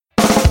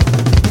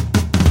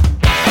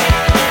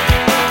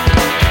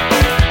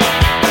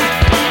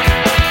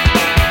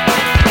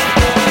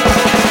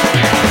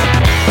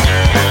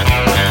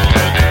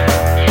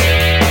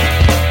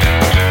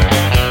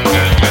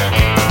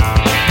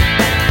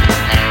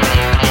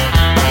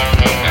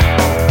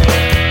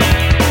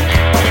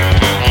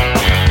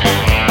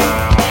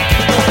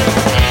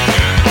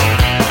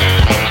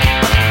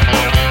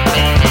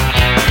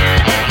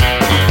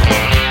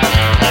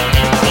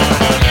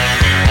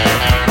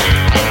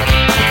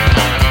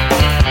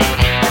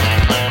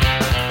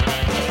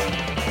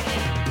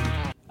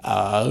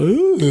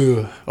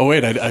Oh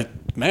wait, I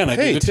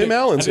Hey, did Tim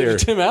Allen's I did here.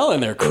 Tim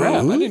Allen there.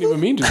 Crap, I didn't even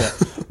mean to do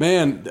that.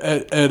 Man,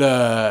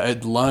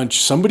 at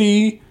lunch,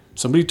 somebody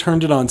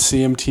turned it on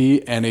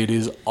CMT, and it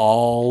is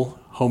all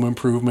Home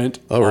Improvement.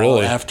 Oh,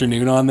 really? All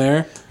afternoon on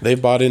there. They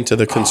bought into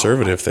the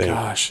conservative thing.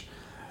 Gosh,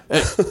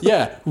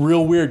 yeah,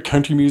 real weird.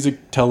 Country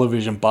music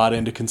television bought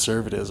into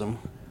conservatism.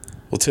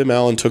 Well, Tim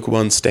Allen took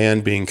one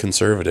stand being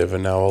conservative,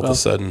 and now all of a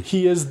sudden...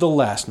 He is the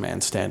last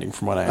man standing,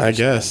 from what I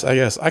understand. I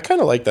guess. I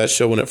kind of liked that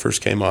show when it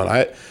first came on.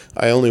 I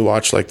only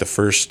watched like the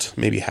first,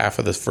 maybe half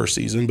of the first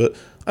season, but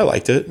I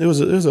liked it. It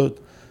was a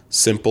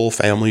simple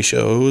family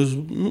show.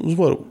 It was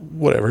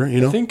whatever,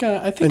 you know? I think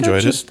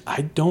enjoyed it.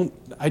 I don't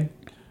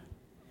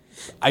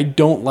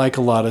like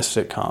a lot of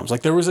sitcoms.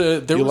 Like there was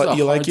a You like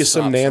Hard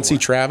some Stop Nancy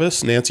somewhere.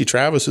 Travis? Nancy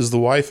Travis is the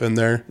wife in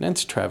there.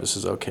 Nancy Travis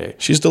is okay.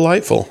 She's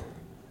delightful.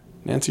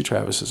 Nancy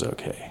Travis is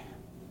okay.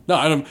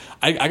 No,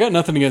 I got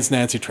nothing against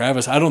Nancy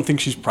Travis. I don't think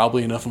she's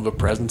probably enough of a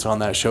presence on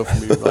that show for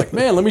me to be like,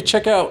 man, let me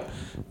check out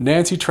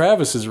Nancy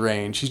Travis's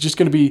range. She's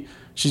gonna be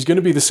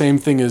the same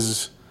thing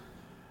as,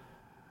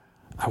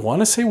 I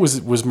want to say,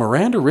 was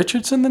Miranda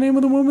Richardson the name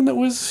of the woman that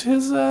was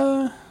his?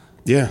 Yeah,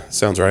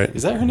 sounds right.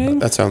 Is that her name?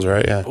 That sounds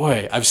right, yeah.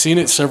 Boy, I've seen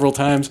it several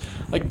times.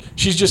 Like,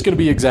 she's just going to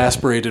be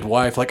exasperated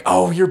wife. Like,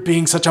 oh, you're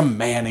being such a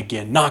man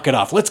again. Knock it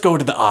off. Let's go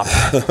to the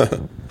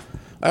opera.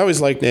 I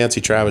always liked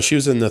Nancy Travis. She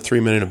was in the 3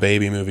 Minute a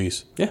Baby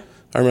movies. Yeah.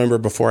 I remember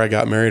before I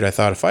got married, I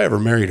thought if I ever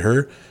married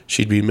her,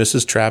 she'd be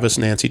Mrs. Travis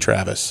Nancy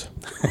Travis.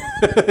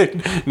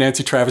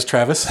 Nancy Travis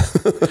Travis.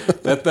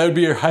 that would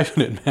be your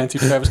hyphenate, Nancy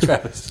Travis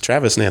Travis.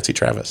 Travis Nancy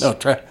Travis. No,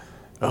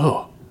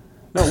 No,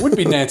 it wouldn't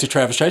be Nancy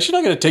Travis Travis. She's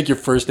not going to take your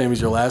first name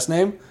as your last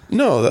name.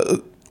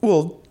 No,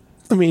 well,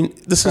 I mean,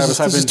 this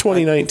is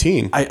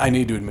 2019. I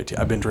need to admit to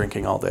you, I've been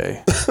drinking all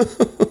day.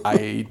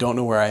 I don't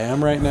know where I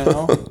am right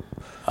now.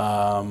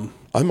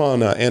 I'm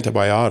on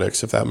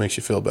antibiotics, if that makes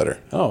you feel better.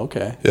 Oh,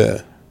 okay.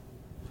 Yeah.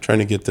 Trying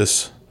to get the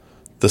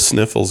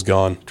sniffles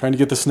gone. Trying to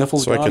get the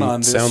sniffles so gone I can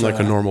on this, sound like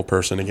a normal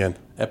person again.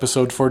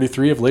 Episode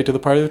 43 of Late to the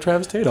Party with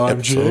Travis Tate. I'm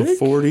Episode Jake.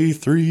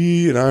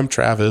 43, and I'm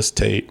Travis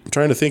Tate. I'm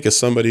trying to think of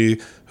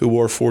somebody who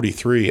wore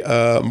 43.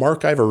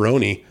 Mark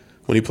Ivaroni,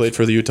 when he played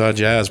for the Utah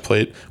Jazz,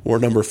 wore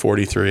number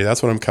 43.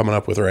 That's what I'm coming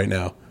up with right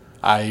now.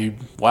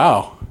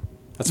 Wow.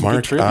 That's a Mark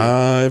good trivia.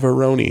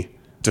 Ivaroni.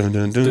 Dun,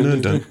 dun, dun,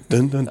 dun, dun,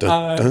 dun, dun,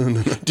 dun,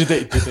 dun. Did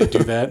they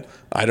do that?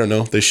 I don't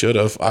know. They should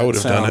have. I would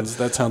have done it.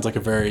 That sounds like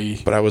a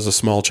very... But I was a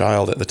small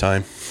child at the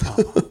time.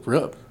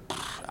 Real.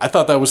 I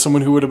thought that was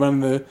someone who would have been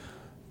the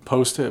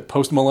post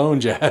Malone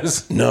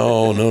Jazz.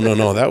 No.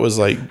 That was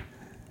like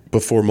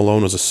before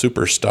Malone was a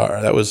superstar.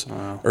 That was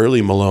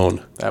early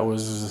Malone. That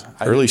was...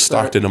 Early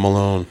Stockton to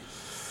Malone.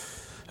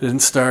 Didn't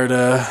start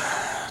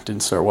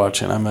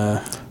watching. I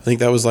think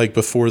that was like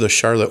before the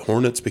Charlotte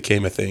Hornets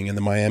became a thing in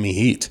the Miami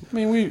Heat.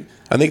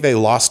 I think they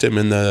lost him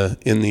in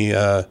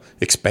the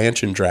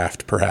expansion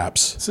draft,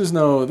 perhaps. This is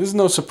no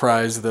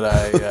surprise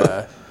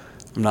that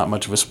I'm not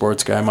much of a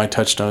sports guy. My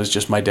touchstone is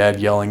just my dad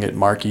yelling at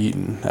Mark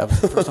Eaton.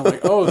 First I'm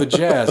like, oh, the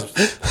Jazz.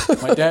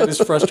 My dad is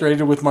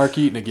frustrated with Mark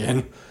Eaton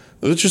again.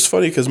 It's just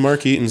funny because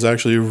Mark Eaton's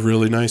actually a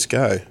really nice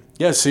guy.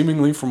 Yeah,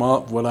 seemingly from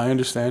what I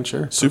understand,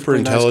 sure. Super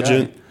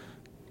intelligent.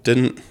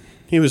 Nice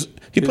He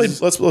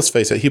played. Let's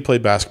face it. He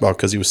played basketball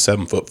because he was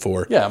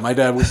 7'4". Yeah, my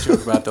dad would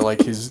joke about that.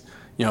 Like his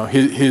he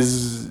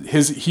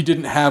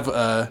didn't have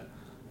a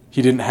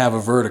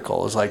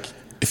vertical. It's like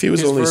if he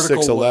was only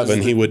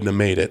 6'11", he wouldn't have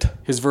made it.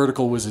 His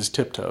vertical was his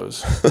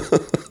tiptoes.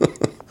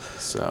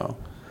 So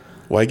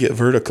why get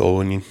vertical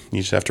when you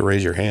just have to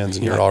raise your hands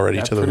and you're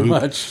already to the hoop?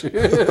 Much.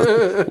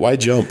 Why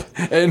jump?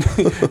 And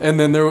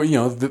then there,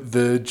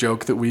 the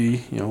joke that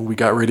we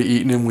got rid of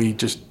Eaton and we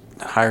just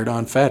hired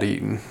on Fat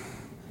Eaton.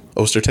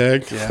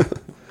 Ostertag? Yeah.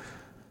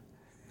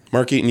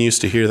 Mark Eaton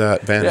used to hear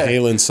that Van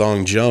Halen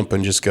song Jump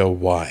and just go,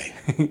 why?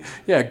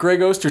 Yeah,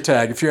 Greg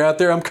Ostertag, if you're out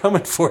there, I'm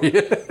coming for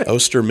you.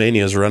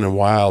 Ostermania's running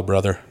wild,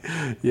 brother.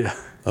 Yeah.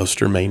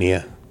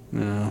 Ostermania.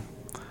 Yeah.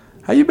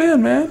 How you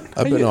been, man?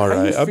 I've been all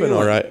right.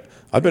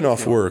 I've been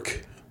off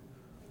work.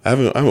 I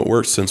haven't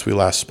worked since we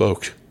last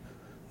spoke.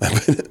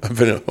 I've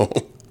been at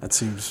home. That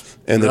seems...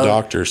 And the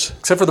doctors.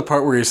 Except for the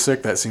part where you're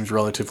sick, that seems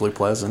relatively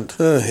pleasant.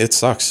 It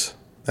sucks.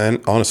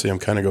 And honestly, I'm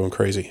kind of going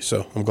crazy,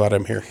 so I'm glad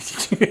I'm here.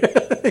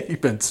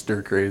 You've been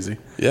stir crazy.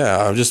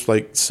 Yeah, I'm just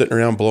like sitting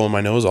around blowing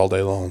my nose all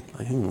day long.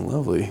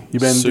 Lovely. You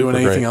been doing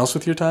anything else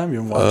with your time? You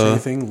been watching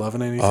anything?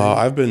 Loving anything?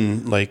 I've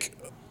been like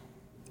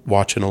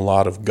watching a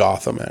lot of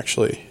Gotham,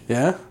 actually.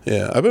 Yeah?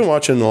 Yeah, I've been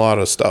watching a lot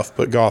of stuff,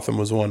 but Gotham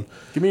was one.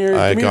 Give me your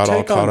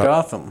take on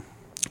Gotham.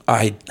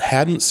 I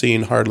hadn't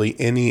seen hardly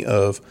any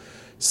of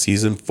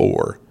season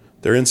 4.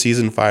 They're in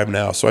season 5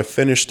 now, so I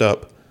finished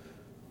up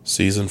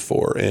season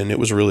 4, and it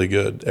was really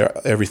good.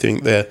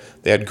 Everything they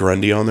had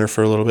Grundy on there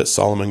for a little bit,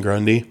 Solomon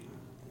Grundy.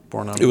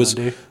 Born on a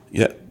Monday.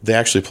 Yeah, they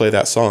actually play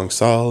that song,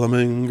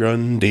 Solomon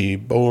Grundy,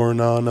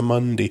 born on a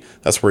Monday.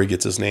 That's where he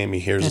gets his name.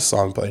 He hears the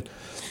song played,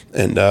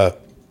 and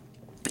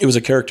it was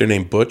a character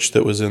named Butch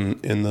that was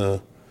in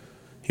the.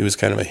 He was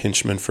kind of a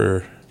henchman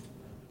for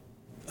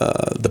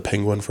the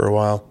Penguin for a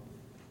while,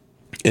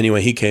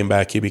 Anyway, he came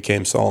back. He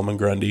became Solomon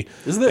Grundy.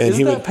 Is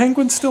that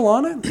Penguin still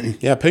on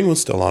it? Yeah,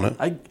 Penguin's still on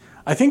it.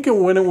 I think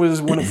when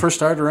it first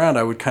started around,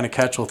 I would kind of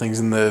catch all things.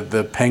 In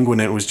the Penguin,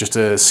 it was just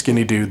a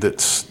skinny dude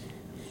that's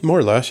more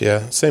or less,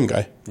 yeah, same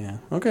guy. Yeah,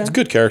 okay. It's a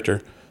good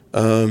character.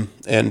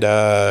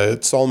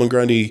 And Solomon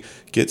Grundy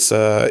gets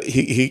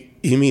he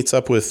meets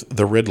up with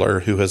the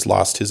Riddler, who has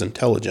lost his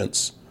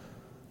intelligence.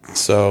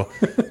 So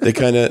they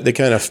kind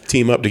of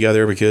team up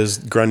together because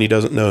Grundy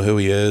doesn't know who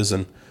he is,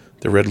 and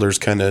the Riddler's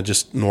kind of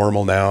just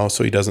normal now,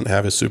 so he doesn't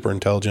have his super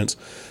intelligence,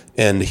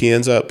 and he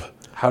ends up.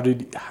 How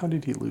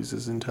did he lose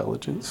his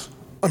intelligence?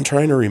 I'm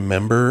trying to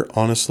remember,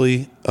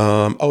 honestly.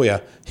 Oh yeah,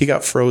 he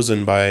got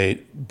frozen by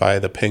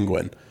the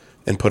Penguin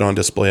and put on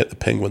display at the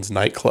Penguin's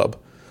nightclub.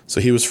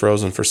 So he was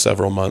frozen for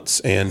several months,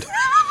 and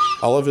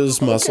all of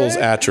his muscles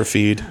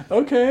atrophied.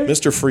 Okay.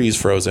 Mr. Freeze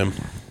froze him.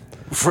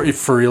 For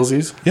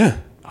realsies? Yeah.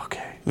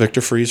 Okay.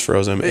 Victor Freeze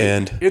froze him,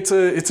 and it's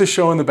a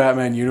show in the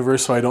Batman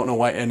universe, so I don't know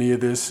why any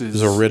of this is.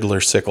 There's a Riddler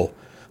sickle.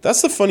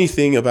 That's the funny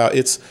thing about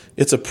it's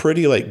a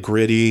pretty like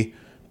gritty,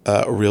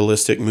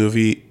 realistic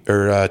movie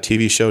or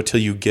TV show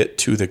till you get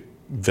to the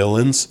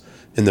villains,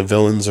 and the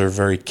villains are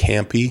very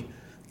campy,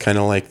 kind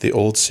of like the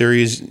old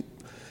series,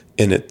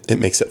 and it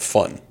makes it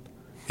fun.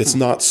 It's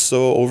not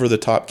so over the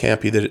top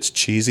campy that it's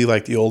cheesy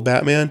like the old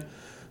Batman,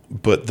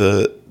 but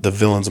the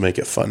villains make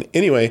it fun.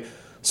 Anyway,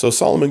 so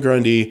Solomon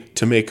Grundy,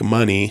 to make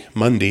money,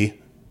 Monday,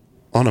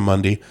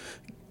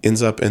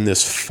 ends up in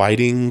this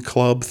fighting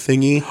club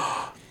thingy.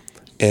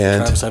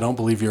 And Travis, I don't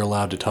believe you're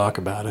allowed to talk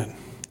about it.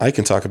 I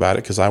can talk about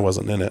it because I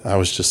wasn't in it. I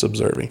was just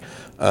observing.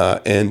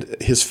 And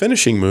his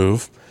finishing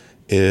move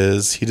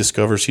is he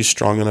discovers he's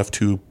strong enough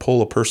to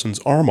pull a person's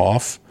arm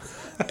off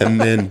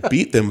and then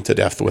beat them to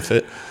death with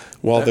it.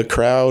 While the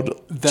crowd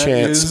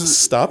chants,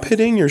 "Stop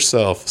hitting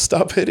yourself!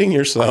 Stop hitting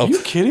yourself!" Are you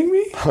kidding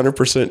me?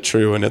 100%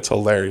 true, and it's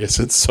hilarious.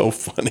 It's so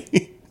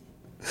funny.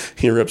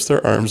 He rips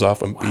their arms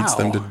off and beats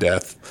them to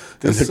death,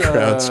 and the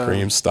crowd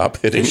screams, "Stop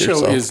hitting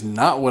yourself!" This show is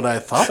not what I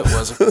thought it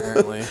was.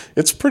 Apparently,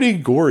 it's pretty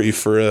gory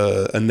for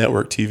a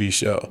network TV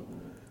show.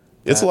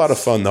 It's a lot of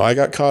fun though. I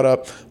got caught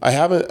up.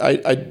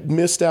 I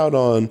missed out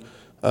on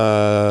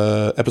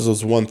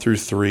episodes 1 through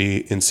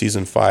 3 in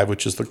season 5,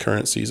 which is the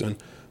current season.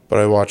 But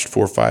I watched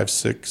 4, 5,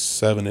 6,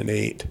 7, and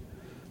 8.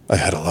 I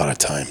had a lot of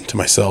time to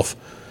myself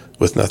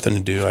with nothing to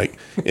do. Like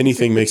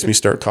anything makes me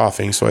start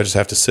coughing, so I just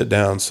have to sit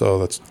down. So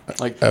that's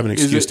I have an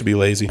excuse to be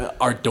lazy.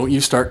 Don't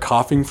you start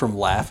coughing from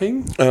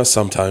laughing?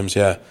 Sometimes,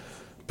 yeah.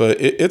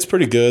 But it's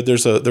pretty good.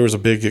 There was a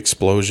big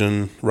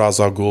explosion. Ra's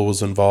al Ghul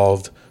was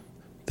involved.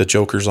 The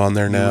Joker's on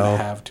there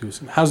now.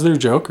 How's their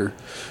Joker?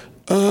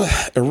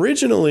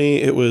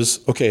 Originally, it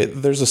was, okay,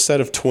 there's a set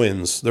of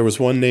twins. There was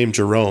one named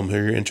Jerome who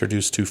you're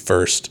introduced to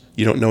first.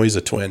 You don't know he's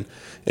a twin.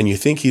 And you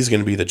think he's going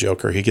to be the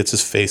Joker. He gets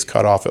his face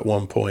cut off at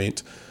one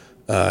point.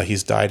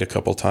 He's died a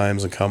couple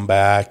times and come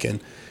back.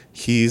 And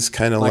he's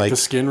kind of like the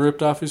skin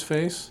ripped off his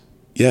face?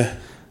 Yeah.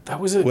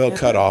 That was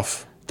cut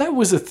off. That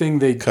was a thing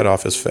they cut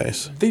off his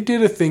face. They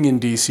did a thing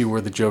in DC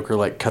where the Joker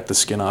cut the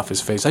skin off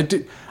his face. I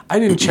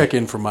didn't check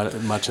in for much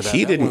of that.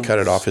 He didn't cut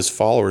it off. His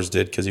followers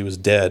did because he was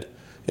dead.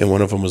 And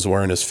one of them was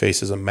wearing his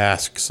face as a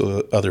mask so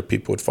that other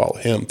people would follow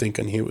him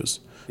thinking he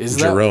was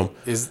Jerome.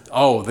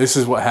 This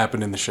is what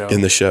happened in the show. In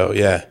the show,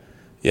 yeah.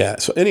 Yeah.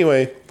 So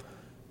anyway,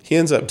 he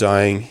ends up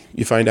dying.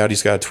 You find out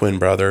he's got a twin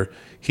brother.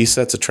 He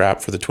sets a trap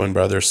for the twin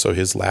brother, so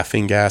his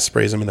laughing gas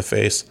sprays him in the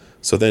face.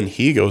 So then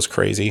he goes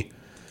crazy.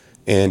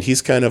 And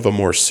he's kind of a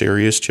more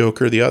serious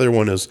Joker. The other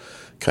one is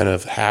kind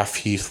of half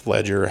Heath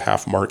Ledger,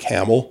 half Mark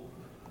Hamill.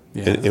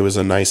 Yeah. It was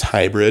a nice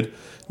hybrid.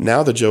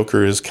 Now the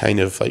Joker is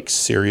kind of like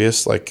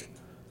serious, like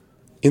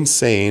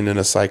insane and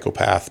a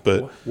psychopath,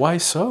 but why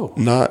so?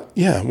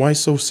 Why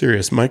so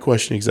serious? My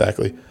question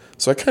exactly.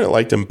 So I kind of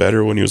liked him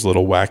better when he was a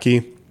little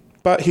wacky,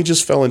 but he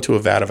just fell into a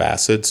vat of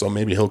acid, so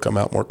maybe he'll come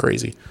out more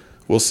crazy.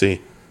 We'll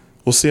see.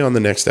 We'll see on the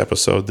next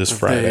episode this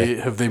Friday.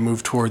 Have they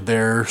moved toward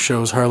their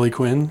show's Harley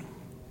Quinn?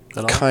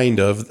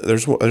 Kind of.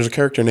 There's a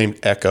character named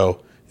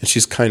Echo, and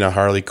she's kind of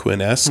Harley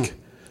Quinn-esque,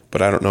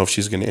 but I don't know if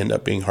she's going to end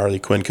up being Harley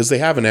Quinn because they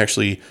haven't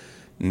actually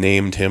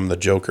named him the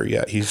Joker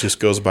yet. He just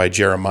goes by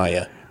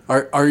Jeremiah.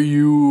 Are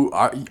you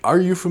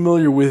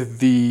familiar with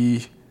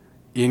the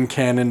in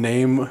canon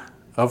name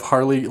of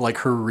Harley, like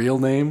her real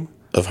name?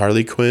 Of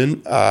Harley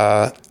Quinn?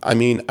 I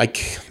mean, I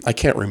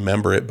can't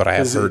remember it, but I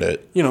have heard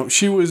it. You know,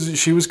 she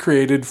was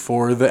created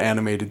for the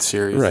animated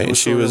series. Right, and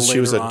she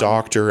was a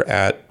doctor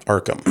at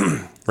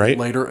Arkham, right?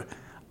 Later,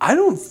 I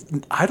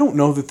don't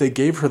know that they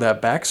gave her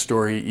that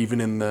backstory even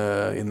in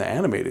the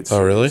animated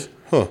series. Oh, really?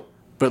 Huh.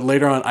 But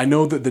later on, I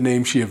know that the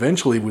name she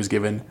eventually was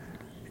given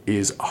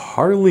is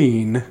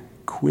Harleen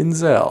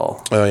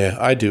Quinzel. Oh, yeah,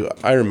 I do.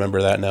 I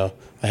remember that now.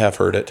 I have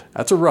heard it.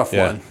 That's a rough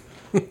one.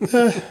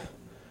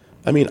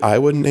 I mean, I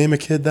wouldn't name a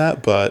kid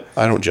that, but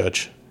I don't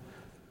judge.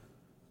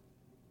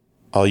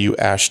 All you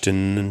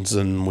Ashtons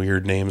and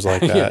weird names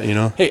like that, you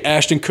know? Hey,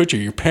 Ashton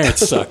Kutcher, your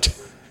parents sucked.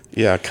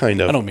 Yeah, kind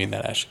of. I don't mean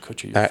that, Ashton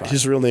Kutcher.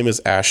 His real name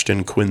is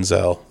Ashton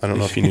Quinzel. I don't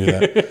know if you knew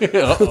that.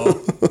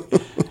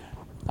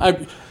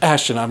 Uh-oh.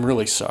 Ashton, I'm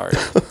really sorry.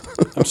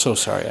 I'm so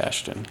sorry,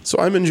 Ashton. So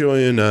I'm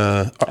enjoying.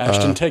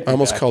 Ashton, take me I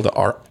almost back. called it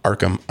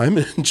Arkham. I'm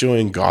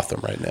enjoying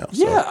Gotham right now.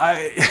 So.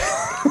 Yeah,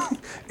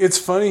 it's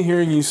funny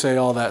hearing you say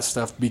all that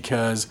stuff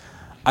because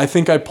I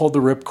think I pulled the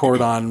ripcord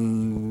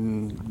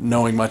on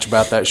knowing much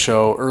about that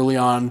show early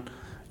on.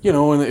 You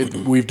know,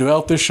 when we've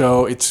developed this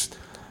show,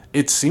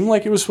 it seemed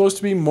like it was supposed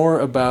to be more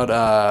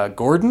about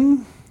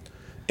Gordon,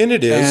 And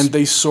it is. and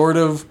they sort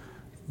of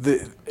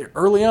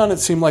early on it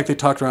seemed like they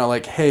talked around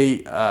like,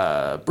 hey,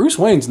 Bruce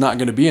Wayne's not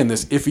going to be in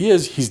this. If he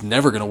is, he's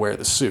never going to wear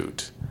the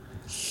suit.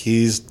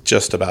 He's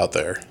just about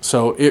there.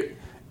 So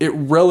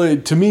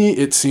to me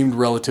it seemed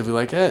relatively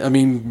like, I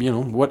mean, you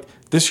know what,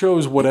 this show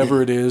is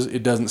whatever it is.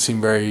 It doesn't seem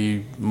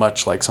very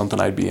much like something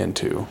I'd be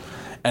into.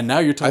 And now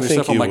you're telling me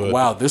stuff. I'm like, would.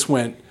 wow, this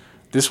went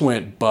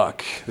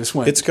buck.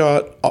 It's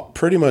got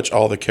pretty much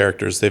all the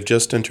characters. They've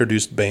just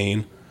introduced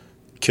Bane,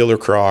 Killer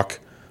Croc.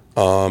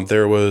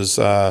 There was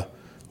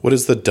what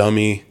is the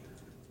dummy?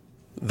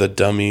 The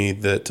dummy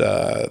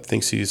that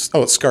thinks he's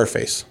it's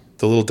Scarface.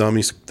 The little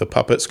dummy, the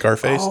puppet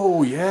Scarface.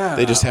 Oh yeah,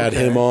 They just had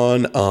him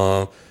on.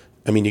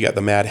 I mean, you got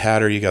the Mad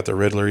Hatter, you got the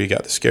Riddler, you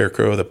got the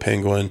Scarecrow, the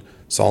Penguin.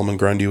 Solomon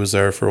Grundy was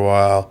there for a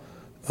while.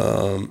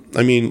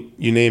 I mean,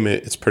 you name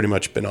it, it's pretty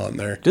much been on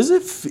there. Does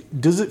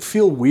it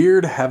feel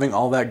weird having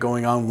all that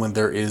going on when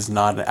there is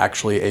not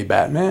actually a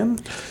Batman?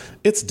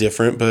 It's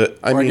different, but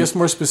I guess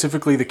more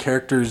specifically the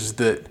characters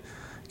that,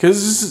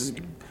 because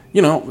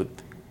you know,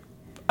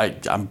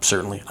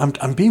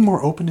 I'm being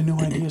more open to new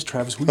ideas,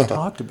 Travis. We've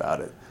talked about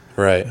it.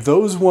 Right.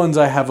 Those ones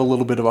I have a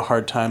little bit of a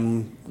hard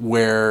time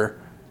where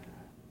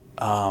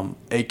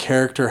a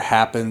character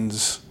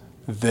happens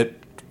that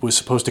was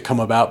supposed to come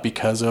about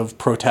because of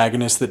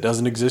protagonist that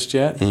doesn't exist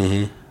yet.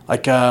 Mm-hmm.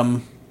 Like,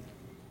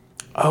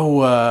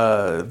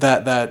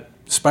 that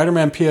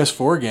Spider-Man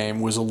PS4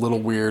 game was a little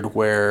weird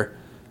where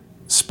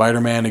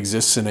Spider-Man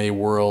exists in a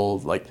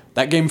world, like,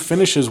 that game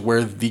finishes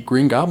where the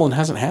Green Goblin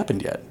hasn't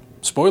happened yet.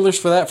 Spoilers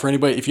for that for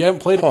anybody. If you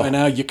haven't played it by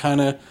now, you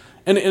kind of...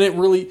 And it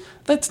really...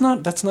 That's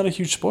not a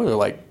huge spoiler.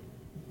 Like,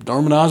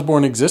 Norman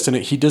Osborn exists in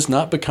it. He does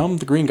not become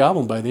the Green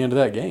Goblin by the end of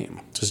that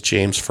game. Does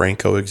James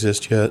Franco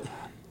exist yet?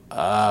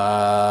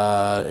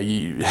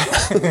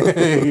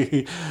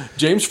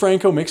 James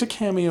Franco makes a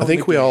cameo. I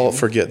think we all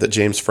forget that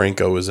James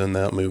Franco was in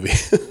that movie.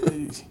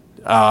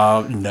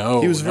 No.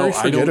 He was very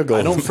forgettable.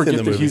 I don't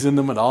forget that he's in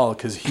them at all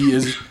because he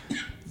is...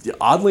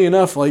 Oddly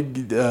enough, like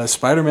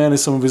Spider-Man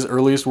is some of his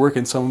earliest work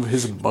and some of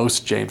his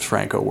most James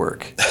Franco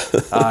work.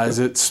 Is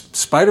it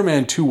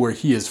Spider-Man 2 where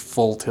he is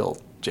full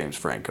tilt James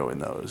Franco in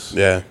those?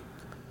 Yeah.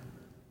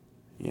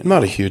 I'm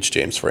not a huge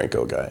James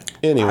Franco guy.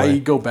 Anyway. I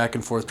go back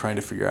and forth trying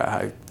to figure out how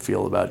I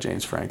feel about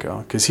James Franco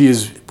because he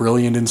is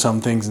brilliant in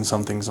some things and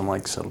some things I'm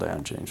like, settle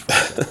down, James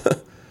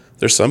Franco.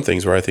 There's some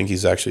things where I think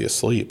he's actually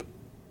asleep.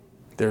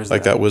 There's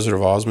like that Wizard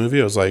of Oz movie.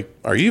 I was like,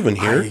 are you even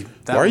here?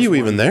 Why are you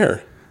even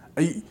there?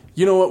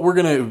 You know what?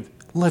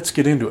 Let's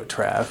get into it,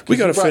 Trav. We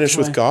got to finish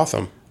with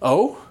Gotham.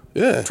 Oh?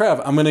 Yeah.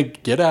 Trav, I'm going to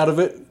get out of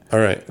it. All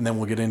right. And then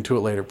we'll get into it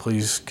later.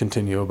 Please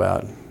continue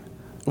about...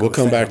 We'll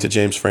come back to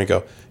James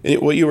Franco.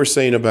 And what you were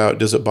saying about,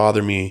 does it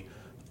bother me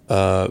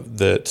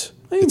that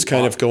it's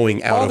kind of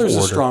going out of order? Bother's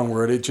a strong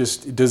word. It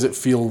just, does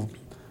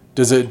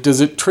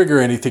it trigger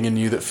anything in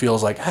you that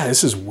feels like,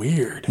 this is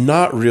weird?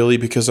 Not really,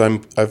 because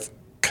I've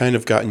kind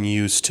of gotten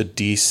used to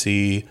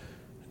DC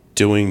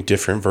doing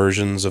different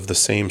versions of the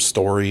same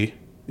story.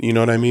 You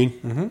know what I mean?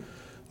 Mm-hmm.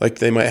 Like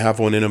they might have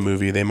one in a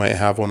movie. They might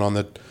have one on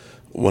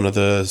one of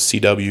the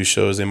CW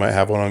shows. They might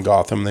have one on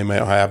Gotham. They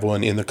might have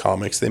one in the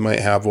comics. They might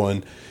have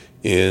one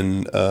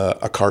in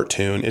a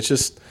cartoon.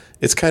 It's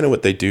kind of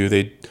what they do.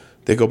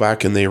 They go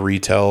back and they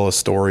retell a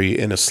story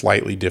in a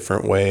slightly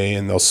different way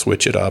and they'll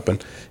switch it up.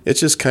 And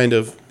it's just kind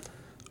of,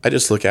 I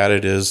just look at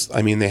it as,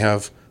 I mean, they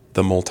have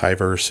the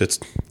multiverse. It's,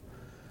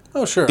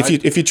 oh, sure.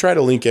 If you try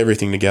to link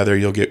everything together,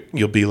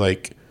 you'll be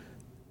like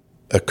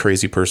a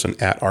crazy person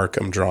at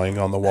Arkham drawing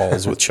on the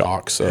walls with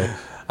chalk. So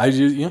I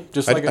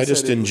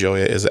just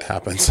enjoy it as it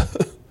happens.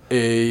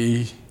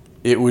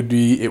 It would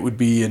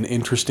be an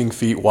interesting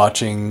feat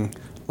watching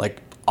like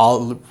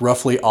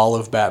roughly all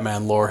of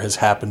Batman lore has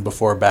happened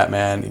before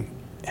Batman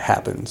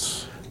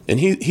happens. And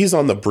he's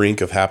on the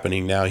brink of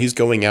happening now. He's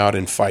going out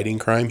and fighting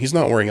crime. He's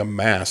not wearing a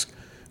mask.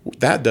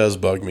 That does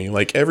bug me.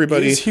 Like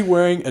everybody. Is he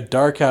wearing a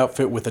dark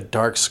outfit with a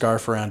dark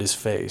scarf around his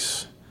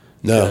face?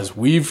 No, because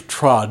we've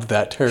trod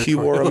that territory.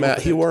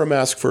 He wore a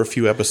mask for a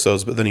few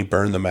episodes, but then he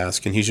burned the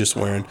mask, and he's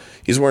wearing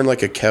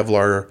like a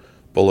Kevlar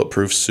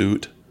bulletproof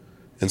suit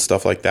and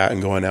stuff like that,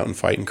 and going out and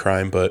fighting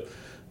crime. But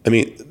I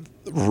mean,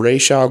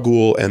 Ra's al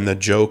Ghul and the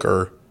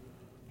Joker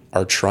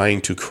are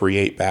trying to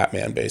create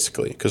Batman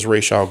basically, because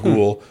Ra's al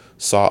Ghul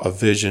saw a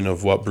vision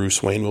of what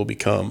Bruce Wayne will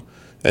become,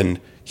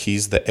 and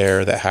he's the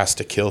heir that has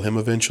to kill him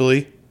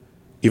eventually,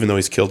 even though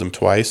he's killed him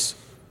twice.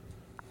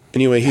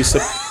 Anyway,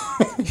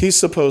 he's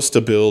supposed to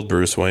build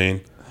Bruce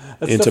Wayne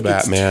into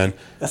Batman.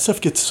 That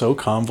stuff gets so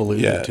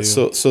convoluted too.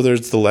 So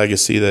there's the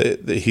legacy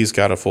that he's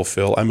got to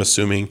fulfill. I'm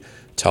assuming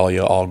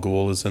Talia al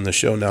Ghul is in the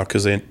show now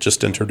because they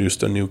just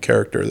introduced a new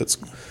character that's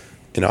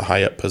in a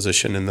high up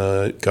position in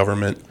the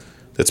government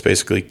that's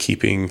basically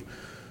keeping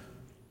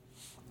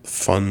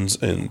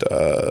funds and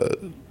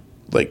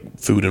like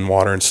food and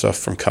water and stuff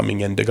from coming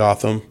into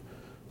Gotham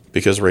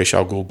because Ra's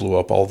al Ghul blew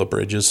up all the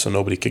bridges so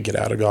nobody could get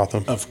out of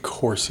Gotham. Of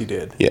course he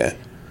did. Yeah.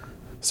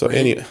 So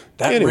anyway,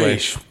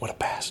 Ra's, what a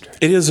bastard.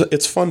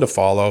 It's fun to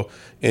follow,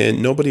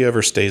 and nobody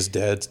ever stays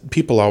dead.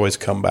 People always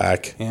come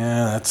back.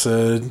 Yeah, that's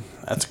a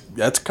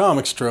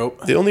comic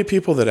trope. The only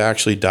people that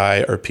actually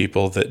die are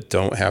people that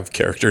don't have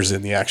characters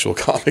in the actual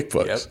comic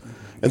books. Yep.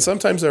 And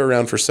sometimes they're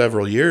around for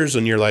several years,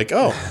 and you're like,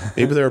 oh,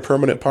 maybe they're a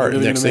permanent part.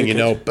 And next thing you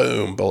know,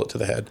 boom, bullet to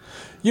the head.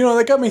 You know,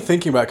 that got me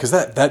thinking about, because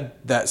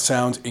that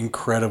sounds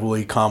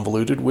incredibly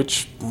convoluted,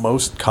 which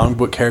most comic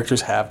book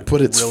characters have.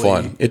 But it's really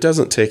fun. It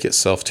doesn't take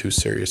itself too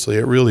seriously.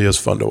 It really is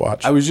fun to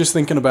watch. I was just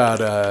thinking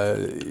about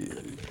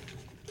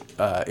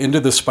Into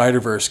the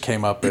Spider-Verse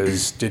came up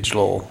as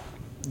digital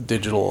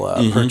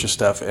purchase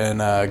stuff,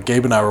 and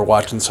Gabe and I were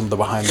watching some of the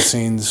behind the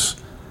scenes.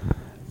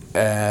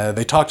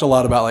 They talked a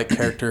lot about like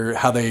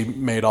how they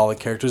made all the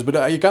characters, but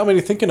it got me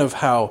thinking of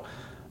how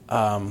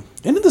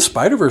Into the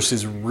Spider-Verse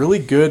is really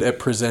good at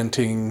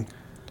presenting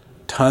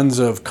tons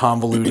of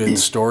convoluted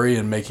story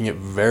and making it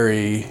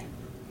very,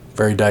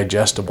 very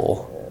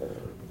digestible.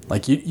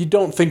 Like you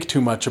don't think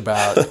too much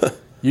about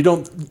you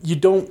don't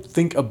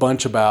think a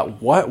bunch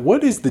about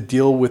what is the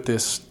deal with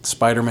this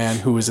Spider-Man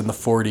who is in the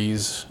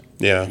 40s.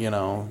 Yeah, you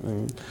know.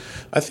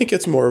 I think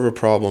it's more of a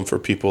problem for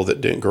people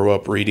that didn't grow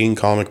up reading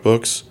comic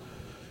books,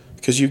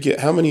 because you get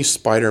how many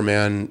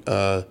Spider-Man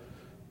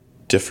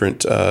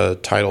different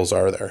titles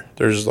are there?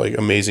 There's like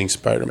Amazing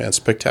Spider-Man,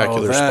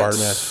 Spectacular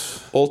Spider-Man,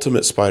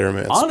 Ultimate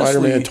Spider-Man, honestly,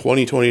 Spider-Man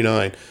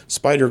 2029,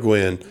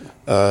 Spider-Gwen.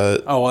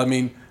 I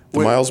mean, the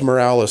Miles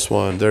Morales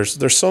one.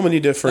 There's so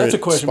many different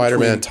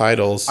Spider-Man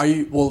titles.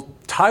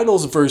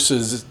 Titles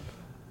versus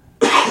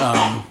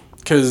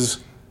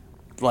because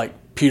like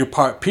Peter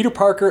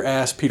Parker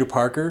as Peter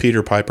Parker.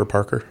 Peter Piper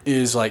Parker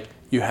is like,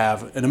 you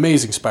have an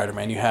Amazing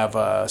Spider-Man. You have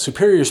a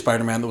Superior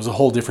Spider-Man that was a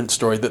whole different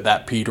story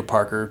that Peter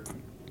Parker,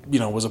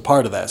 was a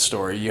part of that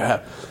story. You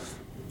have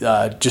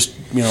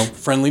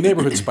Friendly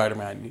Neighborhood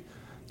Spider-Man.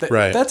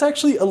 Right. That's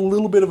actually a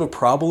little bit of a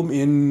problem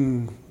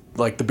in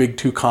like the big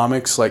two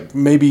comics. Like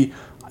maybe,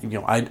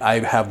 I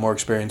have more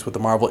experience with the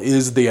Marvel,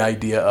 is the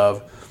idea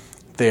of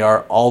they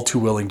are all too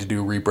willing to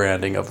do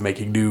rebranding, of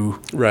making new...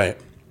 Right.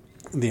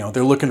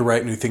 They're looking to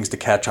write new things to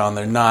catch on.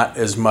 They're not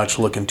as much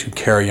looking to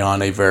carry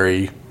on a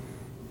very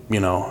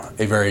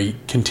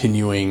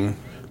continuing.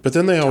 But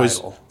then they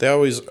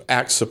always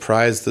act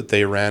surprised that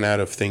they ran out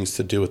of things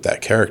to do with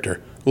that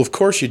character. Well, of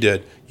course you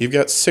did. You've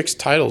got 6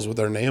 titles with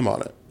their name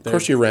on it. Of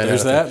course you ran out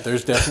of that.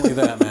 There's definitely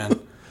that, man.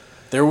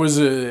 There was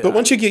a... But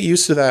once you get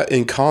used to that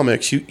in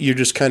comics, you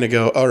just kind of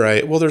go, all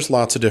right, well, there's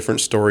lots of different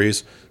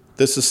stories.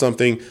 This is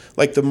something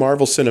like the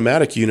Marvel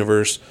Cinematic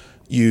Universe.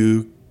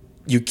 You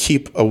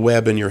keep a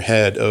web in your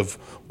head of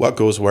what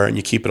goes where, and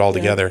you keep it all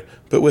together.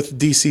 But with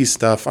DC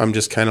stuff, I'm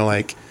just kind of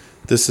like,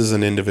 this is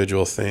an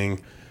individual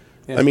thing.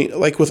 Yeah. I mean,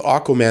 like with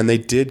Aquaman, they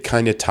did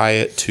kind of tie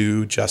it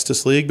to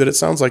Justice League, but it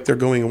sounds like they're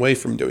going away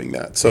from doing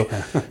that. So,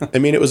 I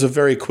mean, it was a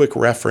very quick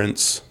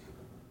reference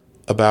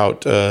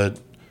about... were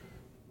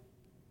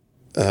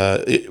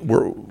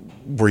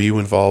you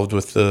involved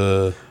with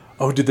the...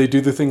 Oh, did they do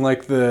the thing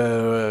like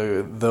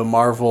the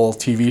Marvel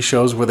TV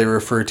shows where they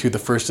refer to the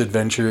first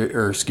Avengers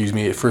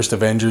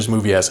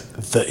movie as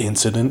The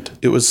Incident?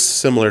 It was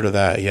similar to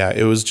that, yeah.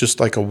 It was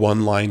just like a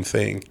one-line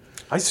thing.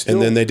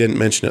 And then they didn't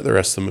mention it the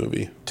rest of the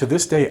movie. To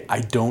this day, I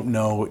don't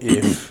know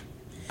if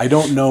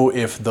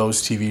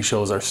those TV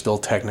shows are still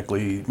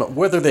technically,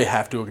 whether they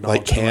have to acknowledge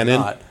like canon?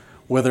 Or not.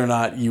 Whether or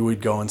not you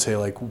would go and say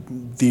like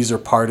these are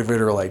part of it,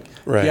 or like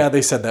yeah,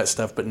 they said that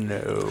stuff, but no,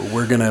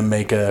 we're gonna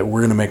make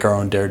our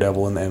own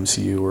Daredevil in the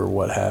MCU or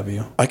what have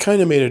you. I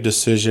kind of made a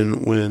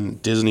decision when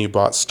Disney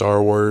bought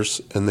Star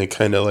Wars, and they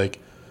kind of like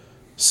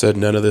said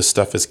none of this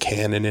stuff is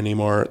canon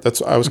anymore.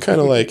 I was kind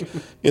of like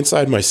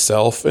inside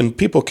myself, and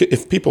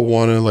if people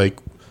want to like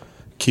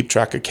keep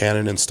track of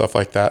canon and stuff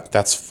like that,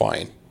 that's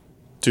fine.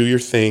 Do your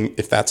thing.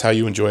 If that's how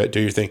you enjoy it,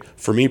 do your thing.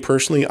 For me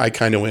personally, I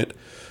kind of went,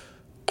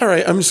 all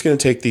right, I'm just going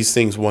to take these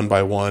things one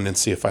by one and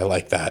see if I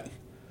like that.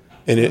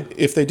 And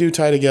if they do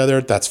tie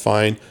together, that's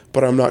fine.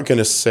 But I'm not going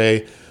to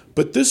say,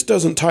 but this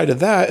doesn't tie to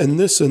that and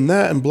this and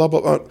that and blah,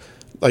 blah, blah.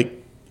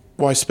 Like,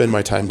 why spend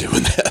my time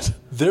doing that?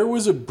 There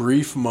was a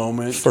brief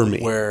moment for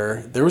me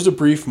where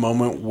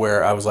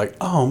I was like,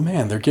 oh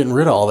man, they're getting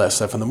rid of all that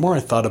stuff. And the more I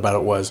thought about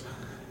it was,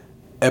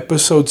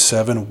 episode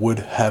 7 would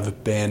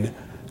have been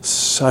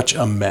such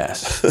a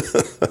mess.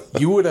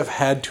 You would have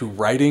had to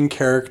write in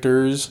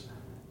characters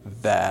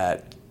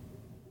that...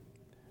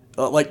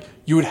 like,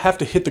 you would have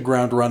to hit the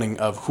ground running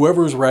of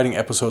whoever was writing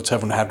episode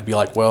 7 would have to be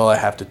like, well, I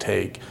have to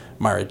take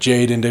Mara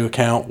Jade into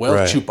account. Well,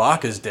 right.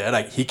 Chewbacca's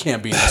dead. He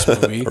can't be in this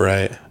movie.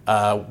 Right.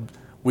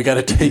 We got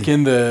to take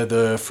in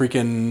the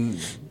freaking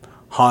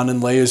Han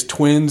and Leia's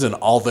twins and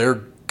all their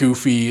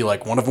goofy,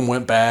 like one of them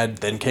went bad,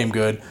 then came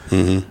good.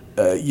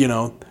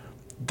 Mm-hmm.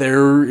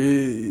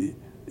 They're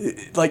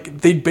like,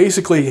 they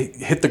basically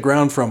hit the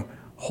ground from,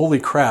 holy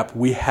crap,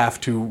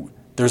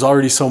 there's there's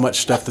already so much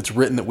stuff that's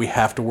written that we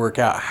have to work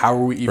out. How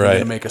are we even going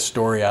to make a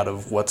story out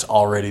of what's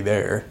already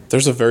there?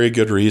 There's a very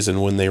good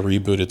reason when they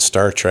rebooted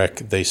Star Trek,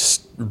 they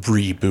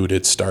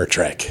rebooted Star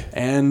Trek.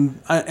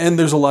 And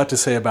there's a lot to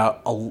say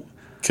about...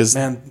 Because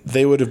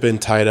they would have been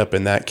tied up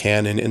in that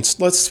canon. And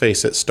let's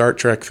face it, Star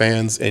Trek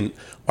fans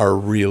are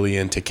really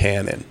into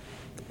canon.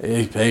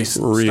 Hey, really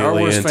Star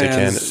Wars into fans.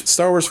 canon.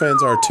 Star Wars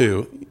fans are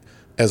too,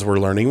 as we're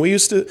learning. We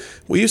used to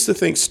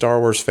think Star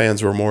Wars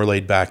fans were more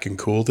laid back and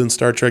cool than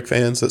Star Trek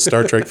fans. That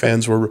Star Trek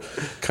fans were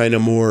kind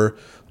of more,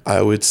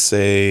 I would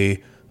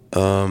say,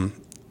 analytical.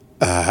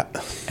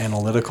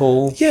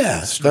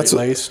 Yeah,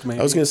 straight-laced.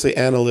 Maybe I was going to say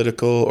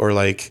analytical or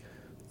like.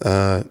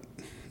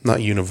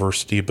 Not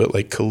university, but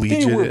like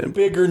collegiate. They were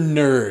bigger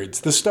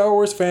nerds. The Star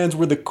Wars fans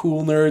were the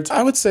cool nerds.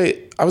 I was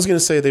going to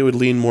say they would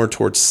lean more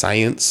towards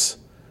science,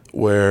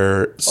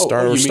 where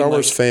Star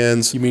Wars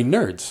fans. You mean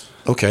nerds?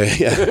 Okay,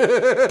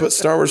 yeah. But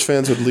Star Wars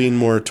fans would lean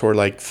more toward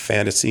like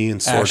fantasy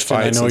and sword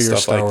fights and stuff like that. I know you're a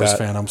Star Wars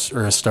fan,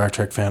 or a Star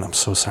Trek fan. I'm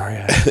so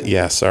sorry.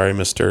 Yeah, sorry,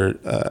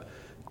 Mr.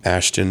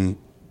 Ashton.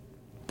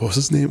 What was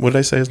his name? What did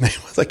I say his name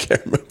was? I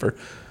can't remember.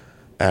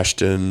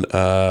 Ashton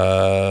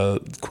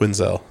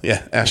Quinzel.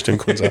 Yeah, Ashton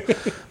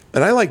Quinzel.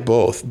 And I like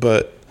both,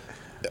 but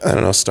I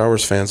don't know. Star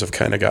Wars fans have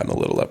kind of gotten a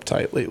little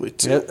uptight lately,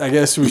 too. Yeah, I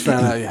guess we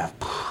found out, yeah.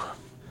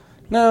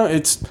 No,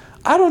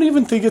 I don't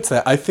even think it's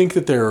that. I think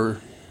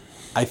there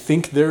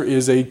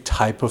is a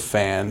type of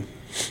fan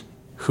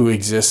who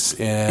exists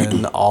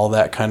in all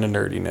that kind of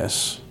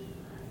nerdiness.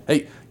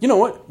 Hey, you know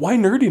what? Why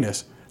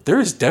nerdiness? There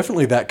is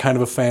definitely that kind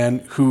of a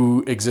fan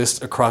who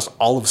exists across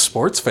all of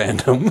sports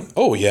fandom.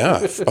 Oh yeah,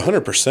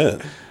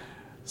 100%.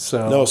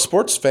 So no,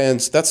 sports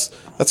fans. That's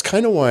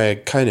kind of why I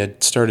kind of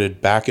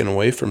started backing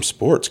away from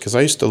sports, because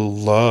I used to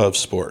love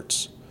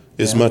sports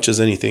as much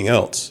as anything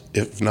else,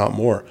 if not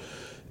more.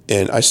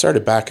 And I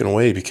started backing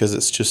away because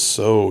it's just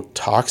so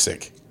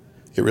toxic.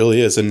 It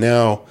really is. And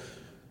now,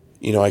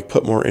 I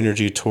put more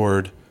energy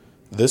toward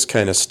this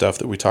kind of stuff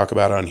that we talk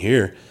about on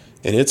here,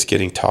 and it's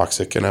getting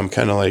toxic. And I'm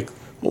kind of like,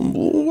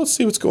 well, let's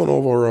see what's going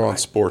over on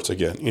sports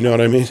again. You know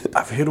what I mean?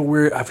 I've hit a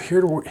weird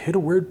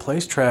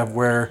place, Trav,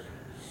 where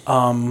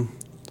I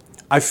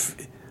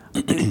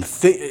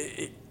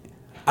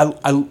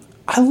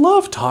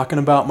love talking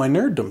about my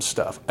nerddom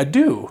stuff. I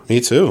do.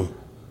 Me too.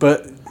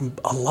 But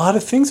a lot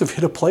of things have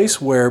hit a place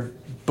where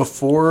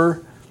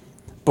before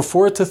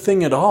it's a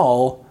thing at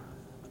all,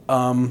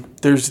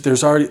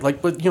 there's already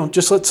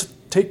just let's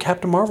take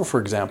Captain Marvel for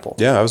example.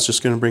 Yeah, I was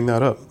just going to bring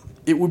that up.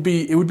 It would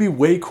be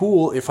way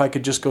cool if I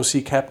could just go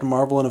see Captain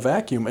Marvel in a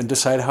vacuum and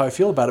decide how I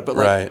feel about it.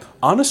 But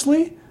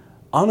honestly,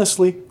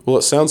 well,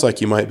 it sounds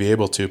like you might be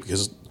able to,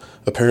 because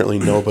apparently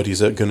nobody's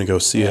going to go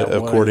see it,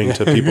 according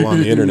to people on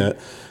the internet.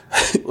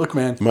 Look,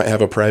 man, you might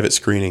have a private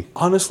screening.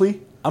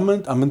 Honestly, I'm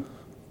a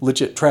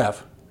legit.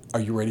 Trav, are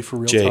you ready for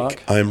real talk?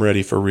 Jake, I'm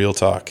ready for real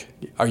talk.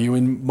 Are you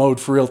in mode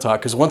for real talk?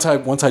 Because once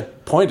I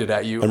pointed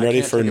at you, I'm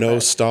ready for No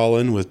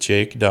Stalin with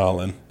Jake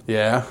Dolan.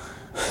 Yeah,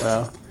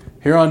 well.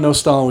 Here on No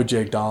Stalin with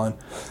Jake Dolan.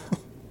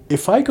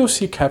 If I go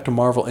see Captain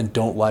Marvel and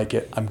don't like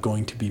it, I'm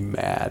going to be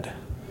mad.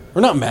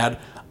 Or not mad.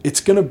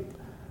 It's going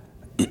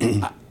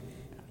to...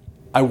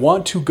 I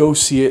want to go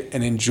see it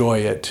and enjoy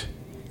it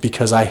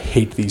because I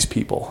hate these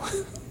people.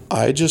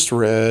 I just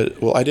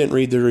read... Well, I didn't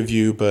read the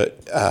review,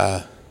 but...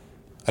 I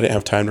didn't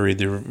have time to read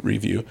the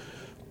review.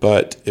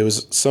 But it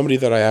was somebody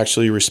that I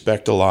actually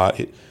respect a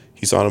lot.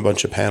 He's on a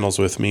bunch of panels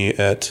with me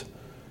at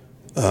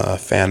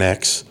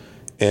FanX.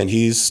 And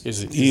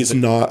he's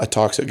not a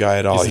toxic guy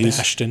at all. He's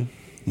Ashton.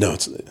 No,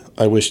 it's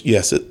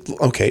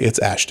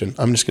Ashton.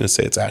 I'm just going to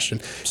say it's Ashton.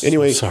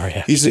 Anyway, sorry,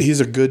 Ashton.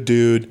 He's a good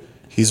dude.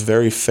 He's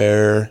very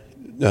fair,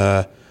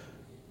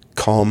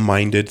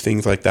 calm-minded,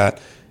 things like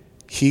that.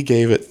 He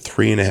gave it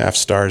 3.5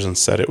 stars and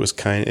said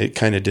it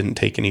kind of didn't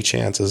take any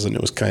chances and it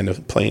was kind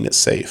of playing it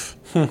safe.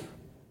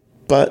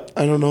 But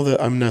I don't know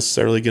that I'm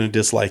necessarily going to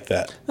dislike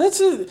that. That's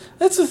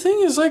the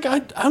thing is, like, I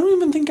don't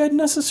even think I'd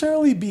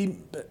necessarily be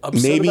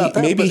upset about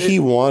that. Maybe he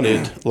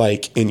wanted,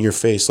 like, in your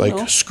face,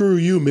 like, screw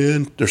you,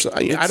 man.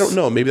 I don't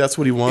know. Maybe that's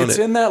what he wanted. It's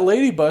in that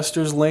Lady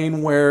Busters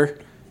lane where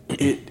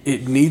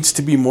it needs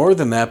to be more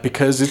than that,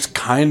 because it's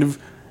kind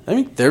of... I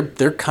mean,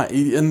 they're kind...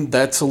 And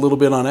that's a little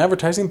bit on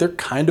advertising. They're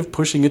kind of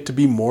pushing it to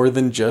be more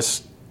than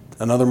just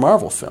another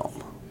Marvel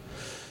film.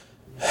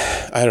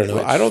 I don't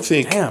know. I don't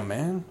think. Damn,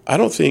 man. I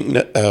don't think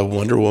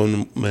Wonder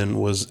Woman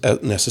was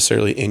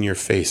necessarily in your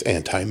face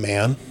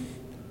anti-man.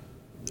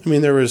 I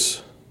mean, there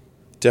was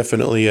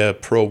definitely a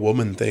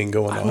pro-woman thing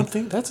going on. I don't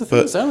think that's the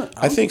thing. But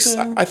I think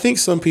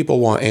some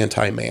people want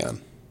anti-man,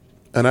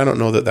 and I don't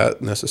know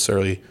that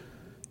necessarily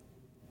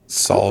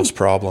solves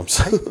problems.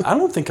 I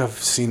don't think I've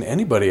seen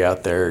anybody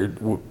out there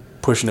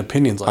pushing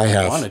opinions like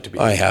I want it to be.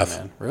 I have.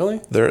 Man. Really?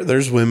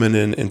 There's women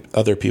and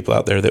other people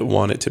out there that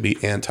want it to be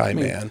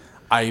anti-man.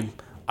 I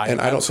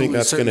don't think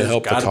that's going to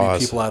help the cause.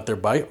 Be people out there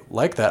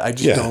like that. I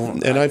just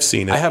don't. And I've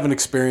seen it. I haven't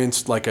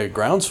experienced like a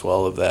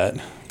groundswell of that.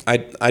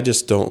 I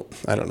just don't.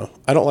 I don't know.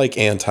 I don't like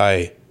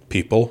anti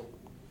people.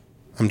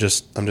 I'm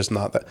just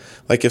not that.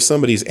 Like if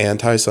somebody's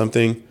anti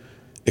something,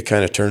 it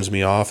kind of turns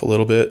me off a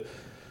little bit.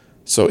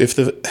 So if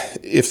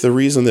the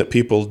reason that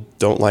people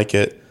don't like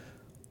it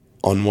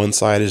on one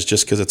side is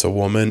just because it's a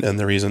woman, and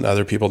the reason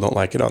other people don't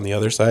like it on the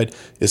other side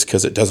is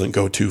because it doesn't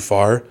go too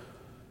far,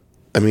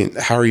 I mean,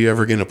 how are you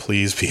ever going to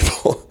please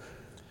people?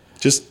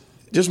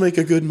 just make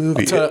a good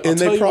movie. And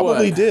they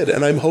probably did,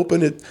 and I'm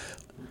hoping it.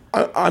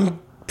 I'm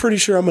pretty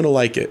sure I'm going to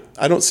like it.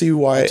 I don't see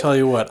why. I'll tell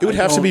you what. It would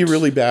have to be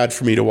really bad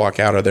for me to walk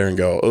out of there and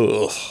go,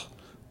 ugh,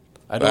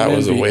 that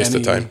was a waste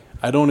of time.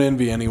 I don't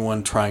envy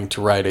anyone trying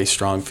to write a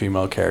strong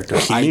female character.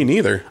 Me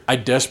neither. I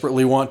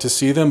desperately want to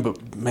see them,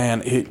 but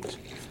man,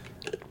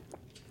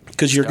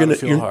 because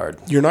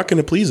you're not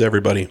gonna please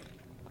everybody.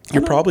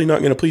 You're probably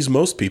not gonna please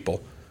most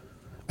people.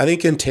 I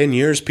think in 10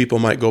 years, people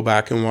might go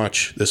back and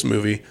watch this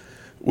movie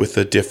with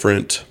a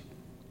different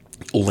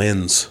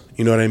lens.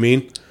 You know what I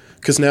mean?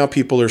 Because now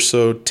people are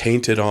so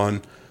tainted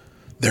on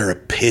their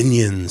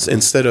opinions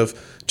instead of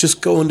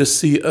just going to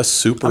see a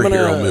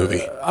superhero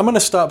movie. I'm going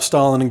to stop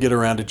stalling and get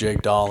around to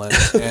Jake Dolan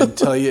and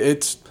tell you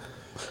it's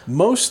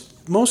most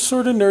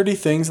sort of nerdy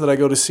things that I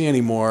go to see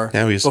anymore.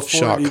 Now he's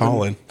shot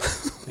Colin.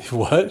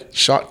 What?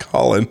 Shot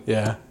Colin.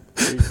 Yeah.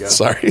 There you go.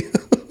 Sorry.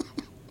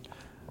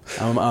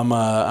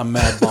 I'm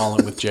mad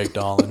balling with Jake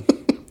Dolan.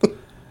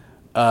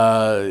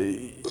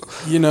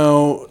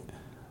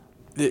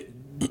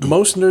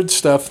 Most nerd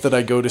stuff that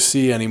I go to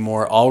see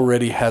anymore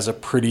already has a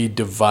pretty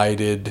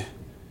divided,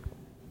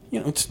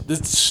 it's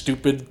this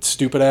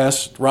stupid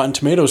ass Rotten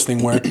Tomatoes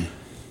thing where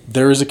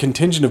there is a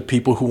contingent of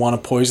people who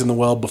want to poison the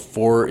well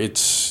before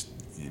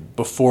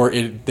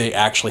they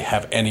actually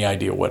have any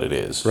idea what it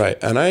is. Right.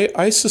 And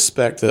I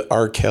suspect that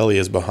R. Kelly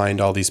is behind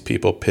all these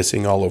people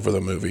pissing all over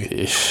the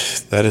movie.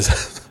 That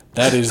is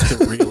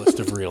the realest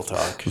of real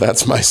talk.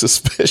 That's my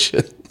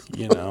suspicion.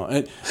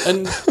 And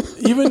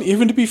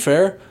even to be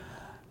fair,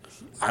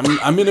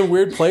 I'm in a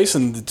weird place,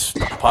 and it's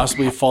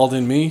possibly a fault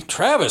in me.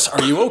 Travis,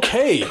 are you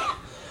okay?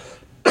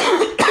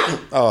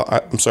 Oh,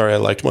 I'm sorry. I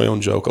liked my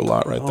own joke a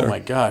lot there. Oh my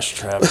gosh,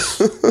 Travis.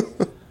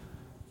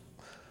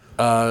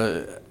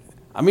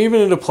 I'm even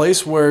in a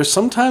place where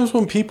sometimes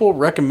when people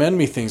recommend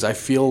me things, I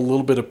feel a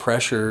little bit of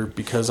pressure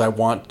because I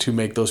want to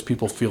make those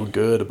people feel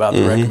good about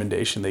the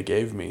recommendation they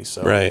gave me.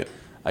 So right.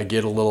 I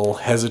get a little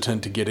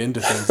hesitant to get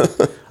into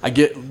things. I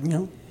get,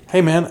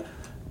 hey man,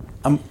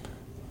 I'm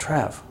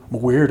Trav. I'm a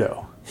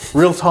weirdo.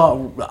 Real talk.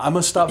 I'm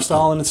going to stop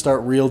stalling and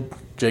start real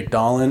Jake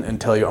Dolan and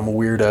tell you I'm a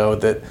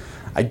weirdo that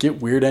I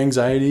get weird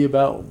anxiety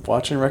about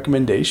watching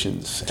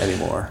recommendations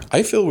anymore.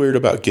 I feel weird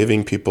about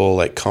giving people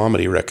like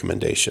comedy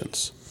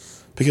recommendations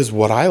because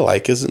what I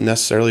like isn't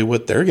necessarily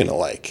what they're going to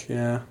like.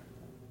 Yeah.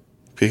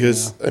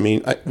 Because, I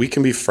mean, we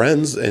can be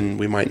friends and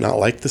we might not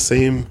like the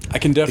same. I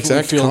can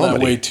definitely feel comedy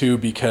that way too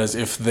because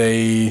if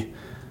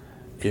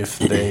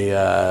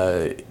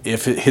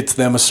it hits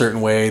them a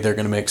certain way, they're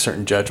going to make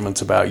certain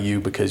judgments about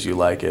you because you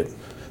like it.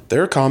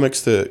 There are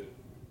comics that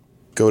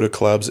go to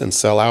clubs and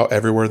sell out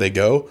everywhere they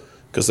go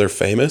because they're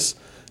famous,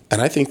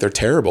 and I think they're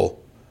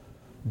terrible.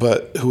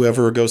 But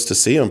whoever goes to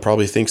see them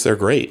probably thinks they're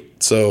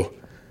great. So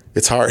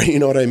it's hard, you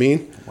know what I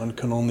mean? One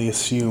can only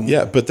assume.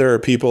 Yeah, but there are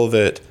people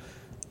that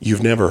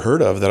you've never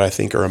heard of that I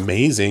think are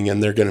amazing,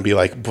 and they're going to be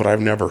like, but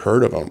I've never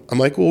heard of them. I'm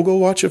like, well, go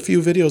watch a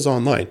few videos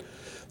online.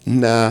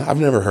 Nah, I've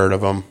never heard of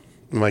them.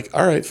 I'm like,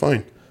 all right,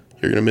 fine.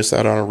 You're going to miss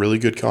out on a really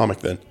good comic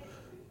then.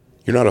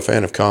 You're not a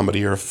fan of comedy.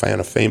 You're a fan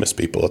of famous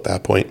people at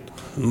that point.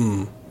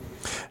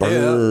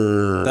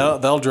 Yeah,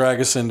 that'll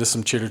drag us into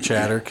some chitter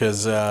chatter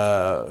because...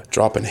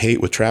 dropping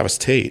hate with Travis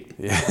Tate.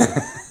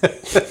 Yeah.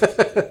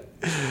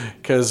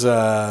 Because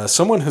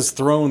someone has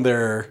thrown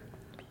their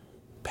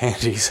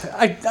panties.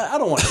 I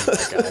don't want to be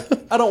that guy.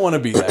 I don't want to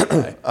be that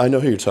guy. I know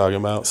who you're talking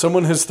about.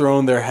 Someone has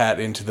thrown their hat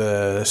into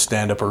the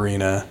stand-up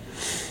arena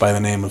by the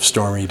name of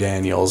Stormy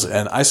Daniels,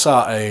 and I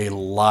saw a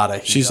lot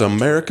of... She's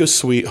America's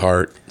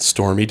sweetheart,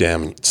 Stormy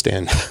Dammit.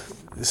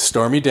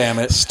 Stormy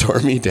Dammit.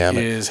 Stormy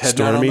Dammit. Is heading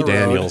Stormy out on the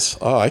Daniels.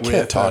 Oh, I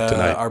can't talk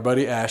tonight. Our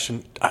buddy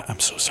Ashton. I'm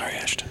so sorry,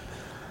 Ashton.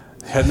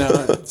 Heading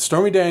out.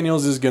 Stormy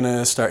Daniels is going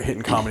to start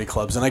hitting comedy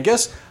clubs, and I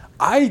guess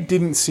I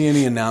didn't see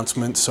any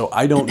announcement, so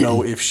I don't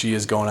know if she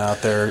is going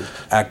out there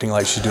acting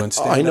like she's doing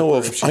stand-up.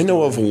 I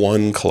know of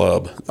one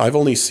club. I've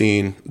only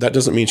seen, that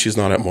doesn't mean she's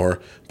not at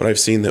more, but I've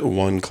seen that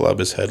one club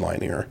is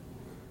headlining her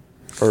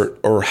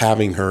or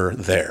having her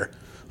there.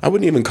 I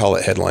wouldn't even call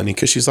it headlining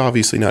because she's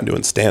obviously not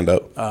doing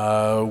stand-up.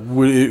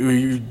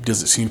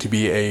 Does it seem to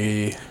be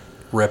a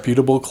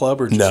reputable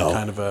club or just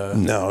kind of a...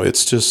 No,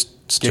 it's just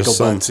Giggle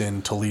Butts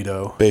in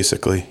Toledo.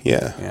 Basically,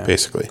 yeah,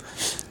 basically.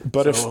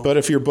 But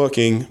if you're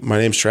booking, my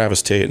name's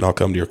Travis Tate, and I'll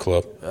come to your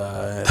club.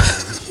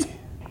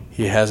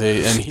 He has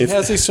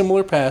a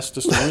similar past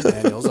to Stormy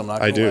Daniels. I'm not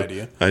going to lie to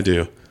you. I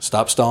do.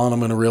 Stop stalling. I'm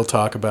going to real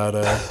talk about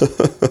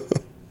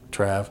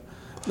Trav.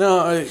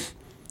 No,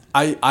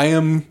 I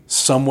am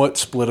somewhat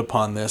split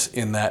upon this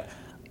in that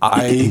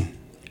I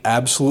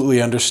absolutely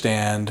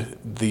understand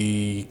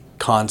the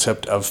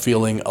concept of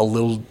feeling a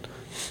little...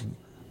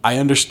 I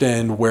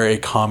understand where a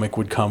comic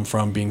would come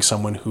from, being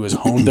someone who has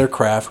honed their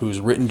craft, who's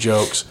written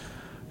jokes,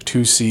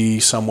 to see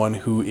someone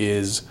who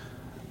is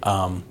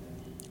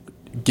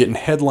getting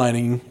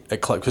headlining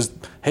at club. Because,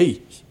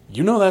 hey,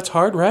 You know that's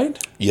hard, right?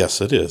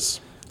 Yes, it is.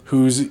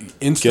 Who's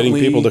instantly Getting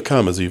people to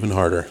come is even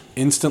harder.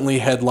 Instantly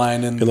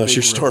headlining. Unless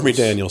you're Stormy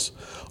Daniels.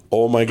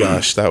 Oh my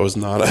gosh, that was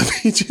not a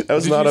PG. That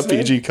was not a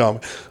PG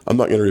comment. I'm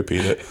not going to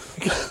repeat it.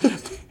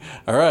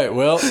 All right,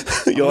 well,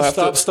 you'll have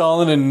stop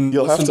stalling and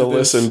you'll have to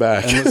listen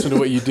back and listen to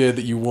what you did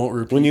that you won't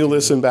repeat. When you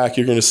listen back,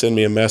 you're going to send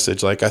me a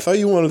message like, "I thought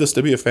you wanted this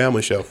to be a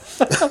family show."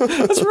 That's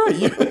right.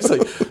 It's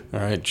like,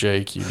 all right,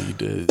 Jake, you need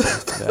to.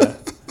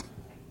 That.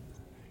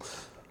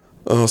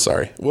 Oh,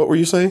 sorry. What were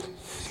you saying?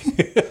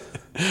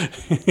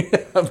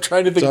 I'm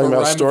trying to think of a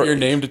rhyme for your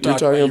name to talk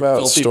about. You're talking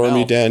about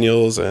Stormy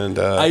Daniels, and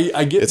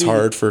I get it's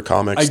hard for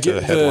comics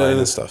to headline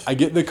and stuff. I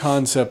get the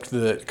concept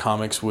that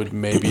comics would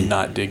maybe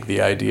not dig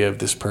the idea of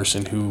this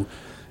person who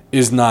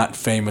is not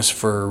famous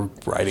for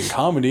writing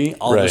comedy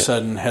all of a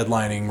sudden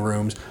headlining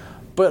rooms.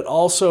 But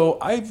also,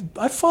 I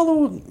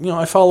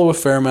follow a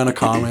fair amount of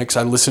comics.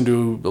 I listen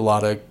to a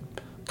lot of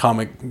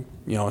comic,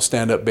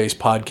 stand-up based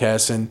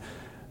podcasts, and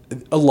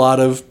a lot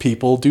of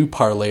people do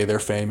parlay their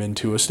fame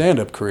into a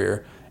stand-up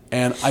career.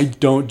 And I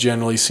don't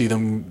generally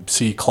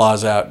see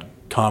claws out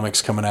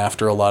comics coming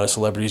after a lot of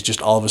celebrities.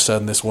 Just all of a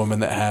sudden, this woman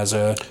that has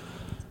a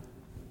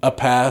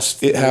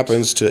past. It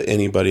happens to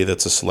anybody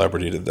that's a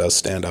celebrity that does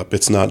stand-up.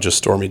 It's not just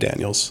Stormy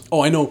Daniels.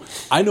 Oh,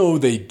 I know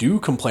they do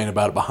complain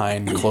about it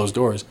behind closed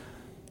doors.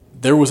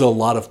 There was a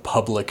lot of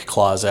public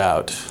claws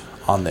out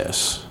on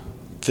this.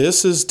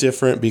 This is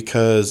different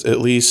because at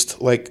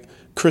least, like,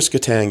 Chris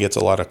Kattan gets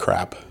a lot of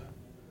crap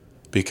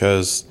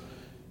because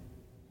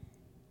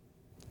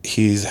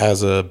he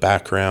has a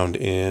background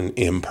in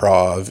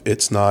improv.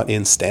 It's not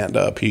in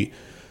stand-up. He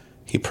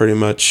pretty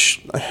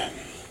much...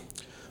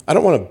 I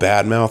don't want to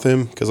badmouth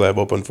him because I have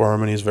open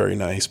forum and he's very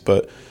nice,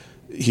 but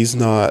he's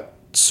not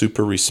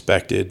super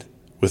respected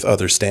with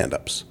other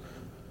stand-ups.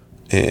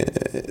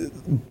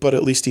 But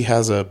at least he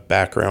has a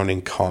background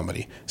in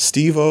comedy.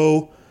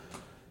 Steve-O,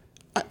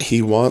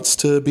 he wants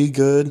to be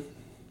good.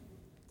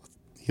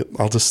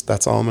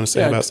 That's all I'm going to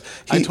say about it.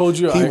 I told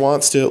you he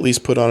wants to at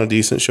least put on a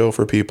decent show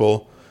for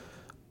people.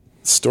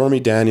 Stormy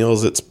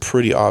Daniels, it's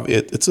pretty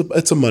obvious.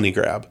 It's a money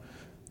grab.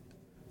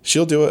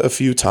 She'll do it a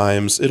few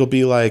times. It'll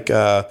be like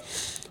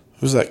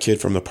who's that kid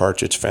from the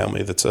Partridge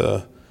Family?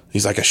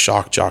 He's like a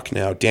shock jock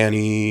now.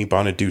 Danny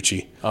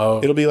Bonaducci.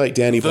 Oh, it'll be like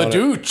Danny the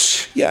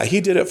Dooch. Yeah,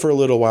 he did it for a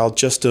little while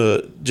just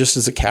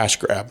as a cash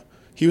grab.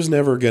 He was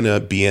never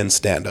gonna be in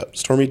stand up.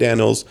 Stormy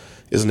Daniels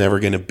is never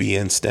gonna be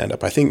in stand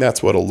up. I think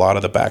that's what a lot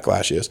of the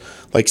backlash is.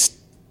 Like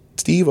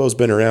Steve-O's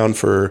been around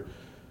for,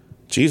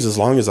 as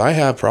long as I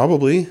have,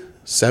 probably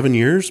 7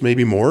 years,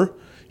 maybe more.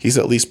 He's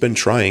at least been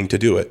trying to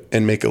do it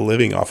and make a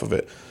living off of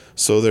it.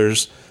 So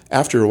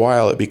after a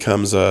while, it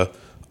becomes all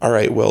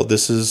right, well,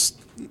 this is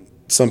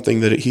something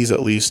that he's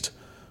at least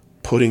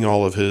putting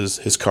all of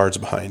his cards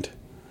behind.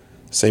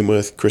 Same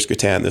with Chris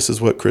Kattan. This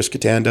is what Chris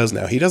Kattan does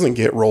now. He doesn't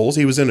get roles.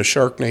 He was in a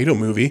Sharknado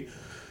movie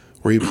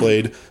where he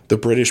played the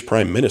British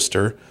Prime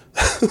Minister.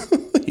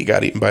 He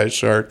got eaten by a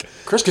shark.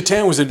 Chris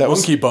Kattan was in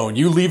Monkey Bone.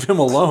 You leave him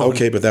alone.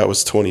 Okay, but that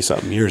was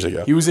 20-something years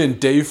ago. He was in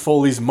Dave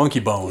Foley's Monkey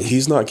Bone.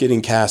 He's not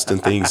getting cast in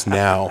things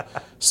now.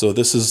 So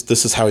this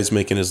is how he's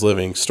making his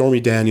living. Stormy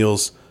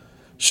Daniels,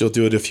 she'll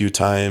do it a few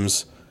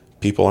times.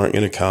 People aren't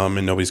going to come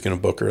and nobody's going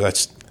to book her.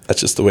 That's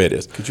just the way it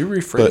is. Could you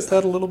rephrase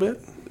that a little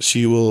bit?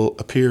 She will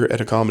appear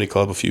at a comedy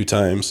club a few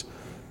times.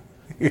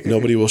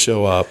 Nobody will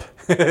show up.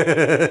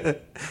 And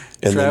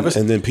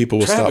then people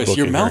will stop booking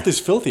your mouth her. is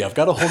filthy. I've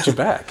got to hold you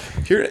back.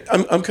 Here,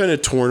 I'm kind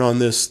of torn on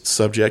this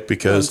subject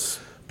because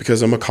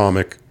I'm a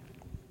comic,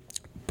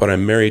 but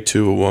I'm married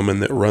to a woman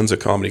that runs a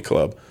comedy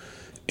club,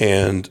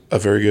 and a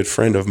very good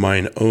friend of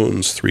mine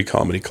owns 3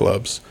 comedy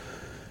clubs.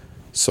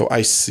 So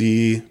I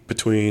see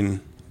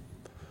between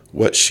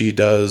what she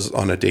does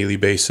on a daily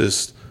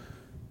basis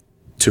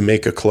to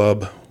make a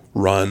club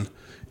run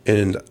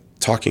and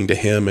talking to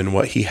him and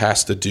what he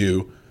has to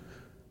do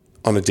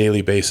on a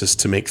daily basis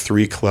to make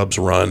 3 clubs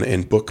run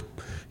and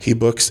he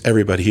books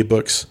everybody. He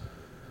books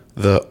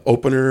the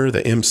opener,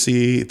 the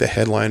MC, the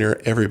headliner,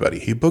 everybody.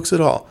 He books it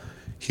all.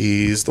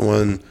 He's the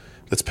one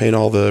that's paying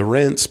all the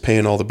rents,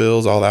 paying all the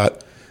bills, all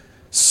that.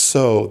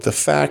 So the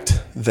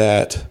fact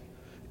that,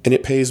 and he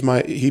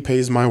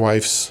pays my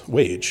wife's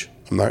wage.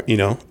 I'm not,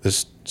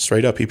 this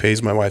straight up, he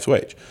pays my wife's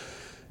wage.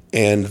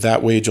 And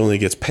that wage only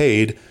gets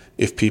paid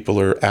if people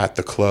are at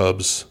the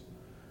clubs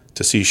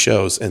to see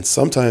shows. And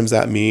sometimes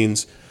that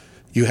means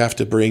you have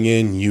to bring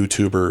in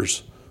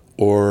YouTubers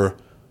or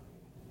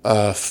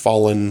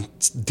fallen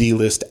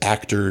D-list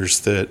actors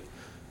that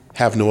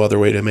have no other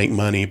way to make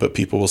money, but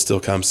people will still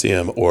come see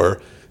them.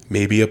 Or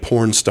maybe a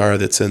porn star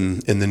that's in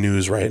the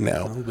news right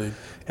now.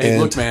 Hey,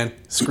 look, man,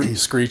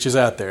 Screech is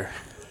out there.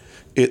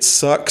 It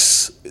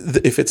sucks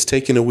if it's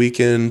taking a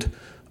weekend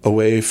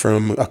away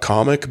from a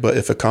comic, but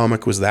if a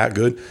comic was that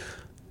good,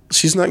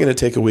 she's not going to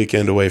take a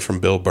weekend away from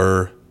Bill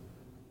Burr.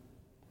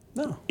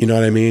 No. You know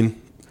what I mean?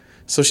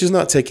 So she's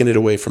not taking it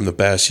away from the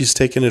best. She's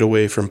taking it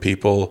away from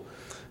people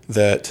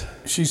that...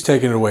 She's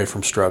taking it away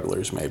from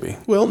strugglers, maybe.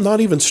 Well, not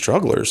even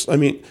strugglers. I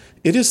mean,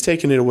 it is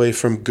taking it away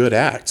from good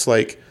acts.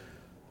 Like,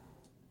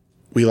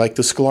 we like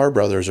the Sklar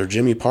brothers or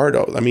Jimmy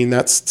Pardo. I mean,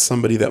 that's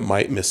somebody that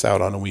might miss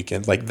out on a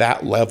weekend, like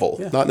that level.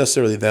 Yeah. Not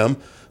necessarily them,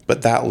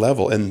 but that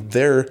level. And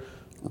they're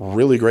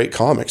really great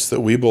comics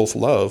that we both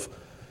love,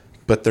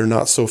 but they're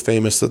not so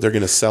famous that they're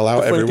going to sell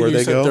out everywhere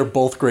they go. They're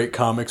both great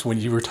comics when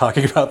you were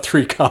talking about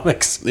 3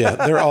 comics. Yeah,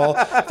 they're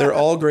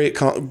all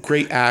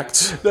great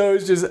acts. No,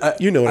 it's just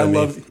You know what I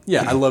mean.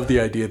 I love the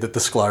idea that the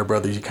Sklar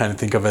brothers you kind of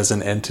think of as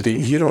an entity.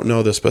 You don't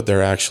know this, but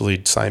they're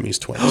actually Siamese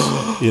twins.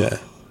 Yeah.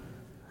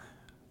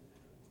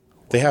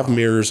 They have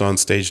mirrors on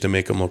stage to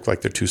make them look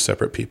like they're 2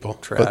 separate people,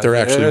 but they're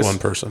actually one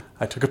person.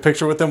 I took a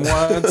picture with them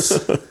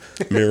once.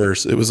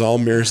 Mirrors. It was all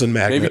mirrors and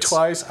magnets. Maybe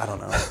twice. I don't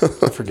know.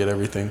 I forget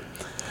everything.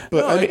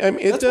 But No, I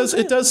mean, it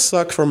does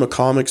suck from a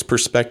comics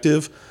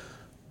perspective.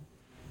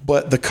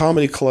 But the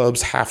comedy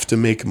clubs have to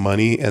make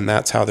money, and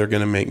that's how they're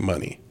going to make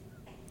money.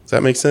 Does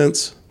that make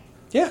sense?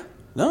 Yeah.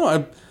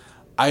 No,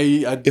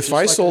 If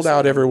I sold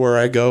out everywhere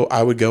I go,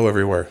 I would go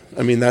everywhere.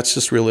 I mean, that's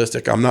just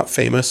realistic. I'm not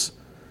famous.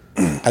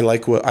 I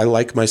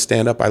like my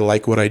stand up. I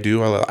like what I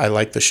do. I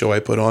like the show I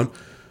put on.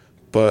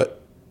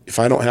 But if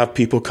I don't have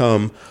people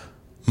come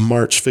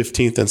March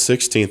 15th and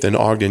 16th in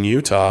Ogden,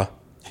 Utah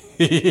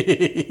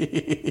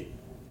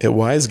at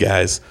Wise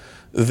Guys,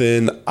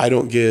 then I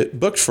don't get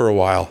booked for a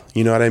while.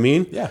 You know what I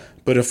mean? Yeah.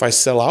 But if I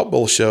sell out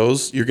both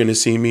shows, you're going to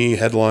see me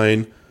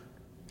headline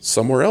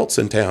somewhere else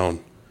in town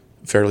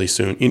fairly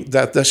soon.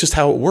 That's just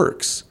how it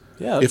works.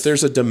 Yeah. If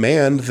there's a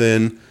demand,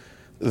 then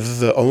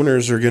the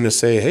owners are going to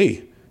say,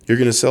 hey, you're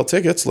going to sell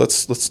tickets.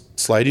 Let's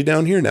slide you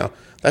down here now.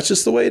 That's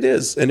just the way it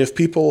is. And if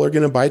people are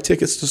going to buy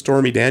tickets to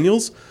Stormy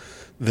Daniels,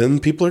 then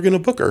people are going to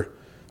book her.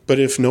 But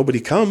if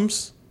nobody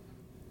comes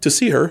to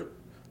see her,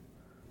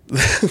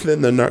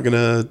 then they're not going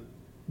to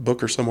book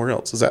her somewhere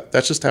else.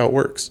 That's just how it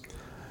works.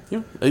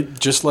 Yeah.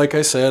 Just like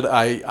I said,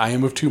 I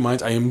am of 2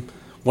 minds. I am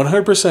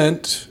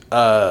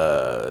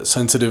 100%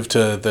 sensitive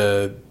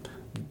to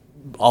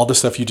all the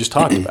stuff you just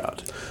talked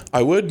about.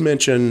 I would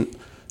mention,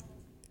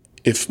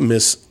 if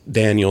Miss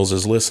Daniels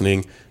is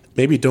listening,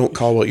 maybe don't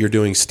call what you're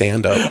doing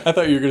stand-up. I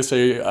thought you were going to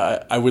say,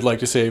 I would like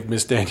to say if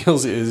Miss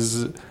Daniels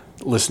is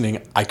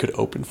listening, I could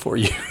open for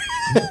you.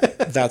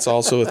 That's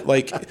also,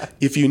 like,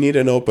 if you need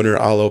an opener,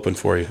 I'll open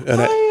for you.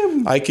 And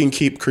I can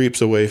keep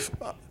creeps away.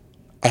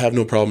 I have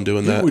no problem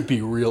doing that. It would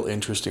be real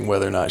interesting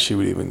whether or not she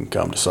would even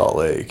come to Salt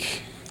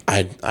Lake.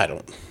 I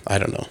don't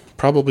know.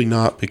 Probably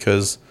not,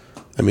 because,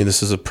 I mean,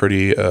 this is a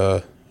pretty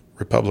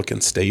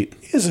Republican state.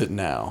 Is it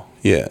now?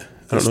 Yeah.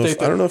 I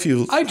don't know if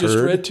you I just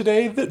heard. read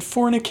today that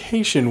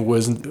fornication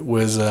was taken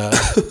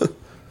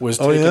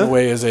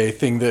away as a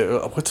thing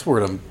that what's the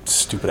word?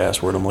 Stupid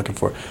ass word I'm looking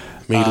for.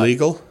 Made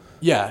legal?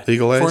 Yeah,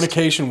 Legalized?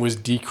 Fornication was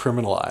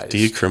decriminalized.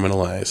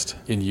 Decriminalized.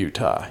 In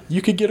Utah.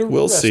 You could get arrested.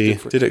 We'll see.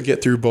 Did it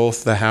get through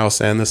both the House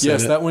and the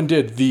Senate? Yes, that one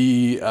did.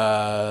 The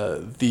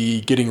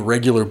getting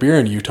regular beer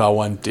in Utah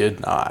one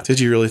did not. Did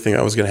you really think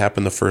that was going to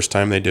happen the first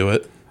time they do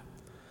it?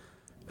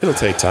 It'll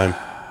take time.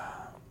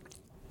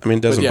 I mean,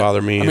 it doesn't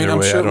bother me either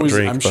way. I don't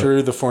drink. I'm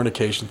sure the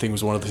fornication thing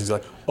was one of the things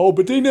like, oh,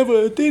 but they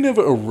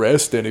never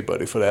arrest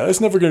anybody for that.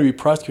 It's never going to be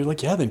prosecuted.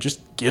 Like, yeah, then just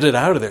get it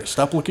out of there.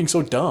 Stop looking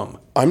so dumb.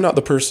 I'm not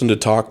the person to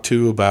talk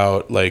to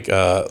about like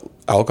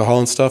alcohol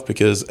and stuff,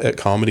 because at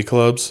comedy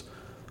clubs,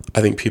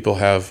 I think people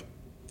have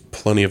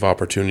plenty of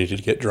opportunity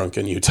to get drunk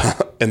in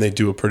Utah, and they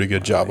do a pretty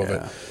good job of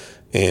it.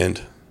 And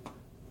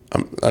I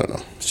don't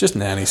know. It's just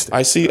nanny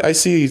state. I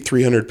see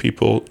 300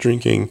 people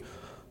drinking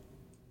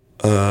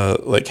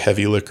like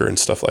heavy liquor and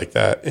stuff like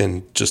that,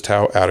 and just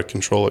how out of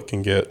control it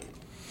can get.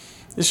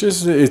 It's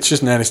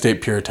just nanny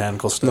state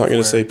puritanical stuff. I'm not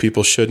going to say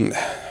people shouldn't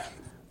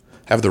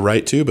have the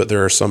right to, but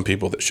there are some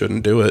people that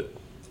shouldn't do it.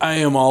 I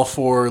am all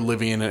for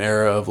living in an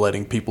era of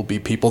letting people be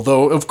people,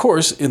 though. Of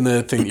course, in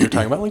the thing that you're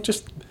talking about, like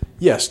just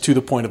yes, to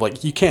the point of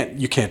like you can't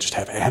just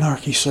have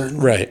anarchy,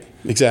 certainly. Right.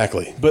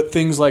 Exactly. But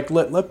things like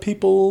let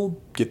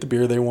people get the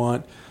beer they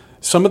want.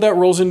 Some of that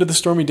rolls into the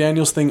Stormy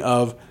Daniels thing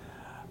of.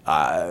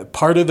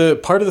 Part of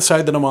the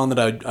side that I'm on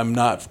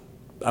that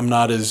I'm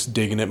not as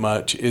digging it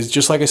much is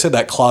just like I said,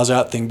 that claws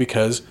out thing,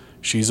 because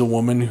she's a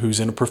woman who's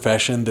in a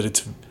profession that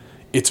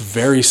it's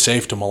very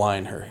safe to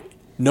malign her.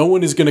 No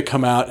one is going to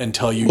come out and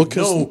tell you no,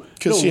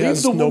 because she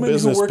has no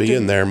business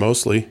being there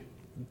mostly.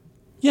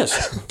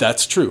 Yes,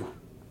 that's true.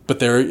 But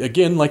there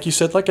again, like you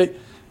said, like I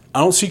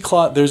don't see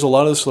there's a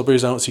lot of the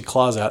celebrities I don't see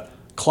claws out.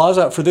 Claws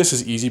out for this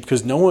is easy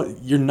because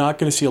you're not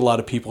going to see a lot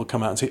of people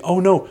come out and say, "Oh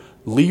no,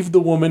 leave the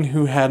woman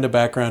who had a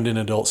background in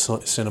adult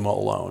cinema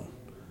alone."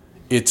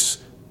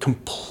 It's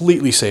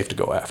completely safe to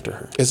go after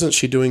her. Isn't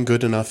she doing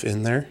good enough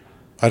in there?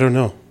 I don't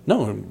know.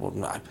 No, well,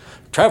 not.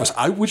 Travis,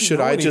 I wouldn't.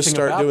 Should I just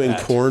start doing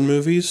porn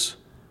movies?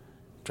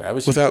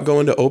 Travis, without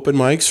going to open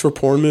mics for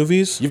porn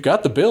movies? You've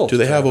got the build. Do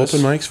they have open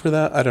mics for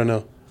that? I don't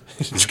know.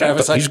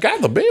 Travis, he's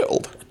got the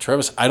build.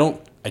 Travis, I don't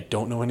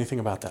know anything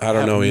about that. I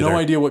don't know either. No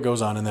idea what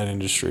goes on in that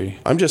industry.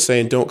 I'm just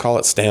saying, don't call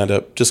it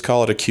stand-up. Just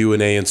call it a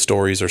Q&A and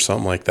stories or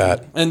something like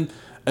that.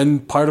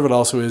 And part of it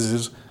also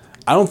is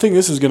I don't think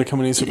this is going to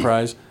come as any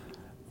surprise.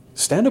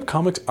 stand-up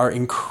comics are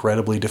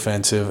incredibly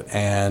defensive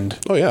and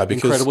Oh yeah,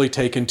 because incredibly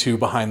taken to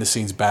behind the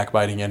scenes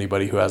backbiting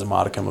anybody who has a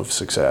modicum of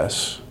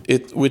success.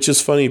 which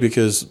is funny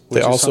because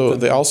they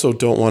also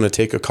don't want to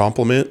take a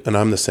compliment, and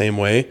I'm the same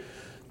way.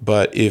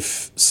 But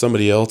if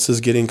somebody else is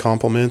getting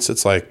compliments,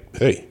 it's like,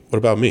 hey, what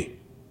about me?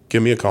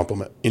 Give me a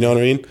compliment. You know what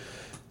I mean?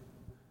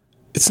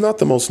 It's not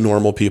the most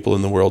normal people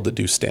in the world that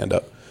do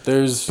stand-up.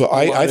 But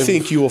I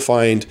think you will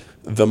find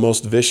the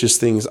most vicious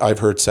things I've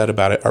heard said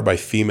about it are by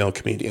female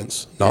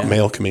comedians, not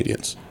male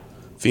comedians.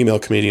 Female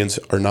comedians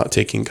are not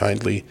taking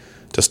kindly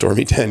to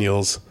Stormy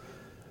Daniels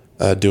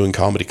doing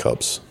comedy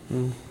clubs.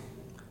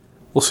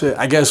 We'll see.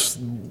 I guess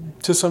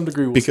to some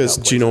degree. Because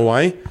do you know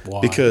why? Why?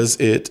 Because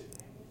it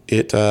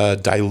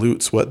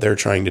dilutes what they're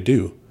trying to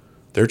do.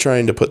 They're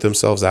trying to put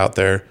themselves out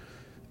there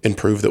and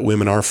prove that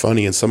women are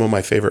funny. And some of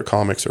my favorite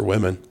comics are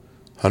women,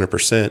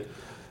 100%.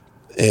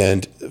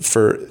 And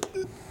for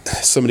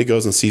somebody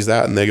goes and sees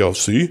that and they go,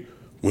 see,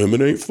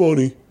 women ain't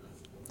funny.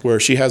 Where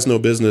she has no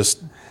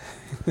business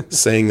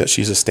saying that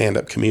she's a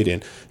stand-up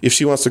comedian. If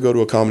she wants to go to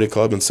a comedy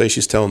club and say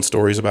she's telling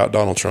stories about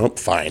Donald Trump,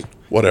 fine,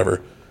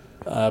 whatever.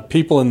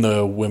 People in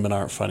the women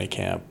aren't funny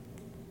camp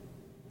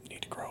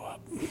need to grow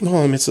up. No,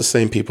 I mean, it's the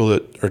same people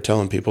that are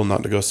telling people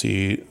not to go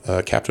see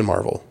Captain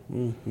Marvel.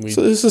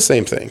 So it's the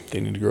same thing. They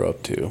need to grow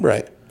up too.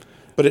 Right.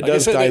 But it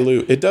does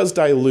dilute. It does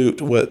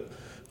dilute what,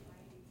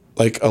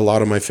 like, a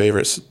lot of my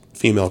favorite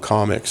female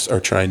comics are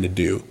trying to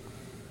do.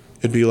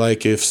 It'd be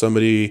like if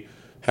somebody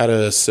had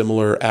a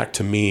similar act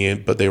to me,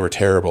 but they were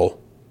terrible.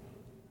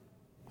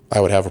 I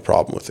would have a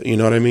problem with it. You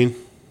know what I mean?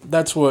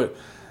 That's what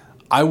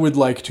I would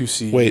like to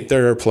see. Wait,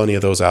 there are plenty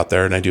of those out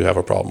there, and I do have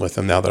a problem with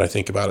them now that I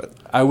think about it.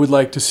 I would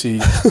like to see,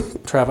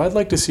 Trav, I'd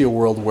like to see a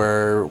world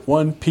where,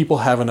 one, people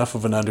have enough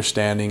of an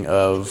understanding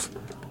of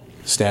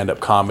stand-up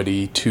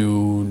comedy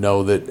to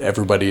know that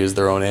everybody is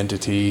their own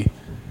entity,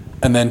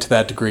 and then to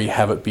that degree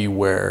have it be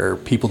where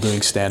people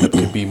doing stand-up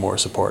can be more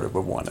supportive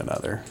of one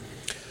another.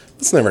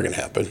 It's never going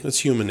to happen. It's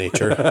human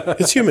nature.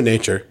 It's human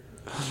nature.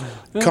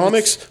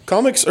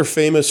 Comics are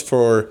famous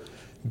for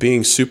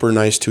being super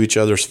nice to each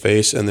other's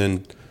face and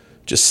then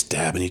just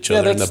stabbing each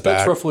other in the back.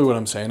 That's roughly what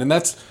I'm saying. And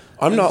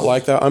I'm not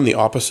like that. I'm the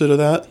opposite of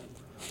that.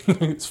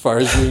 As far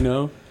as we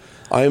know.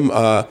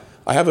 I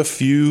have a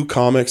few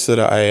comics that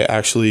I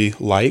actually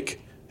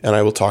like, and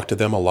I will talk to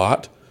them a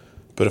lot.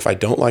 But if I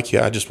don't like you,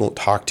 I just won't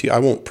talk to you. I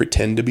won't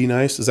pretend to be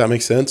nice. Does that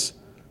make sense?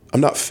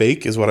 I'm not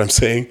fake, is what I'm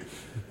saying.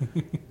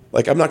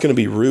 Like, I'm not going to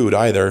be rude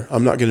either.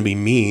 I'm not going to be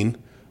mean,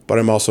 but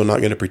I'm also not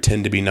going to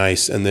pretend to be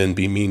nice and then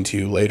be mean to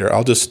you later.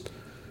 I'll just,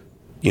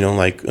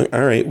 like,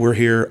 all right, we're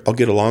here. I'll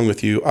get along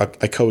with you. I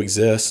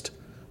coexist,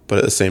 but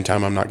at the same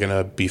time, I'm not going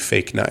to be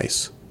fake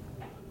nice.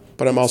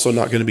 But I'm also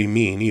not going to be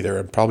mean either.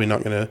 I'm probably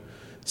not going to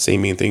say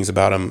mean things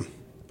about them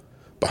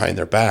behind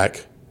their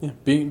back. Yeah,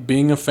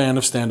 being a fan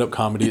of stand-up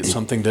comedy, it's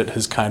something that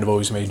has kind of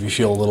always made me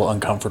feel a little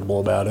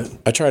uncomfortable about it.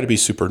 I try to be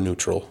super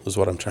neutral, is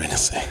what I'm trying to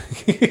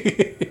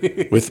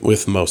say.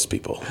 with most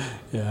people.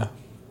 Yeah.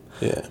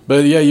 Yeah.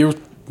 But yeah,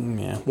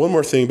 One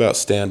more thing about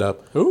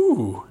stand-up.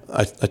 Ooh.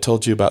 I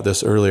told you about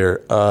this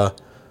earlier.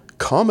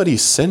 Comedy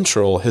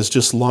Central has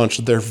just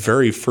launched their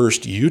very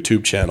first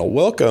YouTube channel.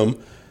 Welcome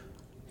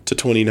to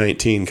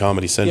 2019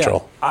 Comedy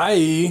Central. Yeah,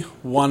 I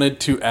wanted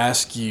to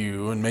ask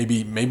you, and maybe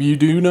you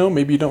do know,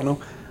 maybe you don't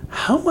know,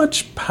 how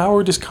much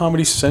power does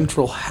Comedy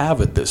Central have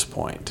at this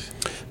point?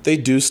 They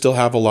do still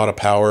have a lot of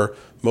power.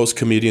 Most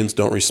comedians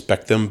don't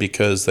respect them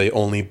because they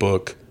only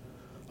book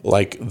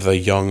like the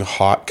young,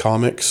 hot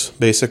comics,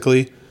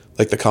 basically.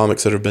 Like the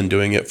comics that have been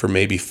doing it for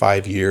maybe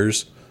 5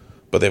 years,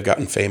 but they've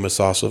gotten famous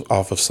off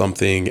of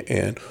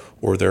something,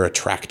 or they're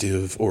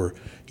attractive or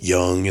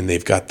young, and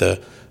they've got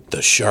the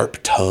sharp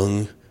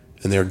tongue,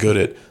 and they're good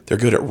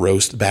at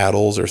roast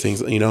battles or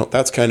things.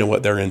 That's kind of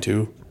what they're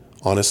into,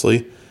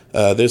 honestly.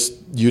 This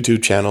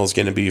YouTube channel is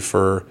going to be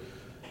for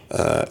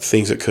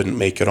things that couldn't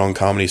make it on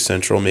Comedy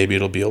Central. Maybe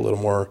it'll be a little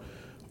more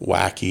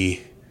wacky.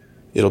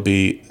 It'll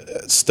be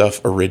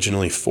stuff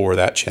originally for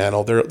that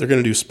channel. They're going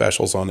to do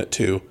specials on it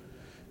too.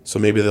 So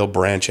maybe they'll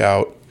branch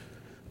out.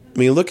 I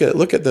mean, look at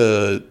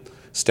the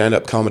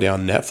stand-up comedy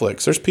on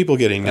Netflix. There's people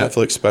getting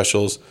Netflix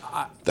specials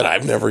that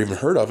I've never even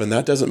heard of, and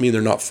that doesn't mean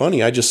they're not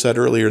funny. I just said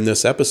earlier in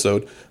this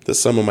episode that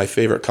some of my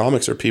favorite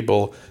comics are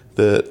people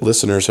that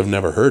listeners have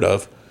never heard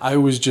of. I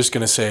was just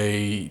going to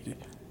say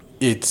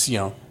it's,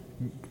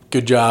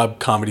 good job,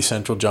 Comedy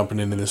Central, jumping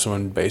into this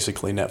one.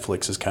 Basically,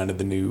 Netflix is kind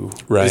of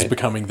is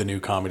becoming the new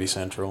Comedy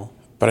Central.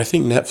 But I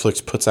think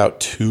Netflix puts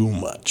out too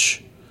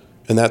much.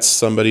 And that's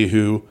somebody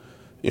who,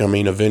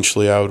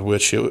 eventually I would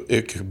wish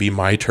it could be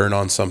my turn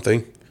on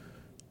something,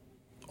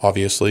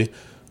 obviously.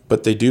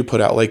 But they do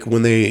put out, like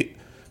when they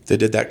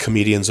did that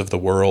Comedians of the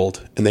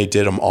World, and they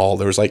did them all.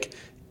 There was like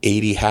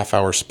 80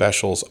 half-hour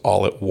specials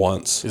all at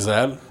once. Is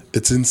that?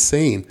 It's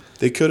insane.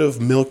 They could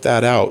have milked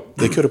that out.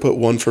 They could have put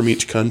one from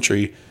each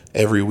country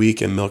every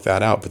week and milked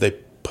that out, but they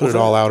put it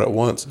all out at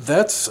once.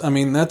 That's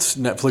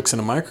Netflix in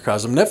a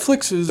microcosm.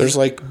 There's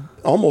like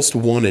almost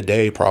one a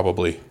day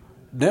probably.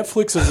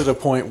 Netflix is at a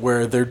point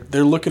where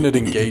they're looking at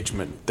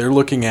engagement. They're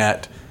looking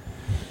at,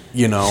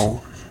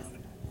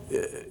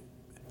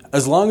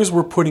 as long as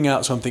we're putting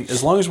out something,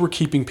 as long as we're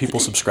keeping people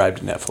subscribed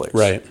to Netflix,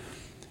 Right.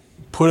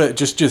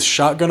 just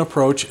shotgun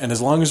approach, and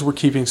as long as we're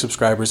keeping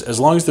subscribers, as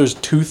long as there's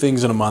 2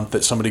 things in a month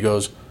that somebody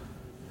goes,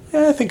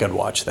 yeah, I think I'd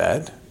watch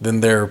that,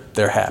 then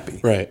they're happy.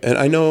 Right. And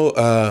I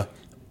know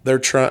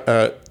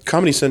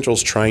Comedy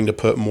Central's trying to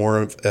put more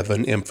of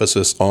an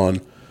emphasis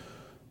on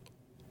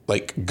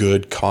like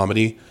good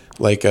comedy.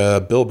 Like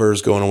Bill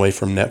Burr's going away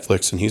from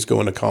Netflix and he's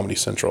going to Comedy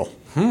Central.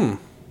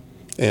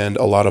 And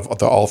a lot of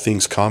the All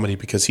Things Comedy,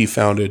 because he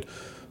founded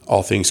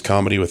All Things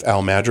Comedy with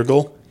Al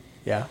Madrigal.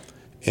 Yeah.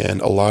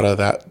 And a lot of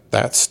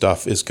that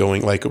stuff is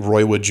going, like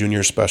Roy Wood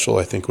Jr. special,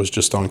 I think, was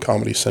just on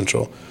Comedy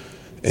Central.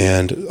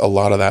 And a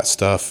lot of that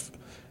stuff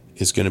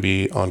is going to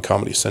be on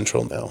Comedy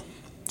Central now.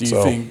 Do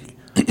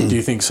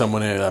you think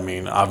someone, I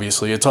mean,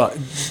 obviously it's all,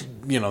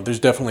 there's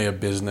definitely a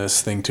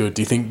business thing to it.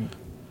 Do you think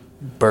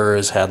Burr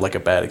has had like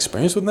a bad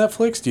experience with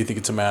Netflix? Do you think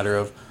it's a matter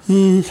of,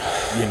 he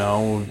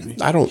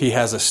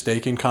has a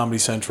stake in Comedy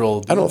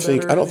Central? I don't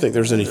think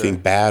there's anything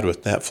bad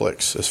with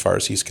Netflix as far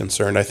as he's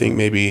concerned. I think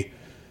maybe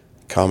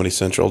Comedy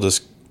Central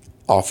just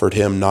offered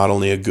him not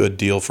only a good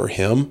deal for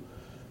him,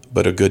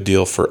 but a good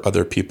deal for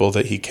other people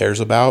that he cares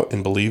about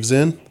and believes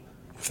in,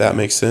 if that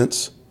makes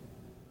sense.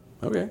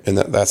 Okay. And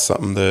that's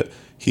something that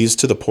he's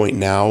to the point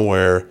now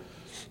where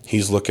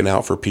he's looking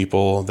out for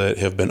people that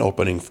have been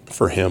opening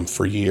for him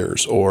for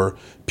years, or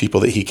people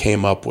that he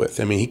came up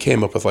with. I mean, he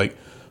came up with like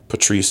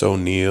Patrice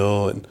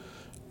O'Neal and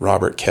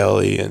Robert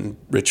Kelly and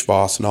Rich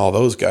Voss and all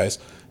those guys.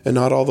 And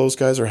not all those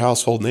guys are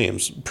household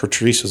names.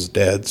 Patrice is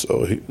dead,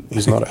 so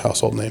he's not a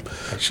household name.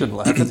 I shouldn't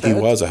laugh at that. He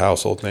was a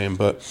household name,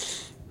 but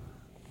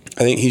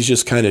I think he's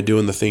just kind of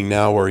doing the thing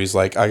now where he's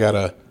like, I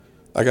gotta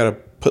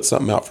put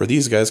something out for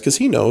these guys, because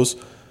he knows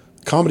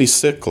comedy's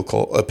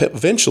cyclical.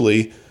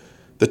 Eventually,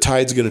 the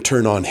tide's going to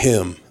turn on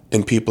him,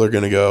 and people are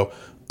going to go,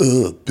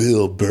 "Ugh,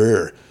 Bill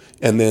Burr,"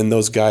 and then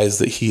those guys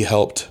that he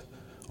helped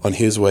on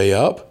his way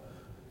up,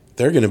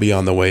 they're going to be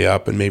on the way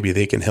up, and maybe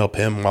they can help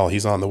him while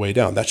he's on the way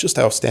down. That's just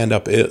how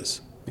stand-up is.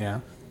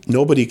 Yeah.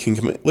 Nobody can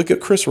commit. Look at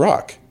Chris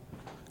Rock.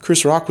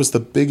 Chris Rock was the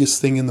biggest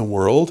thing in the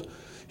world.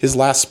 His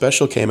last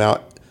special came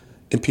out,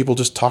 and people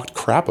just talked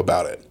crap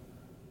about it.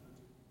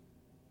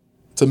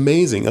 It's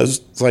amazing. I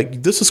was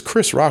like, this is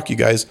Chris Rock, you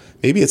guys.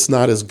 Maybe it's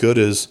not as good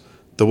as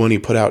the one he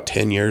put out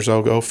 10 years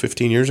ago,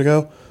 15 years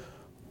ago,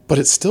 but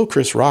it's still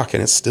Chris Rock,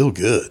 and it's still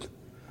good.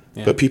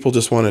 Yeah. But people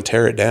just want to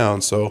tear it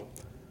down. So,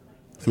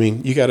 I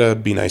mean, you got to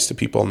be nice to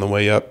people on the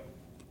way up.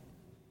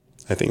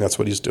 I think that's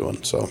what he's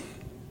doing. So,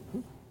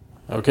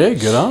 okay,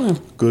 good on him.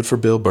 Good for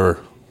Bill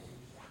Burr.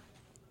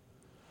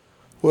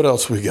 What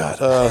else we got?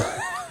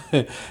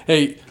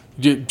 Hey,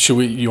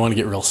 you want to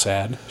get real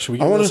sad? Should we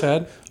get real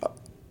sad?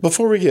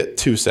 Before we get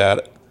too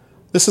sad,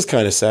 this is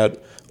kind of sad.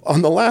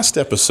 On the last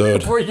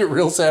episode... Before you get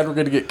real sad, we're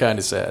going to get kind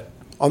of sad.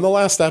 On the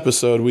last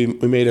episode, we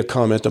made a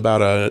comment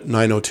about a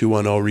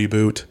 90210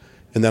 reboot,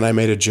 and then I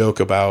made a joke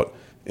about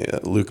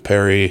Luke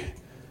Perry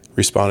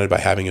responded by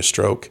having a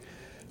stroke.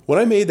 When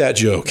I made that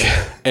joke...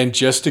 And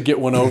just to get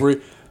one over...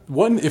 if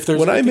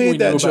there's anything we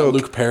knew about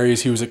Luke Perry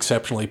is he was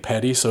exceptionally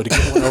petty, so to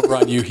get one over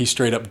on you, he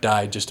straight up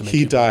died just to make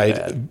you feel bad.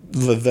 He died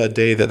the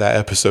day that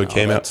episode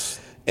came out,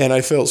 and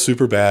I felt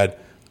super bad.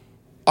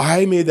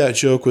 I made that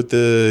joke with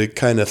the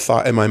kind of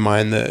thought in my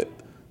mind that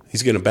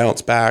he's going to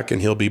bounce back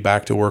and he'll be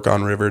back to work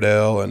on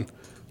Riverdale and,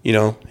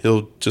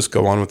 he'll just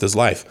go on with his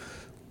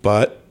life.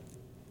 But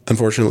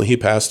unfortunately, he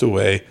passed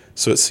away,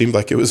 so it seemed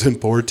like it was in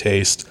poor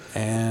taste.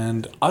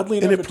 And oddly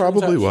enough, it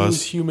probably was. He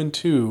was human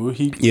too.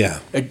 Yeah.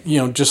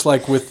 Just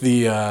like with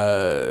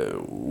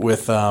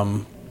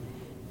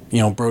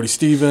Brody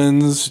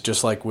Stevens,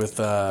 just like with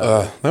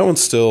that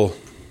one's still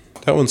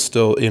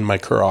in my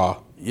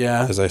craw.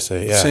 Yeah. As I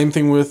say, yeah. Same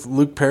thing with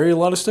Luke Perry. A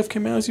lot of stuff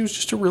came out as he was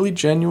just a really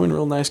genuine,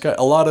 real nice guy.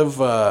 A lot of,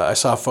 I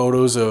saw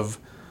photos of,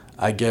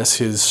 I guess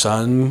his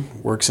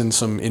son works in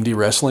some indie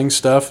wrestling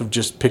stuff, of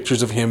just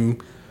pictures of him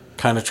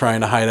kind of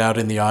trying to hide out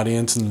in the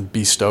audience and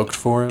be stoked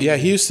for him. Yeah,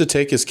 he used to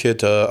take his kid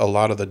to a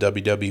lot of the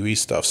WWE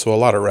stuff, so a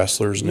lot of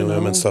wrestlers knew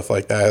him and stuff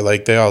like that.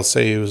 Like, they all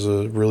say he was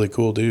a really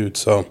cool dude,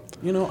 so...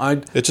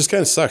 it just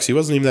kind of sucks. He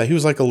wasn't even that. He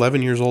was like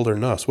 11 years older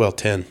than us. Well,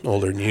 10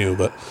 older than you,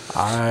 but...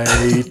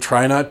 I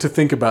try not to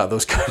think about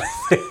those kind of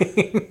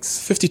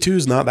things. 52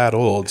 is not that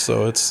old,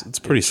 so it's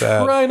pretty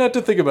sad. Try not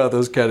to think about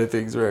those kind of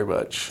things very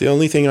much. The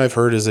only thing I've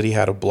heard is that he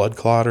had a blood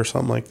clot or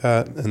something like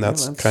that, and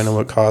that's kind of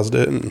what caused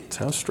it. And that's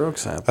how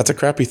strokes happen. That's a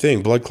crappy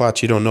thing. Blood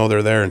clots, you don't know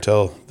they're there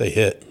until they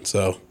hit,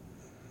 so...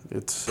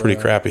 It's a pretty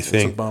crappy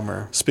thing. It's a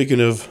bummer. Speaking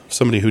of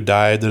somebody who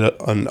died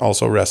and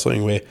also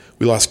wrestling, we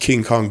lost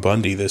King Kong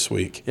Bundy this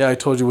week. Yeah, I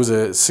told you, was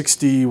it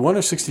 61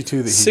 or 62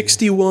 that he...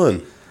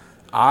 61.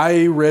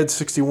 I read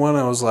 61.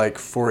 I was like,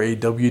 for a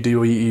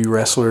WWE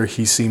wrestler,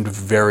 he seemed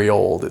very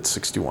old at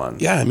 61.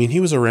 Yeah, I mean,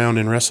 he was around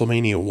in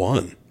WrestleMania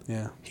 1.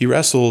 Yeah. He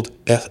wrestled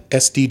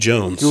SD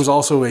Jones. He was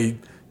also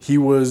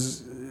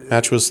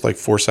match was like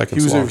 4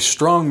 seconds long. He was a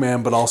strong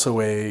man, but also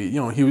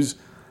he was...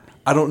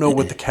 I don't know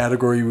what the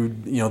category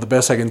would, the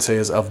best I can say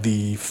is of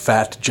the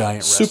fat giant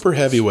wrestlers. Super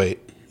heavyweight.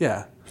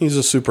 Yeah. He's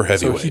a super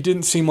heavyweight. So he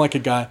didn't seem like a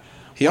guy.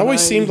 He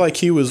always seemed like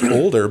he was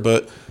older,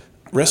 but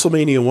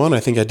WrestleMania 1, I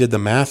think I did the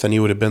math, and he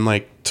would have been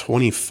like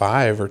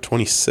 25 or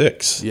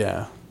 26.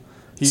 Yeah.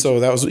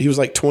 So he was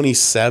like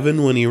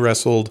 27 when he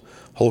wrestled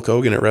Hulk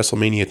Hogan at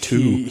WrestleMania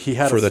 2 he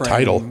had for the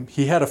title.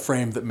 He had a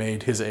frame that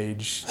made his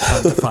age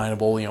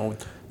undefinable,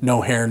 with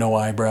no hair, no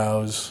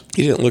eyebrows.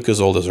 He didn't look as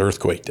old as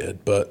Earthquake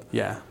did, but...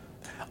 Yeah.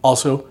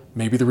 Also,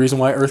 maybe the reason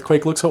why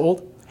Earthquake looks so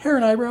old? Hair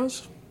and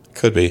eyebrows.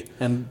 Could be.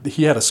 And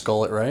he had a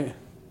skullet, right?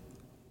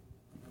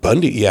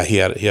 Bundy, yeah, he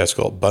had a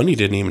skull. Bundy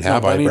didn't even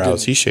have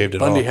eyebrows. He shaved it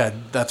Bundy off.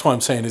 That's what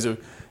I'm saying, is it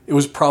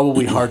was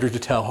probably harder to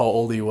tell how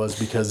old he was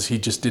because he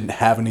just didn't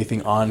have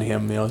anything on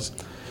him.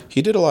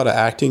 He did a lot of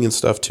acting and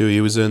stuff too.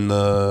 He was in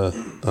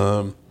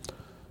the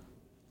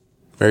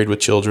Married with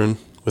Children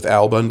with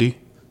Al Bundy.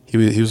 He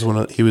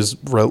was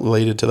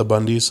related to the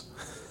Bundys,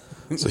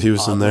 so he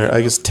was in there.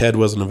 I guess Ted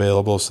wasn't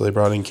available, so they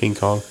brought in King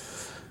Kong.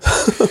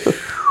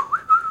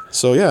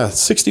 So yeah,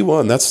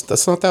 61.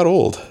 That's not that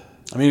old.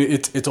 I mean,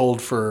 it's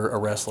old for a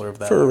wrestler of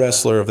that. For a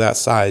wrestler of that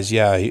size,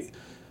 yeah.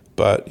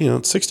 But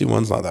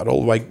 61's not that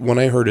old. Like when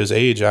I heard his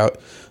age out,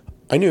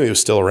 I knew he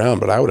was still around,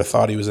 but I would have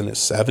thought he was in his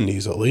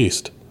 70s at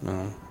least.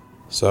 No.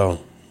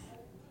 So,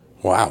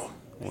 wow,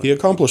 he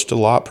accomplished a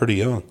lot pretty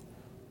young.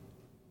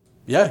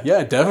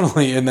 Yeah,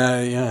 definitely in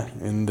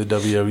the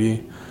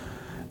WWE.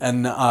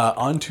 And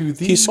onto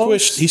the he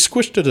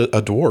squished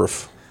a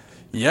dwarf.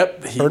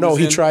 Yep.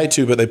 He tried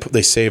to, but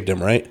they saved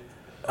him, right?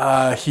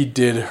 He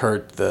did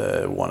hurt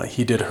one.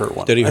 He did hurt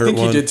one. Did he hurt one? I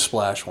think he did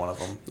splash one of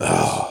them.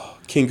 Oh,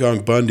 King Kong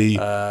Bundy,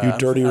 you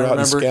dirty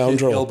rotten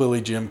scoundrel!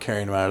 Hillbilly Jim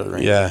carrying him out of the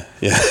ring. Yeah.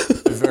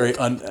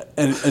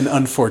 An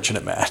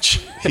unfortunate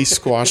match. He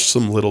squashed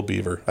some Little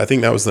Beaver. I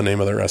think that was the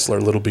name of the wrestler,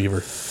 Little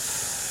Beaver.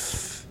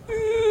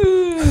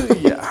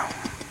 Yeah.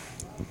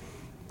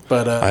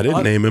 But I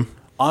didn't name him.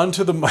 On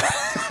to the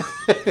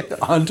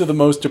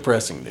most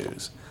depressing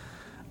news.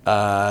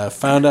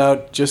 Found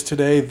out just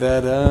today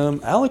that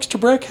Alex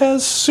Trebek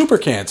has super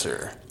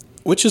cancer.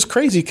 Which is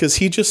crazy because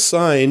he just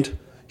signed,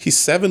 he's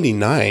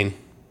 79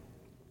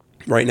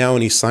 right now,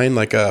 and he signed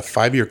like a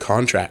 5-year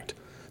contract.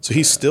 So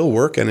he's still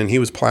working, and he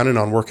was planning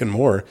on working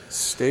more.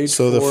 Stage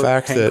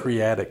 4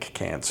 pancreatic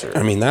cancer.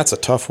 I mean, that's a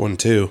tough one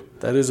too.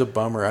 That is a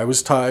bummer.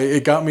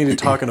 It got me to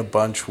talking a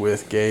bunch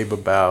with Gabe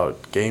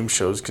about game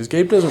shows, because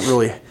Gabe doesn't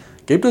really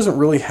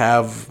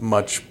have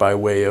much by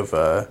way of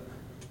a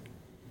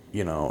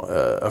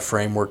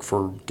framework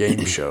for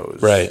game shows.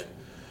 Right.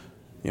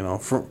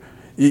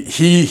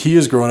 He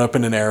has grown up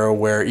in an era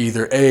where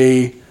either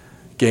A,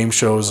 game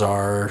shows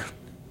are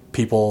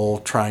people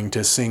trying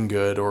to sing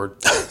good, or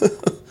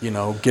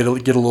get a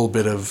little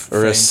bit of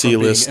or a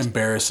C-list,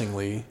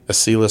 embarrassingly a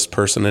C-list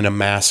person in a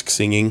mask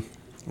singing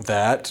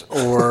that,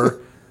 or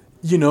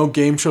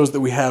game shows that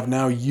we have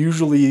now.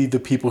 Usually,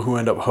 the people who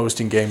end up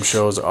hosting game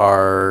shows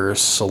are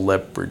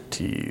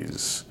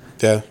celebrities.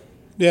 Yeah.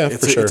 Yeah,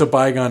 for sure. It's a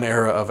bygone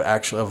era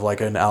of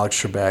like an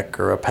Alex Trebek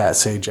or a Pat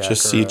Sajak.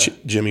 Just see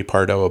Jimmy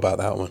Pardo about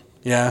that one.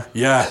 Yeah.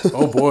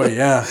 Oh boy,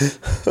 yeah.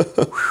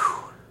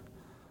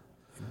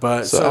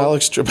 But so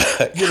Alex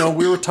Trebek,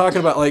 we were talking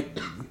about like,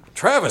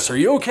 Travis, are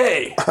you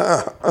okay?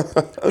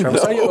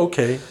 Travis, are you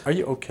okay? Are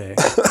you okay?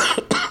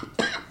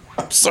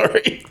 I'm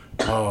sorry.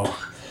 Oh.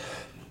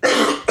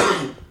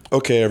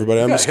 Okay,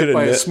 everybody. I'm just going to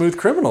admit, a smooth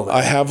criminal. Then.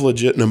 I have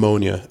legit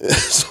pneumonia,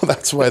 so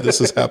that's why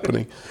this is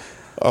happening.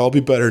 I'll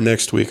be better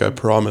next week, I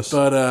promise.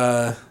 But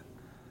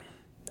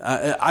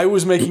I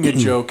was making a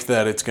joke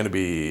that it's going to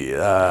be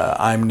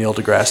I'm Neil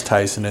deGrasse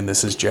Tyson and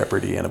this is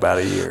Jeopardy in about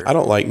a year. I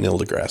don't like Neil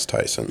deGrasse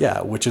Tyson.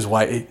 Yeah, which is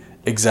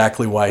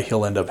exactly why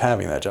he'll end up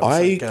having that job.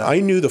 I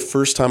knew the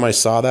first time I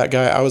saw that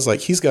guy, I was like,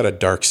 he's got a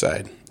dark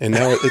side. And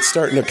now it's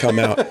starting to come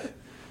out.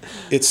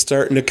 It's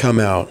starting to come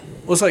out.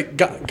 Well, it's like,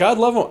 God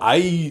love him.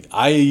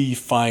 I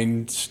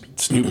find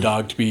Snoop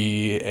Dogg to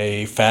be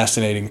a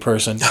fascinating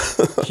person.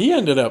 He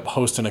ended up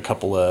hosting a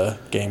couple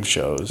of game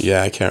shows.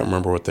 Yeah, I can't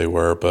remember what they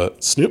were,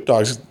 but Snoop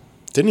Dogg,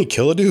 didn't he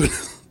kill a dude?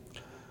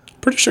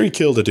 Pretty sure he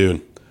killed a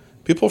dude.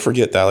 People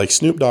forget that. Like,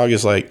 Snoop Dogg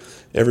is like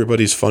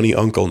everybody's funny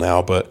uncle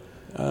now, but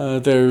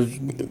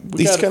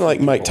he's kind of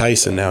like Mike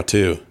Tyson now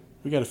too.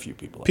 We got a few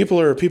people. People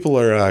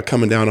are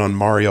coming down on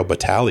Mario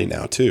Batali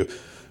now too.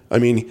 I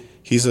mean,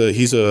 he's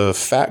a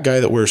fat guy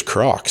that wears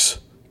Crocs,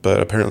 but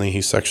apparently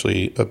he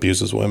sexually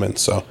abuses women.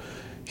 So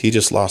he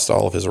just lost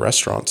all of his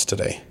restaurants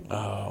today.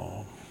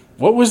 Oh,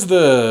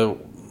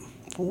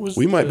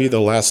 we might be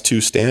the last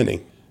two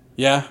standing.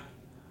 Yeah.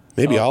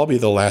 Maybe I'll be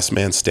the last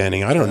man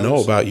standing. I don't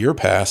know about your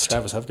past.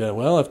 Travis,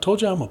 I've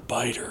told you I'm a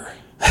biter.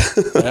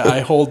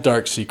 I hold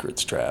dark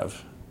secrets,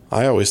 Trav.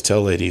 I always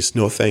tell ladies,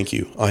 no thank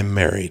you, I'm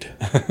married.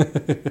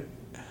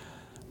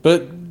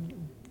 But,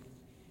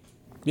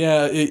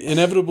 yeah,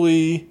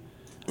 inevitably,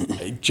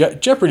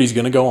 Jeopardy's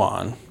going to go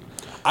on.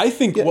 I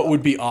think what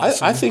would be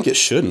awesome... I think it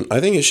shouldn't.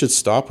 I think it should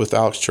stop with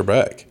Alex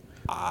Trebek.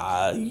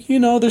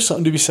 There's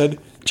something to be said.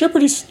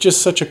 Jeopardy's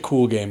just such a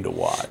cool game to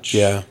watch.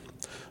 Yeah.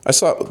 I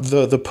saw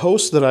the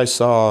post that I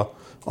saw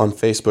on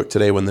Facebook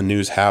today when the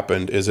news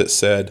happened is it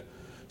said,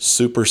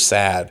 super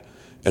sad.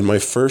 And my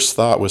first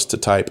thought was to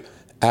type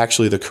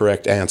actually the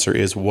correct answer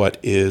is what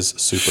is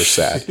super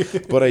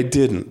sad. But I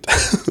didn't.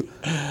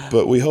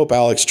 But we hope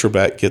Alex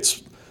Trebek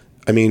gets,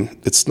 I mean,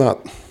 it's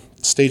not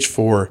stage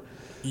 4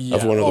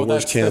 of one of the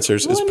worst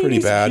cancers is pretty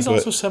bad. He's but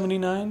also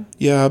 79.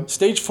 yeah.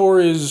 Stage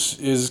 4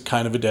 is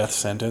kind of a death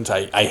sentence.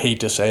 I hate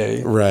to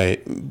say.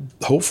 Right.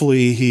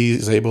 Hopefully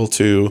he's able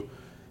to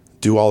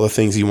do all the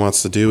things he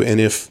wants to do.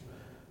 And if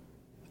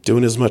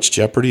doing as much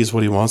Jeopardy is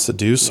what he wants to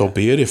do, so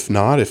be it. If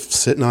not, if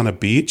sitting on a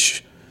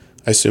beach,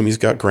 I assume he's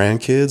got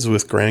grandkids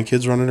with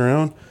grandkids running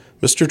around.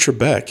 Mr.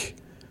 Trebek,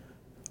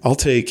 I'll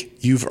take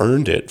You've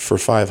Earned It for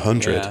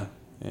 500.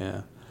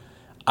 Yeah.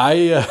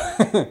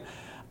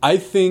 I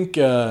think,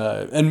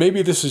 and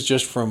maybe this is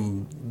just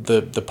from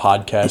the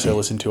podcast I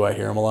listen to, I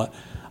hear him a lot.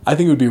 I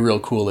think it would be real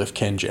cool if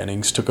Ken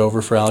Jennings took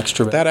over for Alex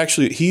Trebek. That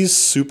actually, he's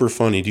super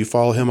funny. Do you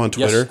follow him on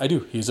Twitter? Yes, I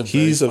do.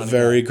 He's a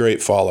very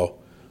great follow.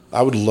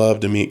 I would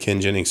love to meet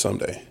Ken Jennings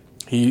someday.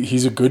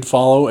 He's a good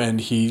follow, and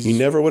You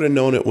never would have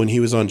known it when he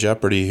was on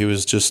Jeopardy. He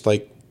was just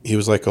like a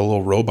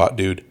little robot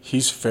dude.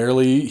 He's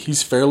fairly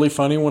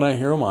funny when I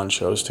hear him on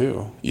shows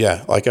too.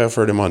 Yeah, like I've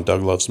heard him on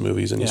Doug Loves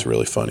Movies, and he's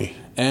really funny.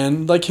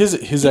 And like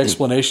his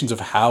explanations of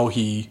how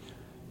I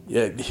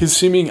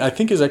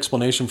think his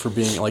explanation for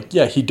being like,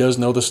 he does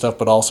know the stuff,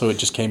 but also it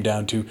just came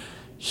down to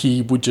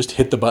he would just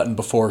hit the button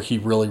before he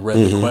really read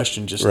the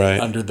question, just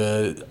under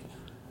the,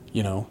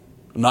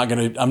 I'm not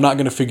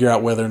gonna figure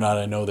out whether or not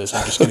I know this.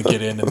 I'm just gonna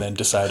get in and then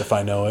decide if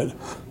I know it.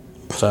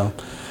 So,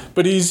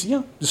 but he's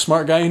a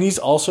smart guy, and he's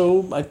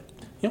also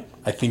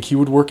I think he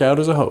would work out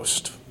as a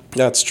host.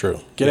 That's true.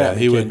 Get at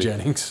me, Ken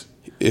Jennings.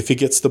 If he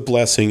gets the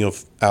blessing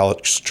of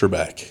Alex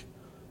Trebek,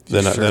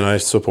 then I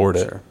support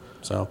it. Sure.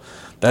 So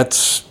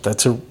it's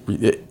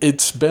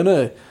been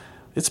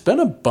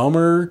a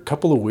bummer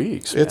couple of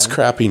weeks. It's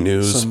crappy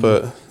news,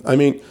 but I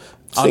mean,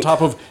 on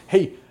top of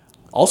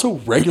also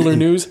regular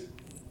news.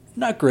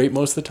 Not great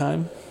most of the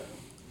time.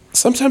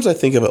 Sometimes I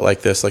think of it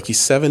like this, like he's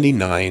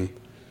 79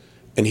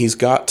 and he's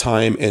got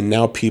time, and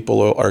now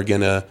people are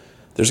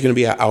there's going to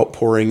be an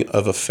outpouring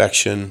of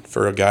affection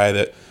for a guy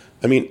that,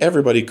 I mean,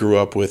 everybody grew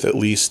up with at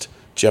least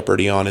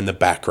Jeopardy on in the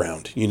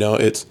background.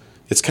 It's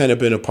kind of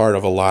been a part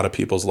of a lot of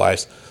people's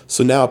lives.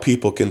 So now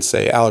people can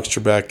say, Alex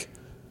Trebek,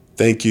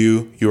 thank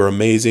you. You are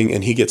amazing.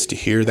 And he gets to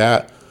hear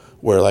that,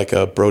 where like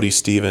a Brody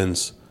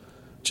Stevens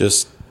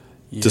just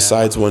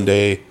decides one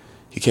day,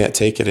 he can't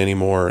take it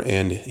anymore,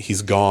 and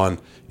he's gone.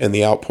 And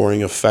the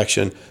outpouring of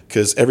affection,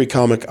 because every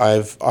comic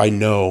I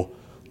know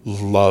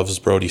loves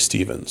Brody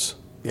Stevens.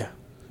 Yeah.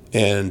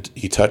 And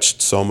he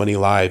touched so many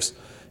lives.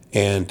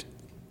 And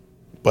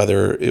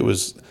whether it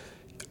was,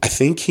 I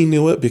think he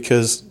knew it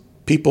because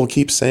people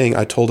keep saying,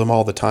 I told him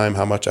all the time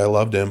how much I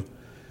loved him.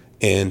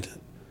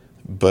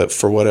 But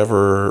for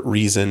whatever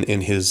reason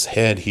in his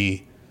head,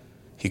 he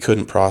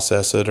couldn't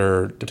process it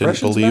or didn't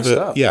believe it.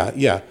 Up.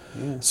 Yeah.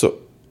 So,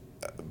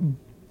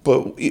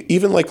 but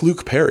even like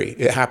Luke Perry,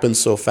 it happened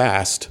so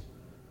fast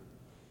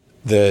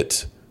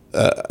that,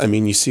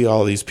 you see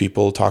all these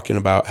people talking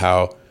about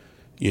how,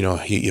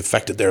 he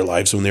affected their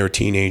lives when they were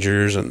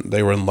teenagers and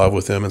they were in love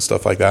with him and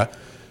stuff like that.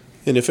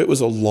 And if it was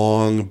a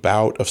long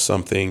bout of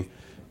something,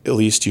 at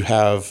least you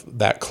have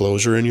that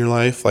closure in your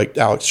life. Like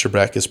Alex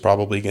Trebek is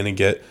probably going to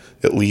get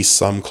at least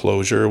some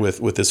closure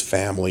with his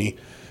family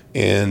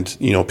and,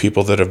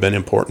 people that have been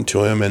important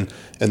to him and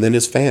then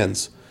his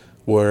fans,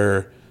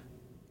 where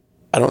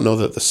I don't know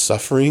that the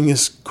suffering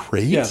is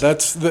great. Yeah,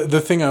 that's the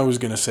thing I was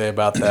going to say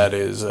about that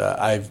is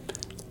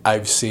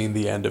I've seen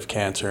the end of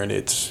cancer, and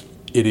it's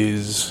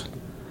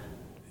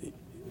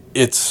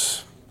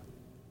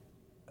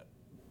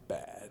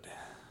bad.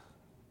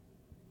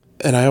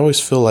 And I always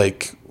feel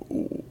like,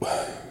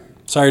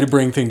 sorry to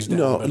bring things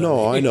down.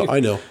 I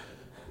know.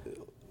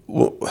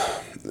 Well,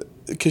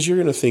 because you're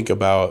going to think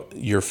about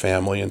your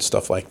family and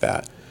stuff like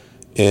that,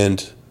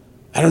 and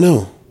I don't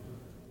know.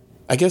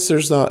 I guess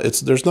there's not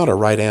a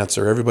right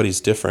answer.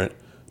 Everybody's different.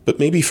 But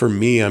maybe for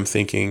me, I'm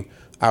thinking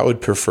I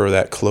would prefer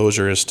that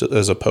closure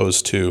as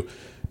opposed to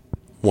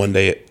one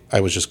day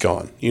I was just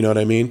gone. You know what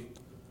I mean?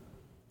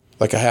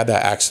 Like I had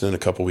that accident a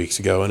couple weeks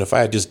ago, and if I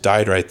had just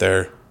died right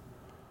there,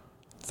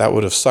 that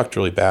would have sucked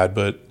really bad.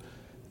 But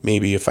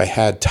maybe if I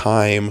had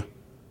time,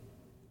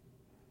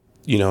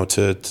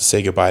 to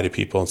say goodbye to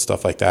people and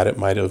stuff like that, it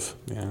might have.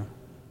 Yeah.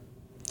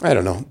 I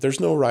don't know.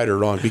 There's no right or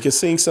wrong, because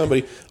seeing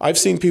somebody, I've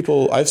seen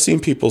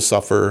people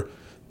suffer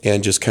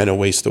and just kind of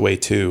waste away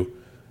too,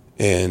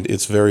 and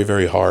it's very,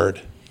 very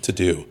hard to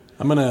do.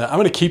 I'm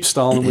gonna keep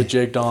stalling with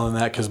Jake Dahl on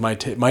that because my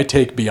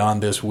take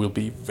beyond this will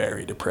be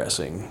very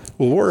depressing.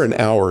 Well, we're an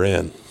hour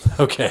in.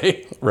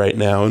 Okay. Right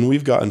now, and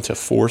we've gotten to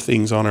 4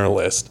 things on our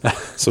list,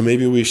 so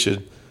maybe we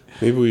should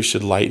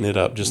lighten it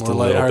up just a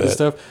little bit.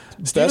 Stuff.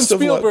 Steven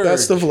Spielberg.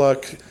 Best of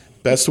luck.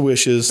 Best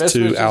wishes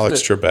to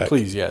Alex Trebek.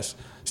 Please, yes.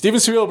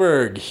 Steven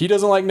Spielberg, he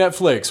doesn't like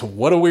Netflix.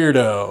 What a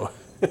weirdo.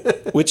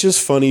 Which is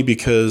funny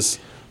because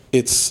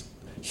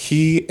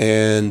he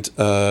and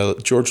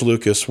George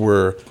Lucas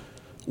were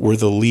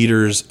the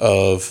leaders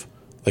of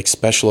like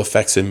special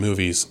effects in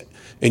movies.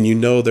 And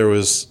there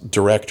was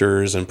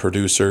directors and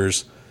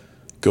producers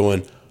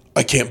going,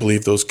 I can't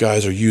believe those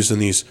guys are using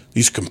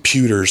these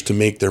computers to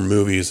make their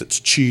movies. It's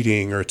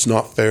cheating or it's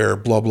not fair,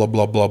 blah, blah,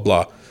 blah, blah,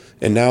 blah.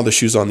 And now the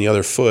shoe's on the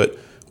other foot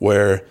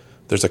where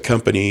there's a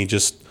company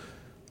just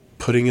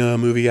putting a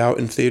movie out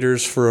in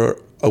theaters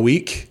for a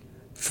week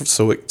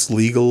so it's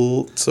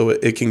legal, so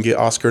it can get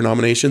Oscar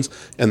nominations,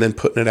 and then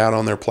putting it out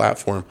on their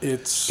platform.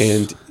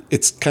 And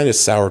it's kind of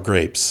sour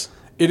grapes.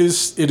 It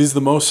is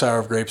the most sour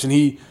of grapes.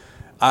 And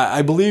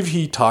I believe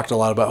he talked a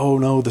lot about, oh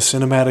no, the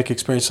cinematic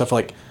experience stuff.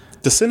 Like,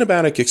 the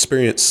cinematic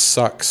experience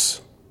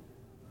sucks.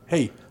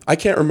 Hey, I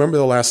can't remember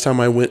the last time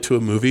I went to a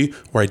movie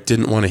where I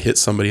didn't want to hit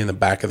somebody in the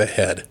back of the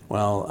head.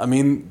 Well, I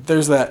mean,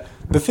 there's that.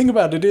 The thing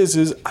about it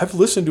is I've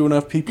listened to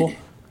enough people.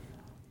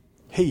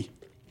 Hey,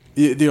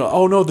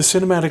 oh no, the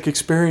cinematic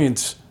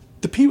experience.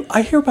 The people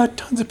I hear about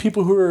tons of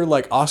people who are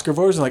like Oscar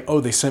voters, and like,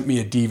 oh, they sent me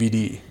a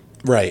DVD.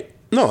 Right.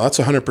 No, that's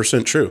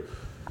 100% true.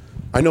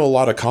 I know a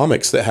lot of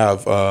comics that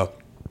have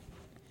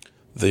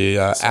the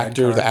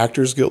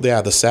Actors Guild,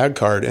 the SAG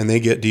card, and they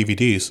get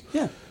DVDs.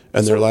 Yeah.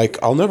 And they're like,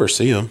 I'll never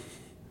see them.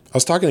 I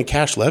was talking to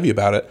Cash Levy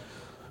about it.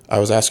 I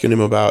was asking him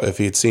about if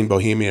he had seen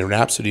Bohemian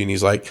Rhapsody, and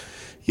he's like,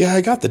 yeah,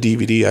 I got the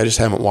DVD. I just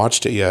haven't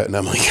watched it yet. And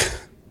I'm like,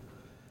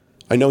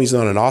 I know he's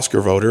not an Oscar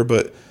voter,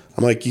 but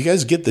I'm like, you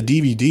guys get the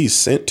DVDs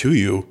sent to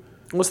you.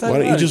 What's that? Why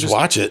don't you just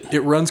watch it?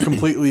 It runs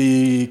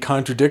completely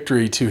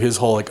contradictory to his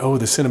whole, like, oh,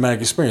 the cinematic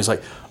experience.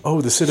 Like,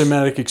 oh, the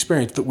cinematic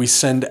experience that we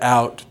send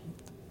out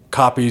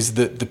copies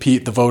that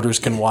the voters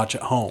can watch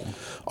at home.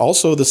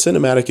 Also, the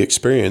cinematic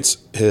experience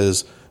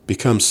has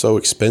become so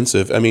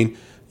expensive. I mean,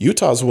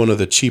 Utah's one of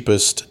the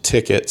cheapest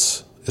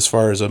tickets as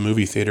far as a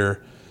movie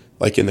theater,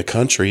 like in the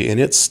country, and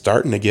it's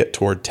starting to get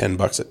toward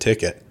 $10 a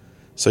ticket.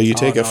 So you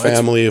take a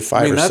family of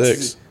 5 or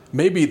 6.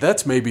 Maybe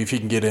if you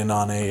can get in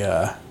on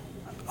a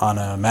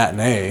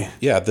matinee.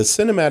 Yeah, the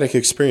cinematic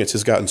experience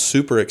has gotten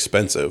super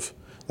expensive.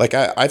 Like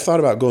I thought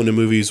about going to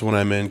movies when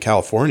I'm in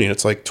California, and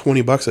it's like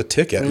 $20 a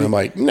ticket, and I'm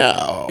like,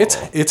 no.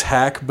 It's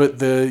hack, but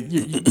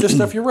the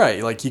stuff, you're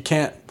right. Like you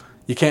can't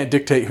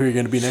dictate who you're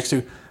going to be next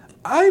to.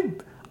 I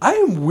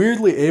am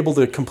weirdly able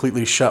to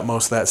completely shut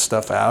most of that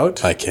stuff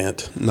out. I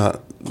can't.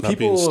 Not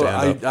being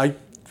stand up.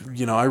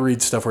 I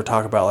read stuff where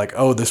talk about like,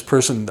 oh, this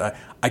person,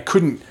 I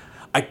couldn't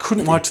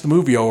watch the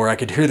movie, or I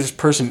could hear this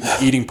person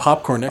eating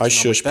popcorn next to me.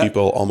 I shush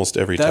people almost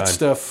every time.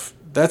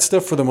 That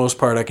stuff for the most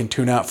part I can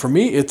tune out. For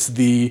me, it's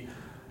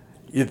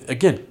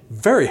again,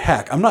 very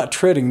hack. I'm not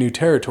treading new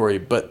territory,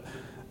 but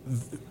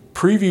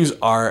previews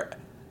are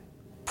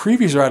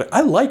out.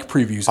 I like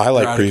previews. I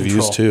like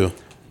previews too.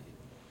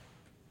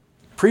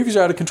 Previews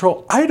are out of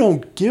control. I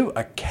don't give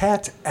a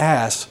cat's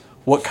ass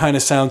what kind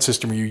of sound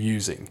system you're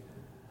using.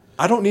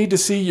 I don't need to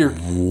see your.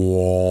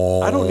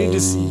 I don't need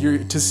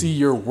to see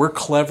your. We're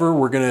clever.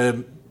 We're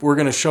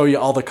gonna show you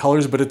all the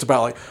colors, but it's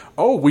about like,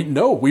 oh,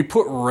 we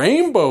put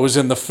rainbows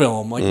in the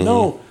film. Like,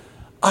 no,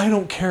 I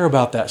don't care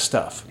about that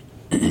stuff.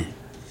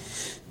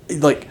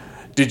 Like,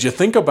 did you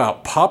think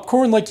about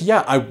popcorn? Like,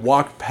 yeah, I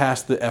walked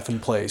past the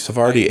effing place. I've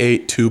already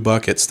ate 2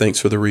 buckets. Thanks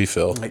for the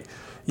refill. Like,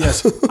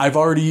 yes, I've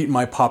already eaten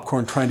my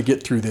popcorn trying to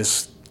get through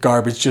this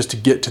garbage just to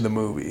get to the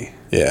movie.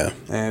 Yeah,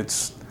 and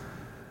it's.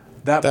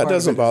 That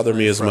doesn't bother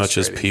me as much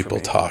as people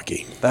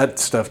talking. That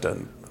stuff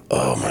doesn't.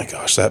 Oh my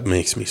gosh, that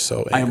makes me so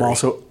angry.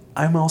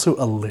 I'm also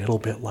a little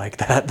bit like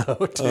that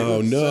though too.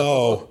 Oh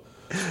no.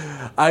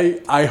 So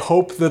I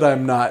hope that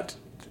I'm not.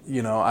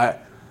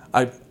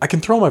 I can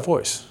throw my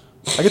voice.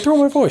 I can throw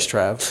my voice,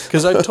 Trav,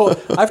 because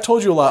I've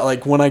told you a lot.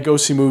 Like when I go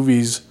see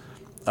movies,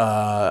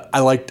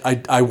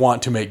 I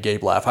want to make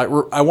Gabe laugh. I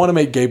want to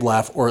make Gabe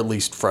laugh or at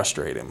least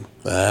frustrate him.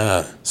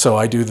 So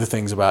I do the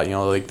things about,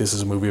 like this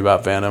is a movie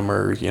about Venom,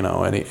 or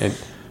and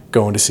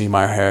going to see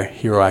My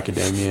Hero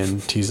Academia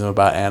and teasing him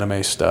about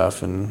anime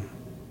stuff, and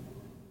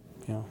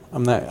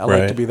I'm that. I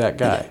like to be that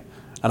guy,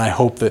 and I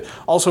hope that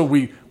also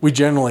we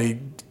generally.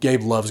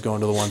 Gabe loves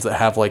going to the ones that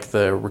have like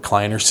the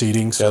recliner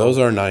seating. So yeah, those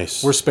are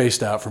nice. We're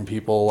spaced out from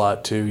people a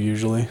lot too,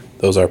 usually.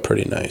 Those are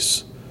pretty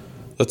nice.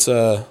 Let's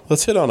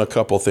hit on a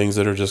couple things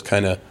that are just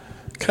kind of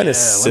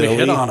silly. Let me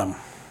hit on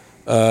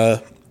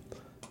them.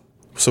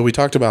 So we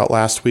talked about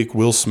last week,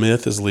 Will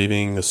Smith is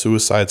leaving the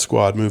Suicide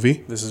Squad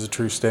movie. This is a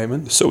true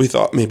statement. So we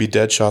thought maybe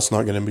Deadshot's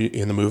not going to be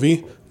in the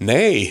movie.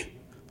 Nay,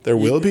 there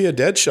will be a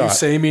Deadshot. You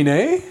say me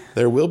nay?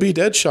 There will be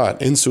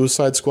Deadshot in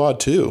Suicide Squad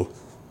 2.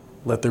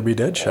 Let there be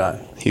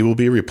Deadshot. He will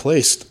be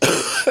replaced.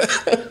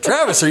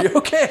 Travis, are you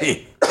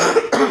okay?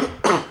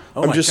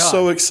 I'm just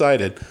so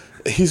excited.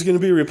 He's going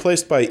to be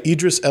replaced by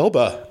Idris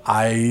Elba.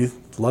 I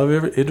love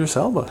Idris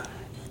Elba.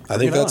 I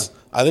think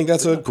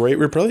that's a great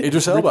replacement.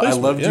 Idris Elba. I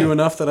loved you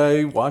enough that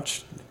I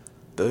watched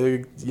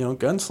the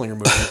Gunslinger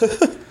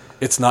movie.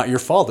 It's not your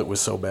fault it was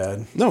so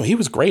bad. No, he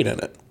was great in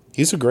it.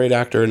 He's a great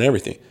actor and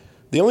everything.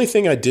 The only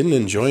thing I didn't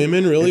enjoy him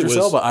in really Idris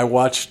was Elba. I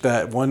watched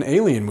that one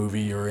Alien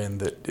movie you're in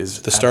that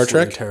is the Star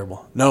Trek.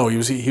 Terrible. No, he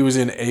was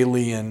in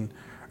Alien,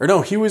 or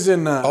no, he was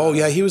in.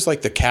 He was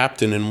like the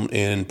captain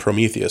in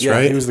Prometheus,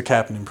 right? Yeah, he was the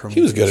captain in Prometheus.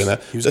 He was good in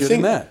that. He was good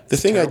in that. The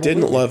thing I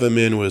didn't love him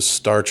in was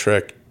Star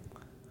Trek.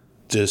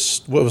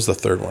 What was the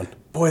third one?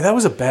 Boy, that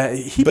was a bad.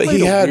 He But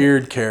played he a had-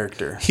 weird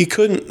character. He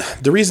couldn't.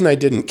 The reason I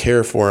didn't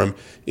care for him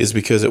is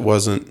because it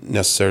wasn't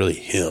necessarily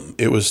him.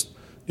 It was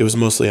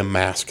mostly a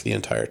mask the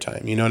entire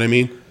time. You know what I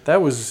mean?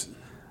 That was.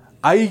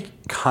 I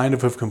kind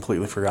of have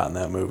completely forgotten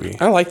that movie.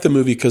 I like the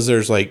movie because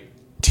there's like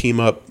team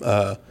up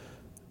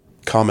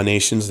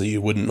combinations that you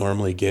wouldn't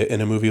normally get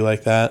in a movie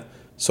like that.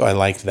 So I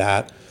like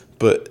that.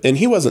 And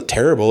he wasn't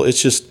terrible.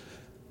 It's just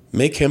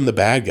make him the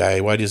bad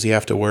guy. Why does he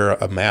have to wear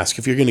a mask?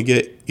 If you're going to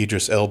get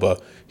Idris Elba,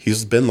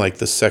 he's been like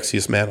the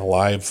sexiest man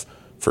alive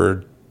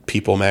for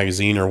People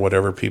magazine or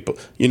whatever people.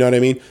 You know what I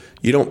mean?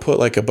 You don't put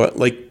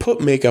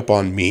put makeup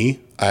on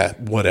me.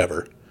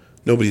 Whatever.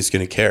 Nobody's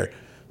going to care.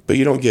 But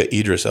you don't get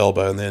Idris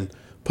Elba and then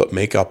put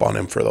makeup on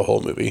him for the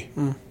whole movie.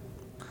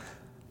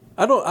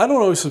 I don't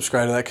always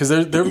subscribe to that because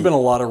there have been a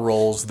lot of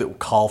roles that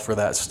call for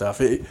that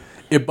stuff.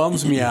 It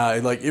bums me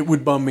out. Like it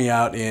would bum me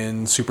out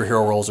in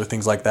superhero roles or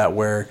things like that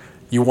where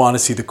you want to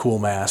see the cool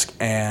mask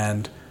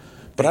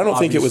But I don't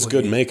think it was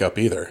good obviously- makeup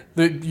either.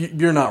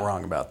 You're not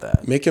wrong about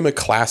that. Make him a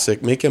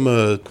classic. Make him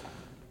a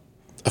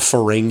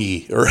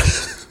Ferengi. Or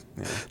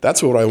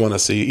that's what I want to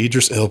see.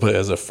 Idris Elba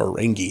as a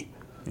Ferengi.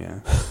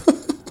 Yeah,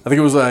 I think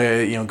it was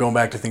going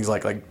back to things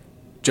like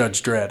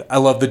Judge Dredd. I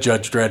love the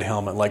Judge Dredd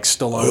helmet, like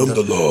Stallone. I'm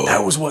the law.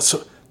 That was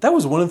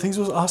one of the things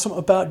that was awesome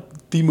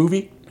about the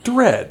movie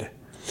Dredd.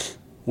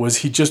 Was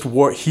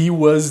he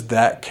was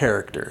that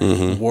character.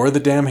 Wore the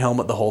damn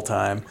helmet the whole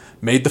time,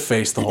 made the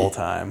face the whole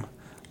time.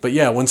 But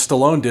yeah, when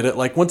Stallone did it,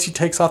 like once he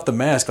takes off the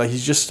mask, like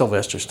he's just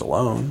Sylvester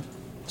Stallone.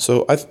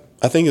 So I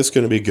think it's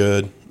going to be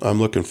good. I'm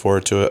looking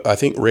forward to it. I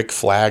think Rick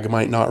Flag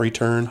might not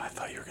return. I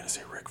thought you were going to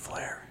say Ric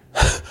Flair.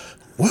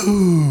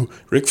 Woo!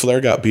 Ric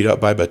Flair got beat up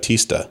by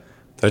Batista.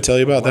 Did I tell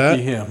you about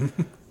Lucky that? him.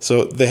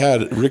 So they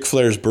had Ric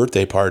Flair's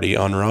birthday party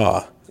on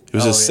Raw. It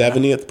was his yeah.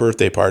 70th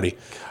birthday party.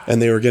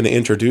 And they were going to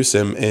introduce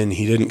him, and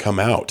he didn't come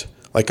out.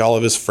 Like all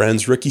of his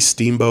friends, Ricky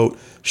Steamboat,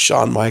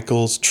 Shawn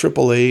Michaels,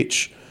 Triple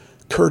H,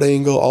 Kurt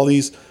Angle, all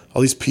these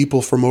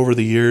people from over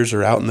the years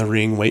are out in the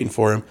ring waiting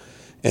for him,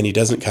 and he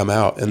doesn't come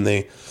out. And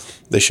they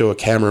show a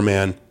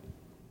cameraman.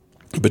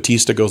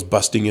 Batista goes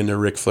busting into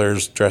Ric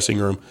Flair's dressing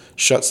room,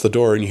 shuts the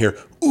door, and you hear,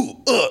 ooh,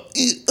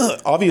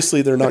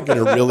 Obviously, they're not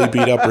going to really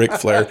beat up Ric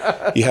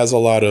Flair. He has a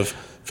lot of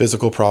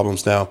physical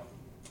problems now.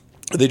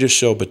 They just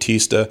show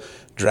Batista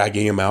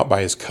dragging him out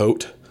by his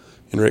coat,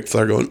 and Ric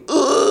Flair going,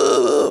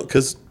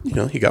 because,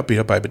 he got beat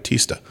up by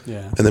Batista.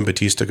 Yeah. And then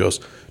Batista goes,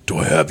 do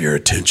I have your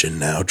attention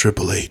now,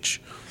 Triple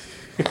H?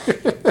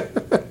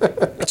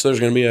 So there's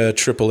going to be a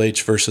Triple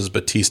H versus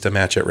Batista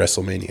match at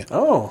WrestleMania.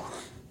 Oh.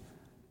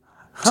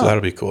 So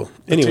that'll be cool.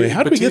 Anyway,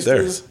 how did we get there?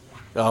 Batista's-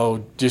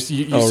 Oh, just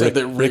you said Rick,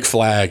 that Rick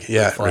Flag.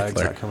 Yeah, Rick Flag's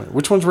Flag. not coming.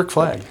 Which one's Rick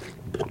Flag?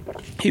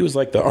 He was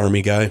like the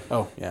army guy,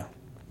 Oh, yeah.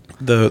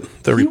 the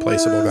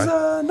replaceable he was,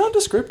 guy.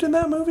 nondescript in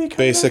that movie, kinda?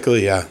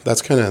 Basically, yeah.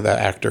 That's kind of that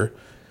actor.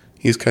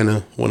 He's kind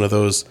of one of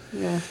those.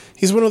 Yeah.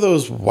 He's one of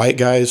those white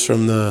guys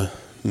from the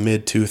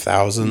mid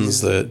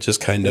 2000s that just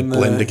kind of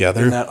blend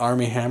together. In that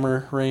Army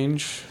Hammer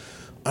range.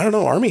 I don't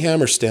know. Army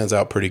Hammer stands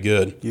out pretty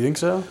good. You think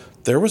so?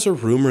 There was a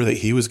rumor that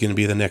he was going to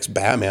be the next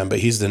Batman, but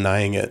he's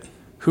denying it.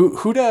 Who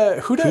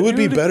would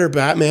be better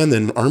Batman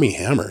than Army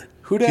Hammer?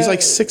 He's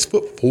like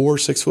 6'4",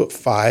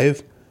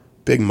 6'5",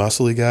 big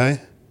muscly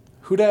guy.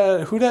 Who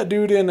that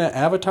dude in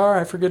Avatar?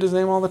 I forget his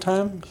name all the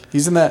time.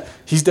 He's in that.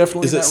 He's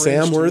definitely. Is in it that Sam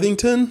range, too.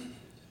 Worthington?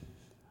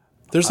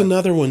 There's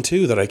another one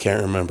too that I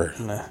can't remember.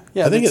 Nah.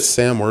 Yeah, I think that's it's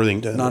Sam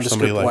Worthington or nondescript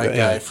somebody like white that.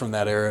 guy Yeah. from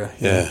that era.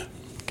 Yeah.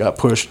 Got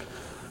pushed.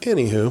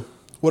 Anywho,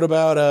 what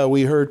about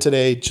we heard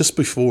today just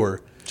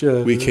before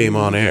we came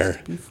on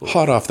air,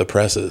 hot off the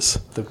presses,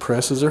 The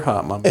presses are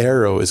hot, man.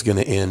 Arrow is going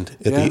to end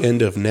at the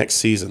end of next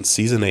season,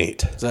 season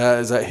 8.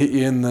 Does that hit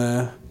you in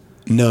the?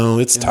 No,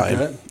 it's in the time.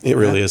 gut? It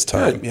really is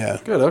time. Good. Yeah,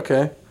 Good.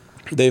 Okay.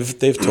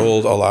 they've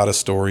told a lot of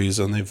stories,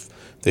 and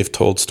they've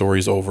told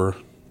stories over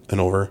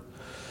and over.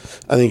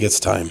 I think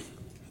it's time,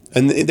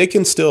 and they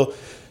can still.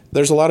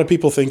 There's a lot of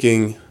people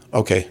thinking,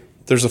 okay.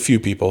 There's a few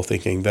people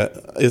thinking that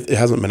it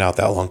hasn't been out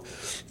that long,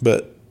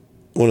 but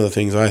one of the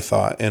things I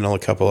thought, and a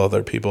couple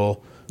other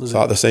people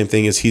thought the same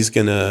thing, is he's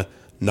gonna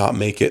not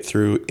make it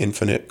through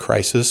Infinite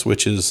Crisis,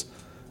 which is.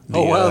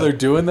 Oh wow, they're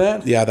doing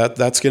that. Yeah,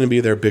 that's going to be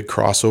their big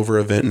crossover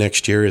event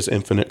next year is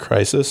Infinite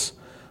Crisis.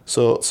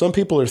 So some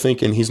people are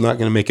thinking he's not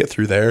going to make it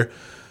through there.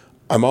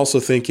 I'm also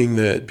thinking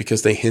that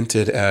because they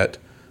hinted at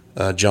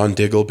John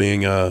Diggle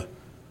being a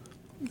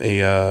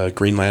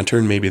Green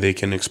Lantern, maybe they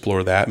can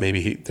explore that.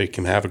 Maybe they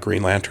can have a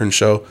Green Lantern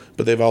show.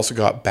 But they've also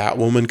got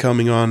Batwoman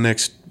coming on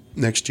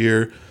next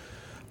year.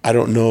 I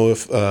don't know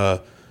if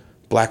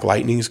Black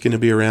Lightning is going to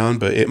be around,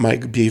 but it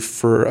might be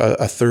for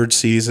a third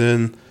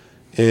season.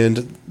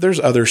 And there's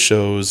other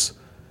shows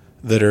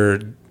that are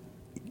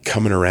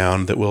coming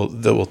around that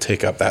will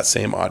take up that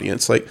same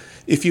audience. Like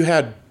if you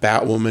had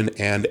Batwoman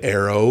and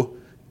Arrow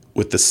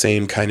with the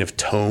same kind of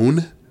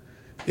tone,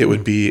 it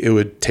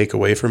would take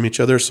away from each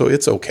other. So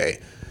it's okay,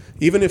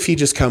 even if he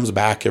just comes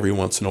back every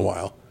once in a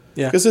while.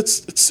 Yeah. Because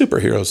it's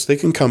superheroes; they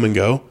can come and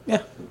go.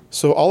 Yeah.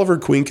 So Oliver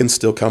Queen can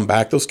still come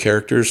back. Those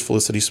characters,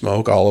 Felicity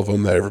Smoke, all of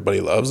them that everybody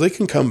loves, they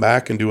can come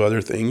back and do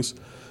other things.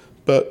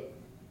 But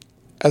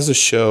as a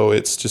show,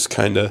 it's just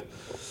kind of,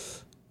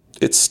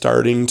 it's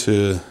starting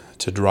to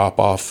drop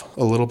off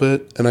a little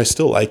bit. And I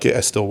still like it.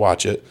 I still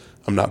watch it.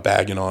 I'm not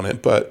bagging on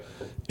it. But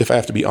if I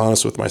have to be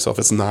honest with myself,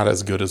 it's not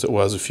as good as it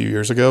was a few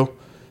years ago.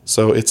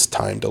 So it's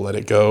time to let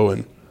it go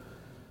and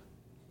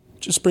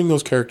just bring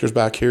those characters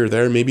back here or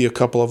there. Maybe a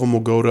couple of them will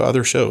go to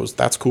other shows.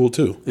 That's cool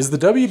too. Is the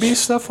WB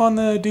stuff on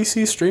the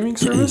DC streaming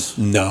service?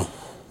 No.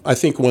 I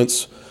think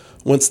once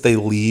they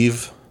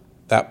leave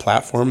that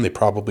platform, they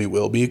probably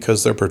will be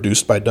because they're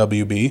produced by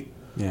WB.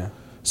 Yeah.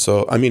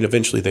 So, I mean,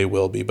 eventually they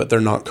will be, but they're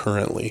not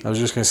currently. I was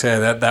just going to say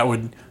that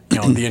would,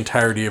 the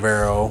entirety of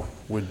Arrow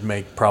would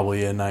make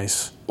probably a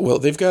nice... Well,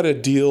 they've got a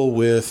deal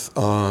with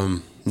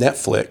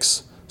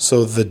Netflix.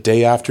 So the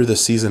day after the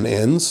season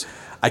ends...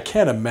 I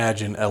can't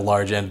imagine a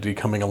large entity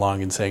coming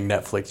along and saying,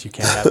 Netflix, you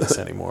can't have this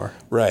anymore.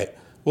 Right.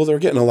 Well, they're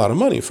getting a lot of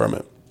money from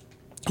it.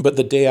 But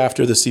the day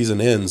after the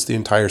season ends, the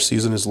entire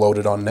season is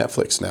loaded on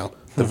Netflix now,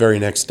 the very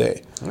next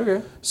day.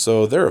 Okay.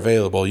 So they're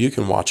available. You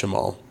can watch them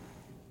all.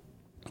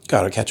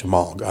 Gotta catch them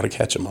all.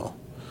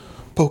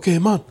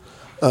 Pokemon.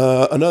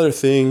 Another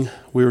thing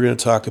we were going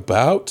to talk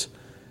about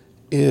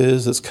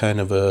is, it's kind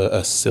of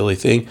a silly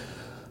thing.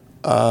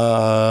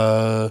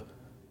 The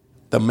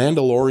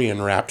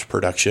Mandalorian wrapped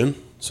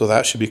production. So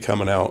that should be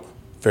coming out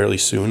fairly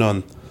soon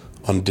on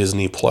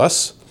Disney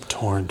Plus.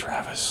 Torn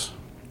Travis.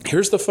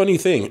 Here's the funny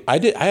thing. I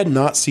had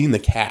not seen the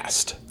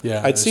cast.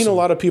 Yeah, I'd seen a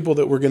lot of people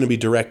that were going to be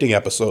directing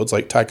episodes,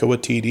 like Taika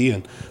Waititi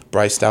and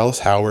Bryce Dallas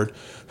Howard,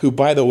 who,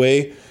 by the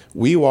way,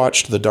 we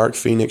watched the Dark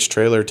Phoenix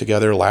trailer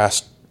together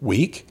last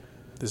week,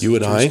 you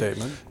and I,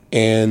 statement.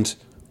 And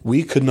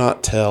we could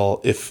not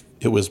tell if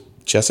it was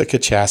Jessica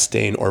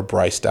Chastain or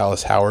Bryce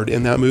Dallas Howard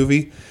in that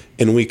movie.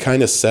 And we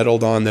kind of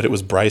settled on that it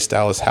was Bryce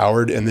Dallas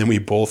Howard, and then we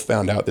both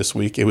found out this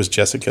week it was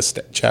Jessica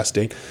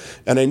Chastain.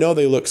 And I know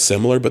they look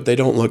similar, but they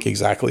don't look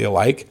exactly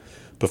alike.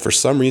 But for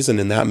some reason,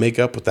 in that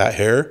makeup with that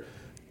hair,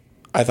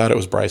 I thought it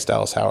was Bryce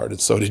Dallas Howard,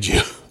 and so did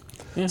you.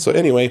 Yeah. So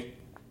anyway,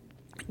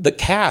 the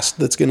cast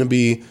that's going to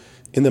be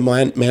in The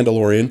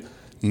Mandalorian,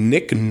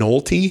 Nick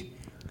Nolte,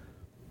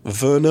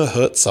 Werner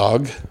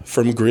Herzog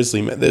from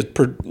Grizzly Man, the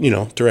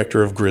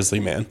director of Grizzly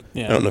Man.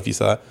 Yeah. I don't know if you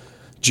saw that.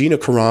 Gina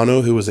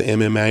Carano, who was an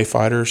MMA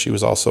fighter, she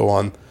was also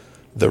on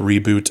the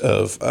reboot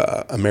of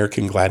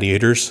American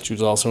Gladiators. She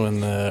was also in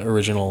the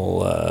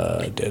original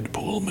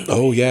Deadpool movie.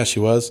 Oh, yeah, she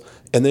was.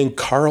 And then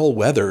Carl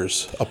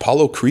Weathers,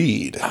 Apollo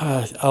Creed.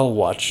 I'll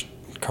watch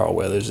Carl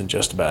Weathers in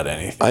just about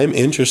anything. I'm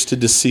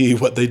interested to see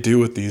what they do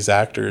with these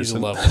actors. He's a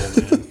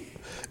lovely man.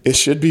 It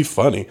should be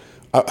funny.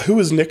 Who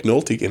is Nick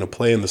Nolte going to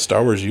play in the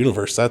Star Wars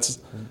universe? That's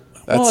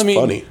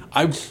funny.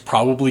 I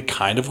probably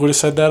kind of would have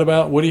said that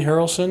about Woody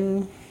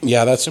Harrelson.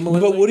 Yeah, that's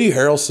similar. But Woody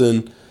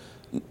Harrelson,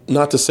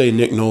 not to say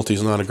Nick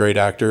Nolte's not a great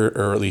actor,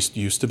 or at least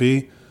used to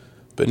be,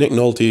 but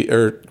Woody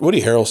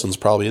Harrelson's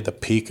probably at the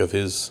peak of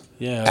his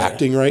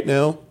acting right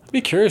now. I'd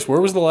be curious, where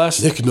was the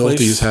last Nick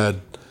Nolte's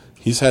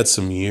had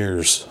some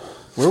years.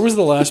 Where was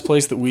the last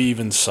place that we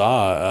even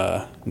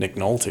saw Nick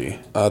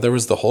Nolte? There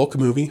was the Hulk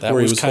movie where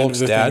he was kind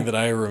Hulk's of the dad. thing that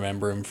I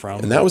remember him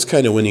from. And that was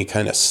kind of when he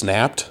kind of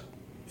snapped,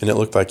 and it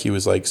looked like he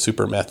was like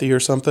super methy or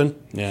something.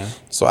 Yeah.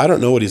 So I don't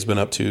know what he's been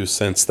up to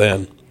since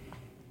then.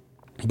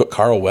 But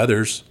Carl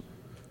Weathers,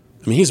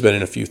 I mean, he's been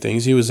in a few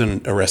things. He was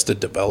in Arrested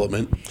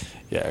Development.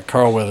 Yeah,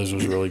 Carl Weathers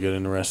was really good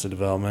in Arrested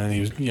Development. He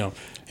was,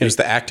 he was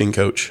the acting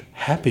coach.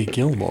 Happy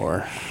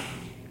Gilmore.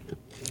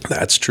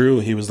 That's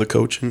true. He was the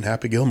coach in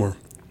Happy Gilmore.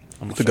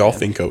 The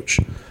golfing coach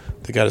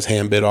that got his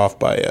hand bit off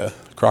by a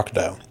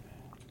crocodile.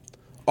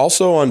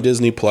 Also on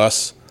Disney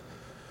Plus,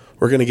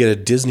 we're going to get a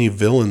Disney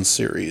villain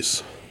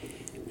series.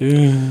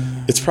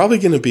 It's probably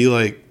going to be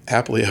like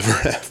Happily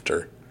Ever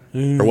After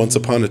or Once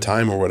Upon a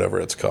Time or whatever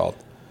it's called.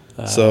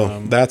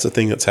 So that's a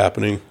thing that's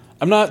happening.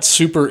 I'm not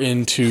super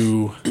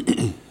into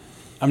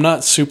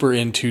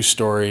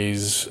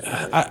stories.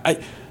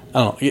 I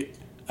don't know.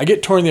 I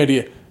get torn the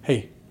idea.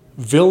 Hey,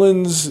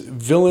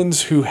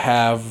 villains who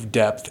have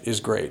depth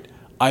is great.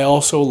 I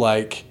also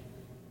like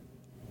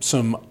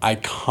some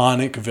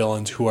iconic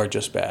villains who are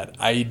just bad.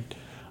 I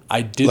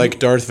didn't like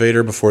Darth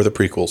Vader before the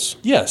prequels.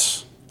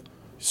 Yes,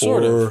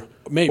 sort of.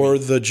 Maybe. Or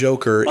the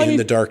Joker in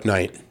The Dark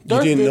Knight.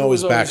 You didn't know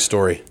his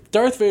backstory.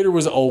 Darth Vader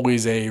was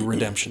always a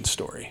redemption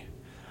story.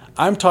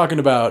 I'm talking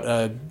about,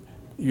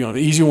 the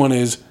easy one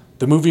is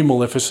the movie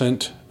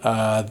Maleficent,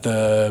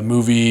 the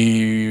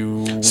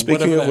movie...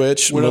 Speaking of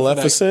which,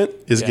 Maleficent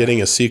is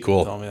getting a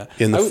sequel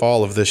in the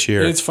fall of this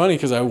year. And it's funny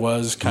because I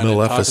was kind of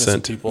talking to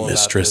some people about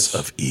Mistress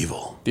of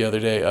Evil the other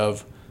day.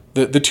 Of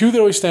the two that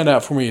always stand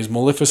out for me is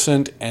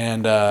Maleficent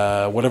and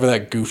whatever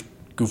that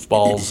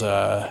goofball's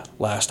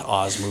last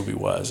Oz movie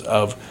was.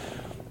 Of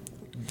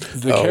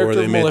the character where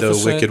they made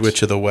Maleficent the Wicked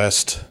Witch of the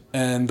West.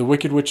 And the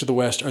Wicked Witch of the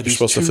West are these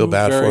supposed two to feel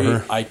bad very for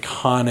her.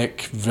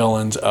 iconic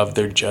villains of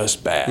They're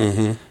Just Bad.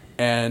 Mm-hmm.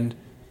 And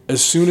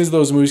as soon as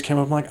those movies came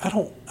up, I'm like, I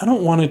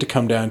don't want it to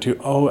come down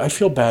to, I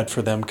feel bad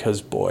for them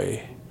because,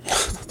 boy.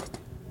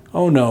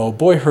 oh no,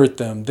 boy hurt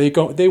them. They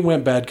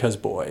went bad because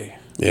boy.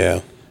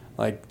 Yeah.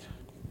 Like,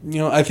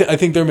 I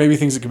think there may be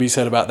things that could be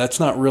said about that's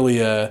not really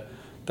a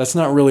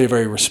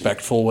very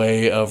respectful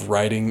way of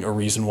writing a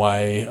reason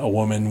why a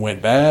woman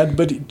went bad.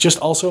 But just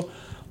also,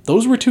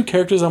 those were two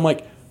characters. I'm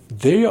like,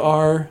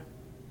 they're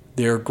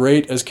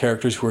great as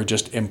characters who are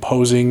just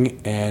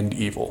imposing and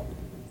evil.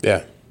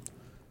 Yeah.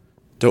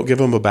 Don't give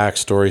them a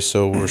backstory,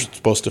 so we're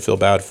supposed to feel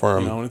bad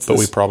for them, but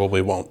we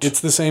probably won't.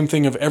 It's the same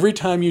thing of every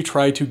time you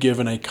try to give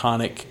an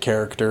iconic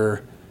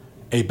character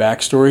a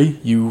backstory,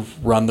 you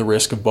run the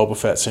risk of Boba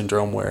Fett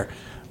syndrome where,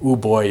 ooh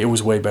boy, it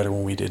was way better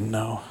when we didn't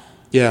know.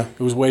 Yeah. It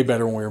was way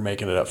better when we were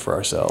making it up for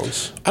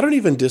ourselves. I don't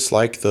even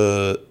dislike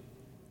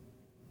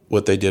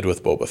what they did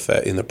with Boba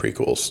Fett in the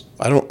prequels.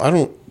 I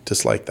don't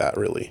dislike that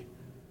really.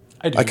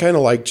 I do. I kind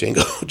of like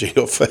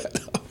Jango Fett.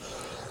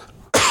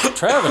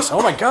 Travis,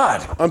 oh my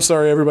God! I'm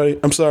sorry, everybody.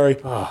 I'm sorry.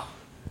 Oh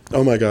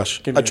my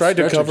gosh! I tried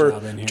to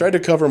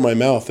cover my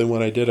mouth, and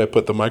when I did, I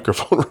put the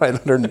microphone right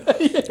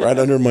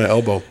under my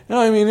elbow. No,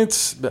 I mean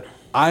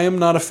I am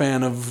not a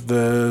fan of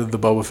the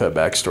Boba Fett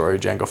backstory,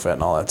 Jango Fett,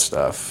 and all that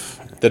stuff.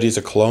 That he's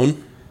a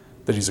clone.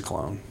 That he's a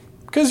clone.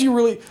 Because you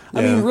really,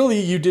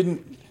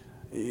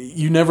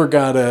 you never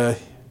got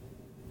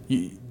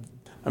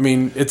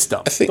it's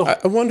dumb. I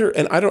wonder,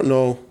 and I don't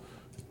know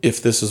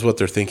if this is what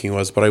their thinking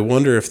was, but I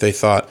wonder if they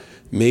thought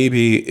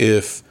maybe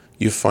if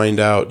you find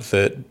out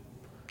that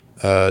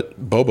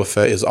Boba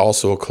Fett is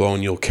also a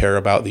clone, you'll care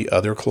about the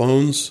other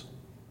clones.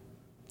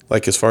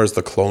 Like as far as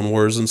the Clone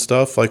Wars and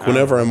stuff. Like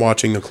whenever I'm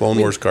watching the Clone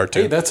Wars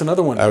cartoon. Hey, that's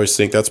another one. I always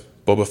think that's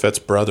Boba Fett's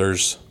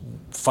brothers.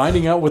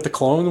 Finding out what the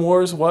Clone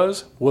Wars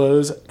was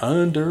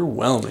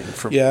underwhelming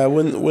for me. Yeah,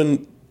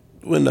 when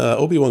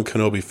Obi-Wan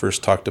Kenobi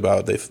first talked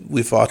about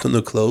we fought in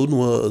the Clone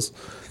Wars,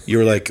 you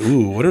were like,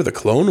 ooh, what are the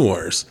Clone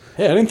Wars?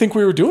 Hey, I didn't think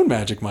we were doing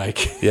Magic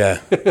Mike. Yeah.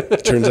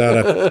 Turns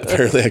out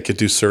apparently I could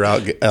do Sir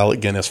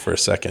Alec Guinness for a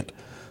second.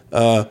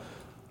 Some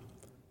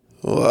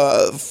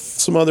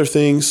other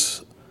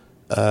things.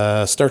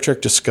 Star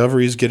Trek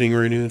Discovery is getting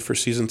renewed for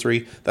season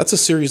 3. That's a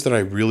series that I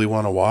really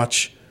want to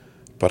watch,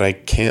 but I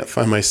can't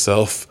find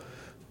myself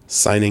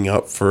signing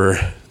up for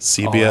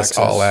CBS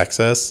All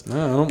Access.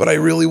 No. But I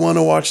really want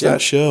to watch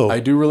that show. I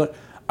do really.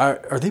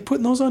 Are they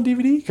putting those on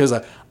DVD? Because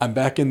I'm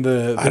back in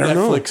the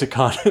Netflix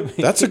economy.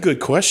 That's a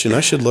good question. I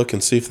should look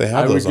and see if they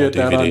have those on DVD. I would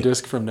get that on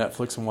disc from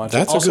Netflix and watch it.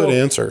 That's a good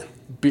answer.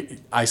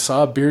 I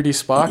saw Beardy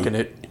Spock, and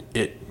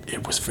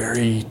it was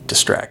very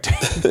distracting.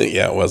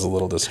 Yeah, it was a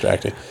little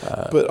distracting.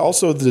 But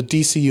also the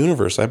DC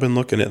Universe. I've been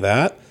looking at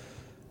that,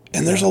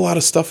 and there's a lot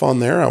of stuff on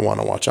there I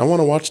want to watch. I want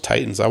to watch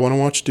Titans. I want to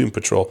watch Doom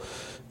Patrol.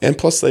 And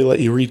plus, they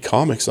let you read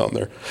comics on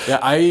there. Yeah,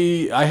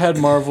 I had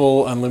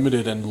Marvel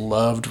Unlimited and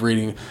loved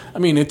reading. I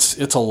mean, it's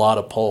a lot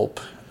of pulp,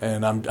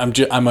 and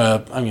I'm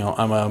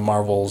a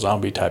Marvel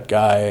zombie type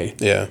guy.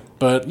 Yeah.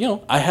 But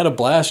I had a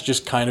blast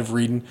just kind of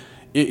reading.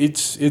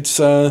 It's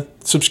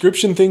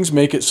subscription things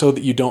make it so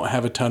that you don't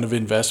have a ton of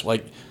invest.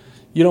 Like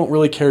you don't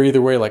really care either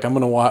way. Like I'm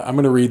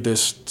gonna read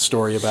this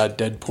story about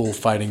Deadpool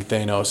fighting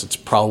Thanos. It's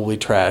probably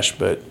trash,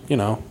 but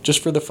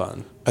just for the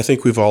fun. I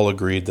think we've all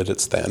agreed that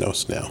it's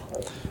Thanos now.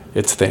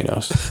 It's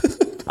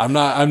Thanos. I'm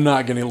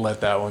not going to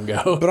let that one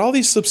go. But all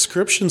these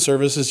subscription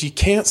services, you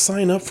can't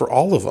sign up for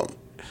all of them.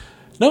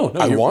 No,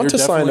 I want to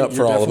sign up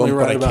for all of them,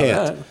 but I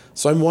can't. That.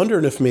 So I'm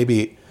wondering if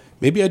maybe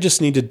I just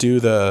need to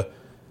do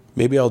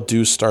maybe I'll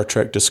do Star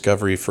Trek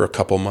Discovery for a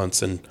couple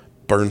months and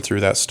burn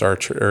through that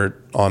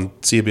on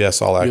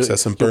CBS All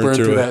Access and burn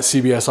through that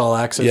CBS All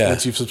Access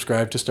once you've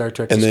subscribed to Star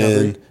Trek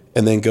Discovery.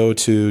 And then go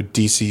to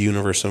DC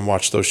Universe and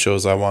watch those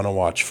shows I want to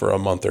watch for a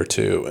month or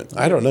two. And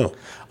I don't know.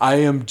 I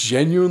am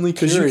genuinely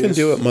curious. Because you can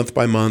do it month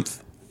by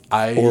month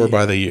or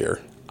by the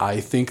year. I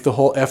think the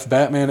whole F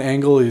Batman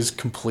angle is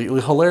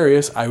completely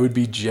hilarious. I would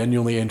be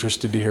genuinely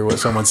interested to hear what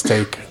someone's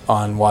take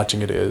on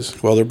watching it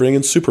is. Well, they're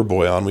bringing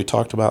Superboy on. We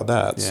talked about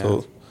that. Yeah.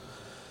 So,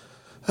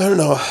 I don't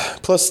know.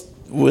 Plus,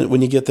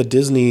 when you get the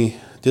Disney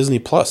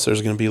Plus,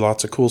 there's going to be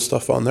lots of cool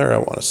stuff on there I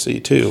want to see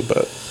too.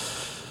 But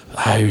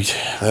I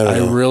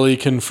really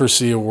can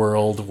foresee a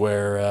world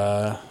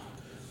where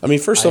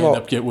first of all,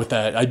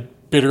 I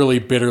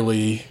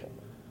bitterly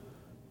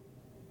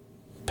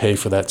pay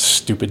for that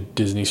stupid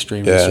Disney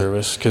streaming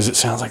service because it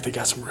sounds like they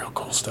got some real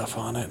cool stuff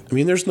on it. I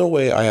mean, there's no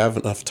way I have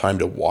enough time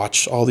to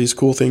watch all these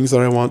cool things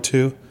that I want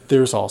to.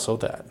 There's also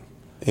that.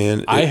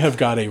 And I have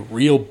got a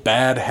real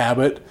bad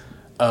habit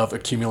of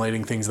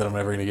accumulating things that I'm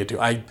never going to get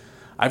to.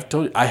 I've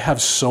told you, I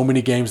have so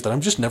many games that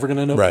I'm just never going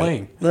to end up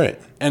playing. Right.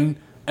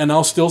 And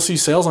I'll still see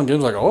sales on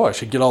games like, oh, I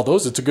should get all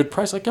those. It's a good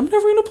price. Like, I'm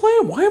never going to play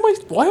them. Why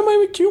am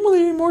I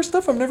accumulating more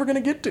stuff I'm never going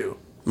to get to?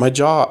 My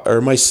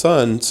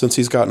son, since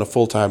he's gotten a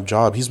full-time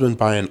job, he's been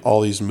buying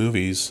all these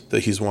movies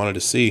that he's wanted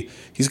to see.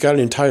 He's got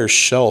an entire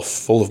shelf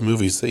full of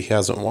movies that he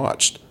hasn't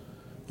watched.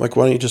 I'm like,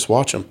 why don't you just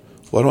watch them?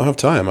 Well, I don't have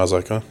time. I was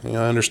like, oh,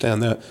 yeah, I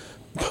understand that.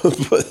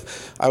 But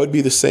I would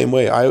be the same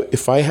way.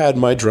 If I had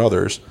my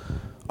druthers,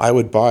 I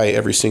would buy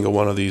every single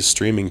one of these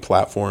streaming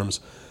platforms,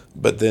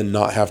 but then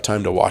not have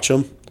time to watch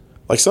them.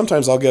 Like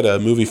sometimes I'll get a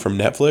movie from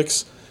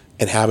Netflix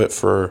and have it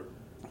for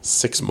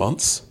 6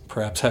 months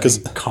Perhaps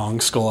having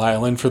Kong Skull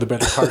Island for the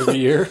better part of the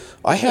year.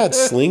 I had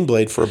Sling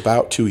Blade for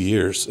about 2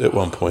 years at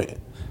one point.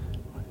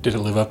 Did it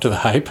live up to the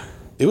hype?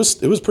 It was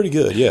pretty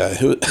good, yeah.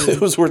 It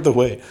was worth the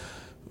wait.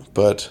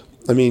 But,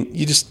 I mean,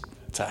 it's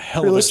a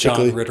hell of a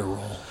John Ritter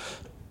role.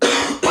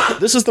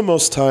 This is the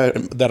most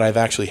time that I've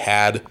actually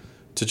had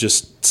to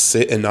just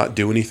sit and not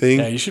do anything.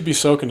 Yeah, you should be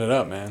soaking it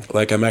up, man.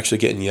 Like, I'm actually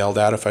getting yelled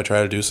at if I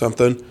try to do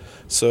something.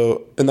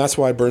 So, and that's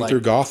why I burned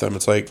through Gotham.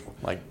 It's like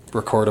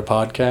record a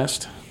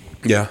podcast?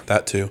 Yeah,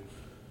 that too.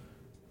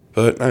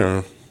 But I don't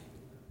know.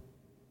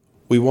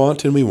 We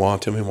want and we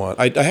want and we want.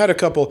 I had a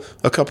couple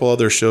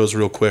other shows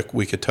real quick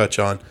we could touch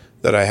on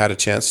that I had a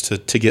chance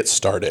to get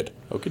started.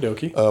 Okie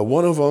dokie.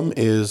 One of them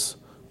is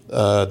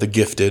The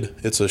Gifted.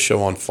 It's a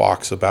show on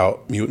Fox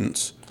about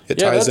mutants. It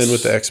ties in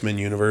with the X-Men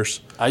universe.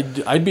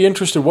 I'd be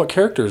interested what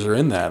characters are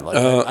in that. Like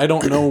I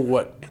don't know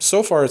what.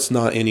 So far, it's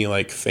not any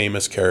like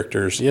famous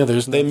characters. Yeah,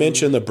 they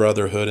mention the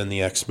Brotherhood and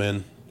the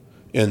X-Men.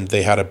 And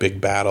they had a big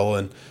battle,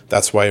 and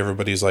that's why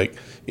everybody's like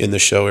in the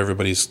show.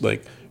 Everybody's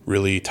like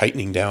really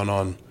tightening down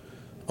on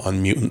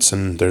mutants,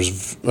 and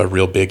there's a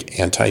real big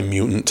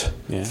anti-mutant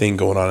thing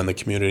going on in the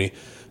community.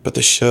 But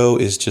the show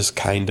is just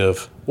kind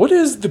of. What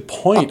is the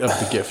point of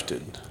The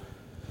Gifted?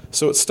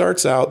 So it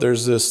starts out.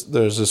 There's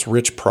this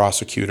rich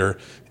prosecutor,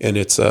 and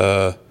it's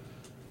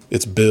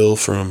Bill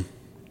from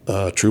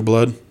True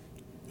Blood.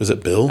 Is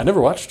it Bill? I never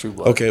watched True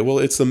Blood. Okay, well,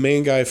 it's the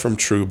main guy from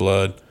True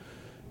Blood.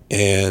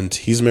 And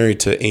he's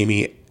married to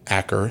Amy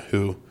Acker,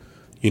 who,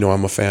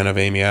 I'm a fan of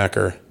Amy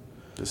Acker.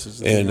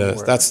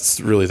 That's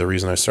really the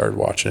reason I started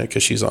watching it,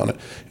 because she's on it.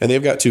 And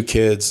they've got 2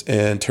 kids,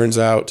 and turns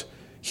out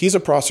he's a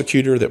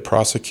prosecutor that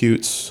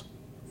prosecutes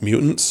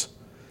mutants.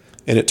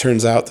 And it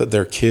turns out that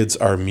their kids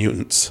are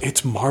mutants.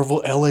 It's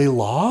Marvel LA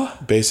Law?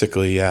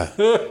 Basically, yeah.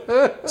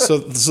 so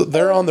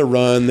they're on the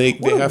run. They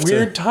have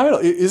weird title.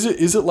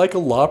 Is it like a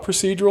law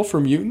procedural for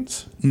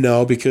mutants?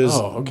 No,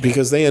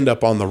 because they end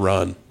up on the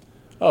run.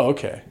 Oh,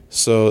 okay.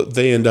 So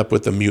they end up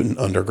with the mutant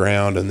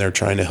underground, and they're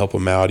trying to help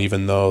him out,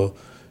 even though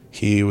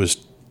he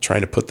was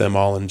trying to put them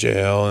all in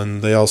jail,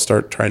 and they all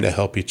start trying to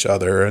help each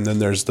other. And then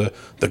there's the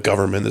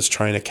government that's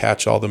trying to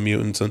catch all the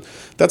mutants. And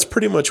that's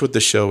pretty much what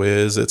the show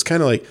is. It's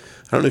kind of like,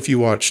 I don't know if you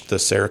watched the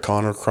Sarah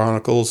Connor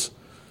Chronicles.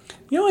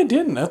 I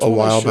didn't. That's a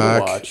while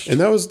back.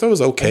 And that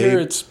was okay. I hear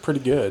it's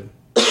pretty good.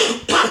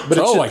 But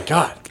my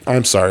God.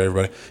 I'm sorry,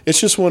 everybody. It's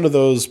just one of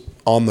those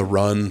on the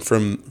run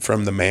from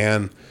the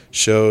man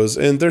shows,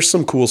 and there's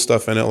some cool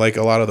stuff in it. Like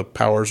a lot of the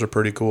powers are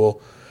pretty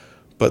cool,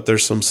 but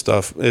there's some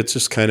stuff. It's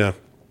just kind of,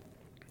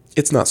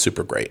 it's not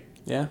super great.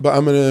 Yeah.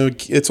 But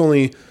it's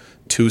only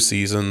 2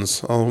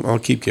 seasons. I'll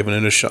keep giving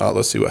it a shot.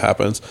 Let's see what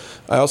happens.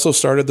 I also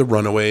started The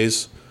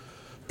Runaways.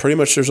 Pretty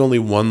much there's only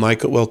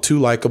 2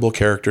 likable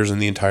characters in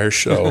the entire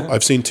show.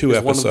 I've seen 2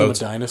 episodes. One of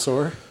them a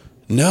dinosaur?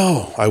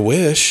 No, I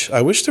wish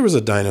there was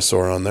a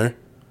dinosaur on there.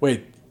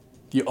 Wait,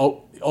 did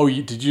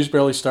you just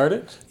barely start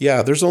it?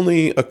 Yeah, there's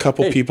only a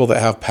couple people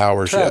that have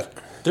powers yet.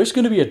 There's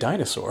going to be a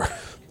dinosaur.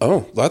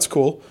 Oh, that's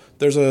cool.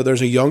 There's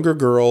a younger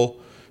girl,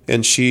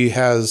 and she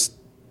has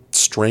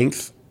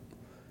strength,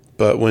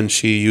 but when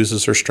she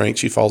uses her strength,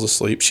 she falls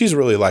asleep. She's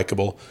really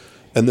likable.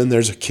 And then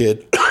there's a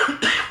kid.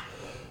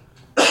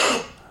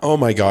 Oh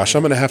my gosh,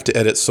 I'm going to have to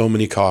edit so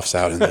many coughs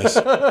out in this.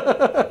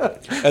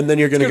 And then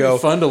you're going to go.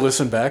 It's fun to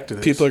listen back to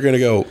this. People are going to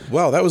go,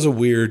 wow, that was a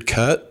weird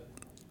cut.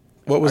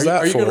 What was that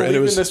for? Are you going to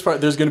leave in this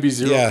part? There's going to be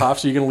 0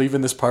 coughs. Are you going to leave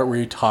in this part where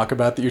you talk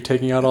about that you're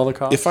taking out all the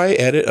coughs? If I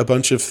edit a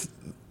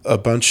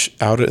bunch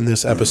out in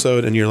this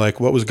episode and you're like,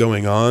 what was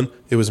going on?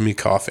 It was me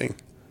coughing,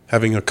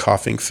 having a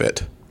coughing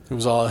fit. It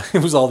was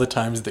all the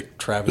times that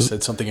Travis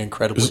said something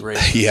incredibly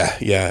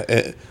racist. Yeah.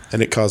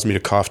 And it caused me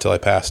to cough till I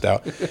passed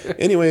out.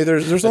 Anyway,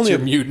 there's only your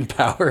mutant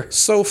power.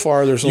 So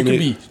far, you can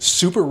be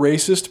super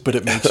racist, but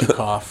it makes you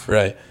cough.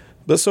 Right.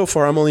 But so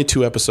far, I'm only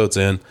 2 episodes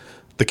in.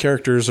 The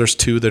characters, there's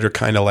 2 that are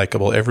kind of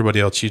likable.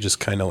 Everybody else, you just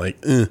kind of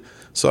like,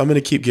 So I'm going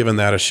to keep giving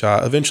that a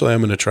shot. Eventually,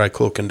 I'm going to try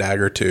Cloak and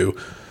Dagger too.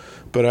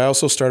 But I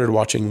also started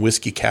watching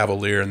Whiskey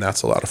Cavalier, and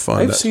that's a lot of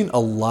fun. I've seen a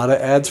lot of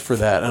ads for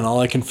that, and all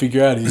I can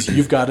figure out is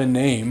you've got a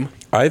name.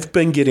 I've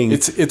been getting...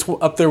 It's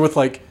up there with,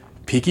 like,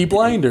 Peaky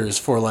Blinders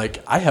for,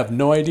 like, I have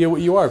no idea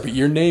what you are, but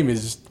your name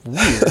is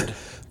weird.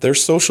 Their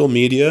social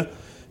media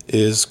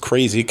is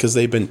crazy because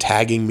they've been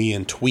tagging me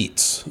in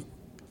tweets.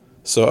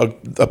 So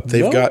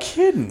they've got...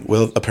 kidding.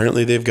 Well,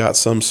 apparently they've got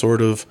some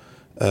sort of...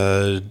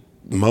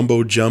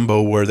 mumbo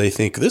jumbo where they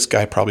think this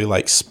guy probably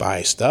likes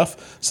spy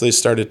stuff, so they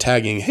started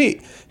tagging, hey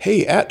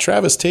at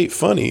Travis Tate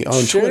Funny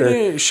on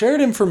Twitter.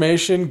 Shared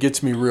information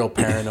gets me real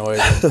paranoid.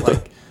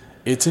 Like,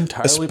 it's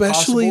entirely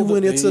especially possible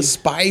when it's a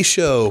spy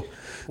show.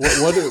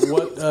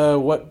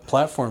 What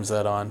platform's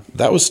that on?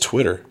 That was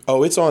Twitter.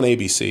 Oh, it's on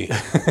ABC.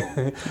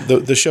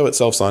 the show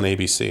itself's on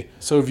ABC.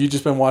 So have you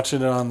just been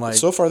watching it on like?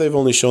 So far, they've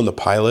only shown the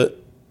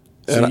pilot,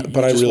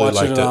 but I really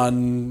liked it.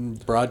 On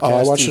broadcast.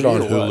 I watched it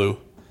on Hulu.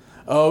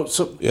 Oh,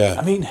 so yeah.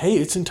 I mean, hey,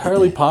 it's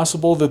entirely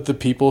possible that the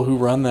people who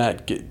run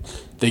that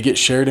get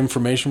shared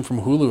information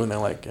from Hulu, and they're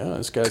like, "Oh,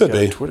 this guy's got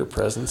a Twitter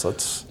presence.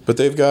 Let's." But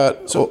they've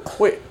got. So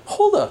wait,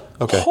 hold up.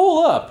 Okay.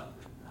 Hold up.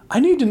 I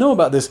need to know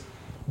about this.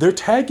 they're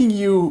tagging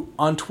you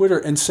on Twitter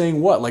and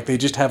saying what? Like they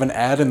just have an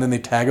ad and then they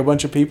tag a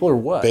bunch of people or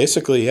what?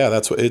 Basically, yeah,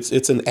 that's what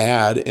it's an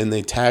ad and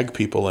they tag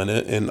people in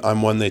it, and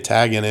I'm one they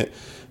tag in it,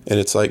 and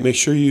it's like, make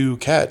sure you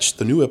catch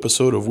the new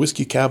episode of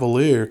Whiskey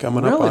Cavalier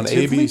coming up on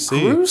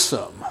ABC.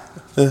 Gruesome.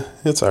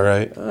 It's all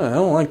right. I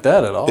don't like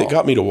that at all. It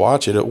got me to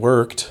watch it. It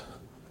worked.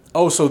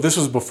 Oh, so this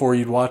was before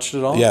you'd watched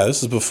it all? Yeah,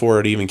 this is before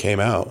it even came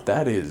out.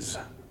 That is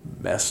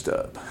messed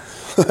up.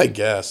 I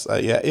guess.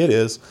 Yeah, it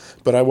is.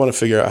 But I want to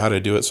figure out how to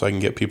do it so I can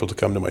get people to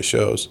come to my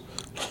shows.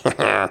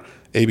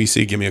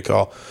 ABC, give me a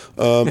call.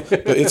 But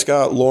it's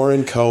got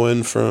Lauren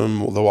Cohen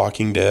from The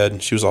Walking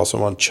Dead. She was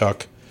also on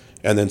Chuck.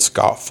 And then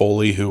Scott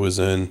Foley, who was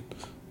in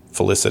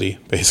Felicity,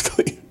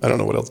 basically. I don't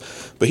know what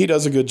else. But he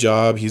does a good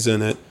job. He's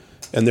in it.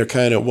 And they're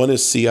kind of, one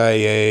is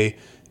CIA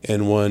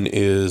and one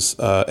is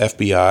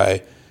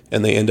FBI.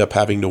 And they end up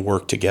having to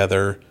work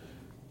together.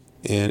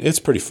 And it's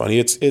pretty funny.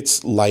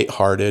 It's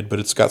lighthearted, but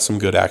it's got some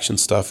good action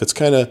stuff.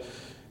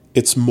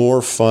 It's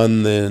more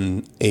fun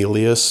than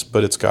Alias,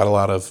 but it's got a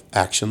lot of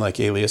action like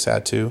Alias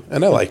had too.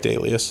 And I liked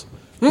Alias.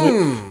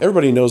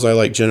 Everybody knows I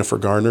like Jennifer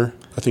Garner.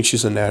 I think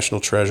she's a national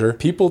treasure.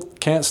 People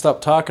can't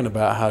stop talking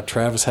about how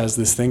Travis has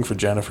this thing for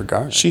Jennifer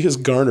Garner. She has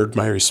garnered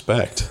my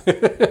respect.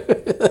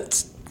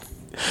 That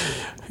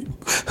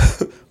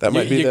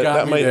might be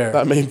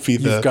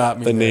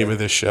the name of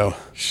this show.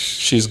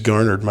 She's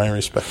garnered my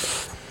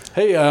respect.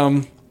 Hey,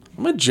 I'm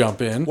gonna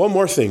jump in. One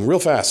more thing, real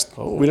fast.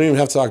 Oh. We don't even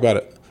have to talk about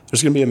it.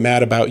 There's gonna be a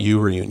Mad About You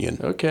reunion.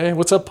 Okay,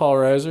 what's up, Paul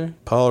Reiser?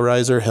 Paul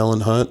Reiser,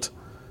 Helen Hunt.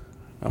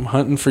 I'm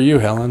hunting for you,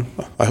 Helen.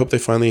 I hope they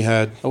finally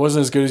had. It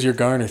wasn't as good as your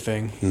Garner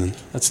thing.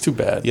 That's too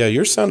bad. Yeah,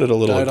 yours sounded a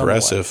little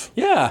aggressive.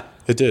 Yeah.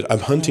 It did. I'm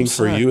hunting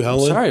for you,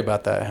 Helen. I'm sorry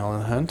about that,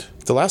 Helen Hunt.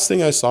 The last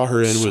thing I saw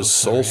her in was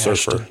Soul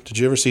Surfer. Did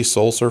you ever see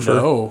Soul Surfer?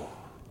 No.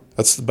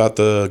 That's about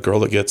the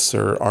girl that gets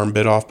her arm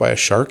bit off by a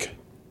shark.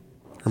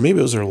 Or maybe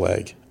it was her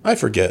leg. I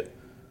forget.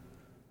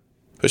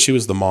 But she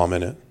was the mom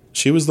in it.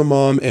 She was the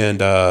mom, and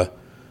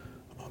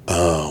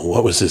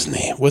what was his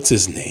name? What's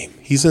his name?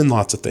 He's in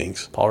lots of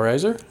things. Paul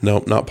Reiser?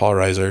 Nope, not Paul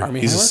Reiser.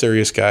 He's a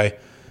serious guy.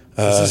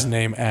 Is his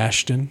name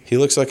Ashton? He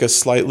looks like a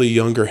slightly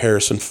younger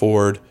Harrison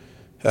Ford.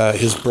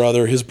 His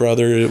brother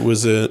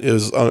was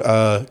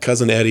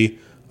cousin Eddie.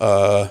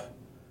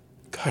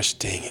 Gosh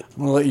dang it!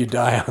 I'm gonna let you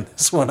die on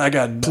this one. I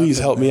got nothing. Please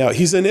help me out.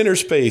 He's in Inner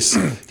Space.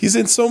 He's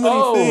in so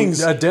many things.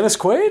 Dennis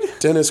Quaid?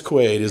 Dennis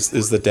Quaid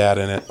is the dad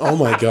in it. Oh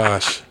my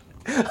gosh.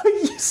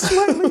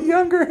 Slightly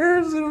younger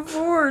Harrison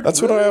Ford.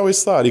 That's what I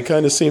always thought. He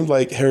kind of seemed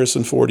like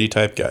Harrison Fordy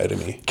type guy to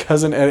me.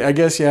 Cousin Eddie. I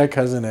guess, yeah,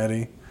 Cousin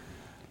Eddie.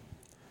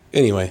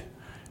 Anyway,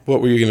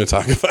 what were you going to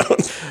talk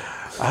about?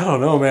 I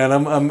don't know, man.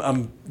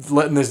 I'm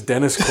letting this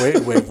Dennis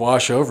Quaid wave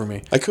wash over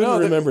me. I couldn't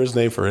remember his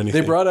name for anything.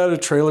 They brought out a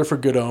trailer for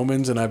Good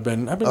Omens, and I've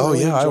been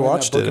really enjoying I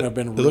watched that book, it. And I've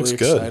been it really looks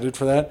excited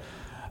for that.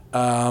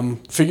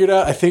 Figured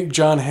out, I think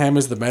John Hamm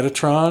is the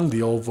Metatron,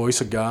 the old voice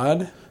of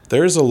God.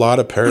 There's a lot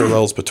of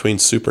parallels between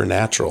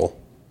Supernatural.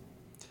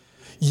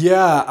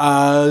 Yeah,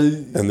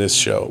 and this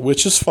show,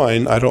 which is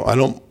fine. I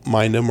don't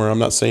mind them, or I'm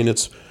not saying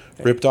it's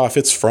ripped off.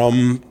 It's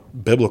from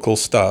biblical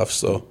stuff.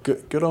 So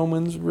Good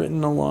Omens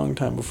written a long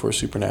time before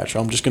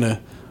Supernatural. I'm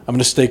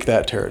gonna stake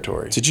that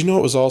territory. Did you know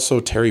it was also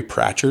Terry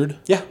Pratchett?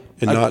 Yeah,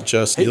 and not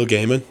just Neil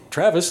Gaiman.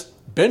 Travis,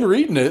 been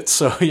reading it,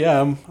 so yeah,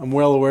 I'm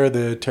well aware of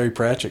the Terry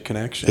Pratchett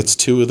connection. It's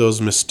two of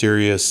those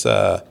mysterious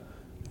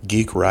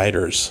geek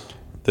writers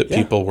that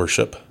people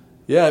worship.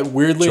 Yeah,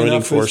 weirdly joining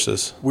enough,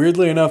 forces.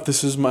 Weirdly enough,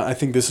 I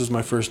think this is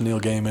my first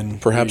Neil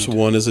Gaiman. Perhaps read.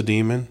 One is a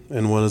demon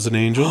and one is an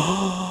angel.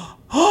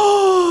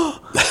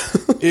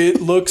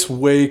 It looks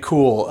way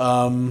cool.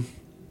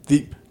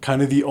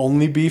 The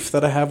only beef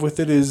that I have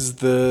with it is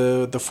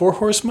the Four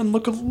Horsemen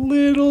look a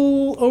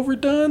little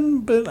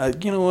overdone,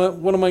 but you know what?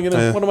 What am I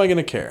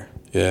gonna care?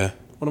 Yeah.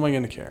 What am I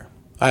gonna care?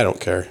 I don't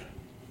care.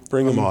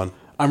 Bring them on.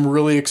 I'm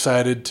really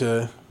excited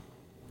to.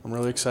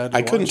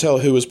 I couldn't tell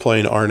who was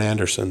playing Arn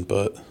Anderson,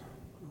 but.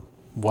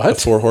 What?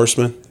 The Four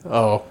Horsemen.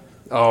 Oh,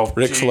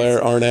 Ric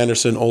Flair, Arn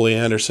Anderson, Ole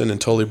Anderson,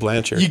 and Tully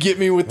Blanchard. You get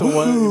me with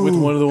one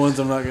of the ones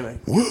I'm not gonna.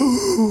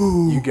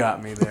 Woo! You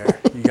got me there.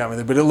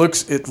 But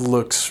it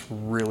looks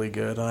really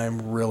good.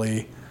 I'm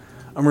really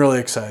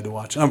excited to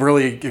watch it. I'm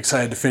really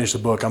excited to finish the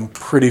book. I'm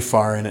pretty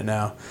far in it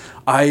now.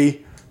 I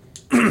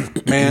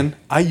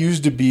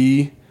used to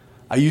be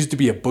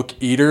a book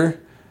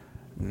eater.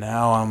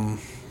 Now I'm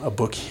a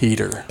book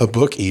heater. A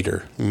book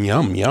eater.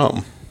 Yum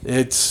yum.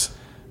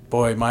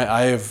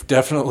 I have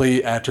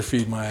definitely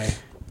atrophied my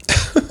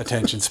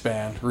attention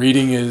span.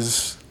 Reading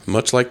is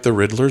much like the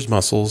Riddler's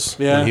muscles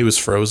when he was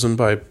frozen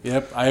by.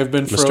 Yep, I have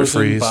been Mr. frozen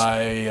Freeze.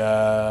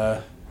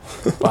 by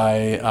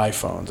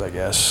iPhones. I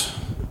guess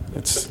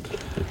it's.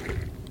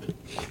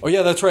 Oh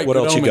yeah, that's right. What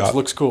Good else Omens you got?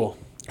 Looks cool.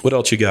 What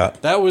else you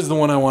got? That was the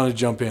one I wanted to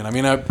jump in. I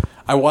mean, I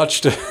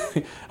watched. Gabe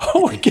and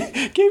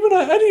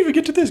I didn't even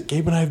get to this.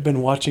 Gabe and I have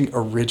been watching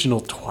original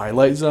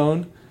Twilight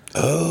Zone.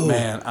 Oh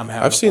man,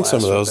 I've seen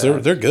some of those.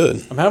 They're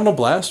good. I'm having a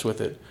blast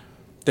with it.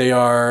 They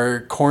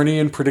are corny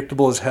and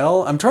predictable as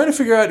hell. I'm trying to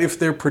figure out if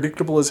they're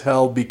predictable as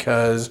hell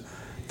because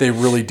they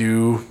really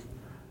do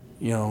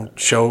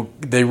show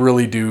they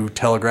really do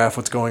telegraph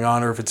what's going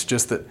on, or if it's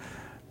just that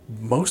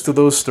most of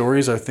those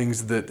stories are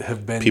things that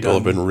have been People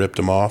done. have been ripped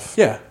them off.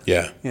 Yeah.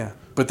 Yeah. Yeah.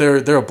 But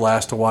they're a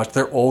blast to watch.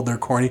 They're old, they're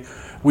corny.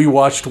 We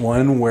watched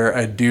one where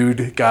a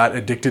dude got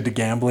addicted to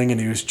gambling and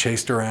he was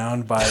chased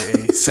around by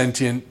a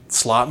sentient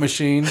slot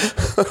machine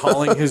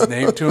calling his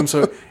name to him.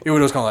 So it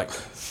was kind of like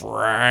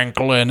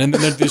Franklin, and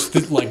then there's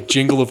this like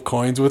jingle of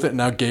coins with it. And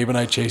now Gabe and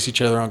I chase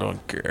each other around going,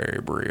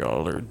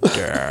 Gabriel or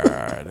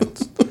Dad.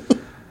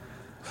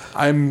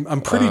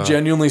 I'm pretty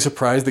genuinely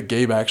surprised that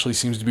Gabe actually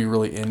seems to be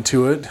really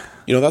into it.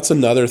 That's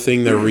another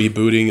thing they're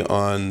rebooting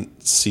on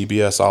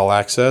CBS All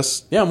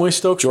Access. Yeah, I'm way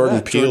stoked. Jordan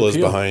for that. Peele is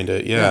behind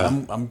it. Yeah.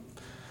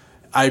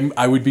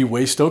 I would be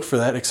way stoked for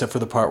that, except for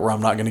the part where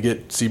I'm not going to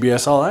get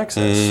CBS All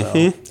Access.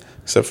 Mm-hmm. So.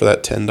 Except for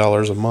that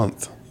 $10 a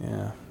month.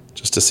 Yeah.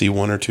 Just to see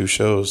one or two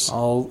shows.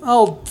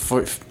 I'll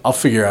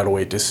figure out a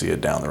way to see it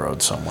down the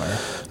road somewhere.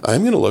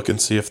 I'm going to look and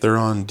see if they're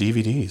on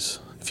DVDs.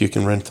 If you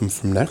can rent them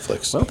from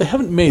Netflix. Well, they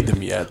haven't made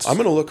them yet. I'm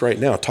going to look right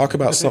now. Talk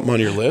about something on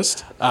your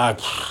list. I'm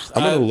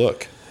going to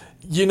look.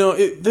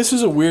 This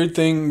is a weird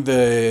thing.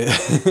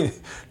 The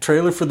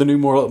trailer for the new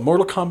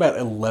Mortal Kombat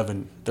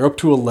 11. They're up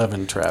to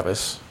 11,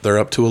 Travis. They're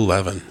up to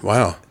 11.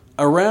 Wow.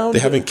 They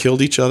haven't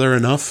killed each other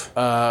enough?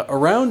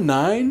 Around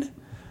 9,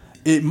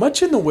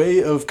 much in the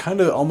way of kind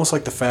of almost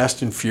like the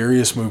Fast and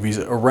Furious movies.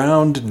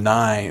 Around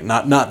 9,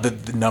 not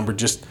the number,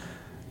 just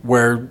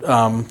where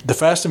the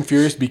Fast and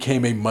Furious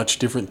became a much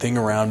different thing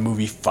around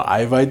movie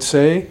 5, I'd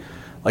say.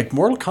 Like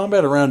Mortal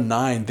Kombat around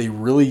 9, they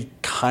really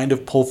kind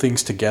of pull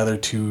things together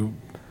to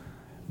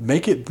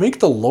make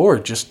the lore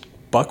just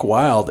buck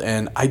wild.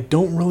 And I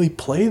don't really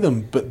play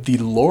them, but the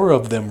lore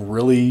of them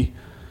really,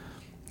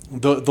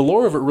 the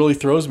lore of it really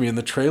throws me. And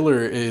the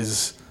trailer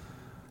is,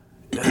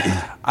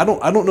 I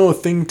don't know a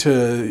thing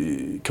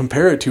to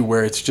compare it to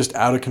where it's just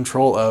out of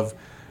control of.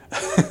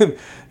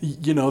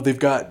 They've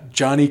got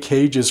Johnny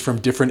Cages from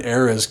different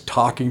eras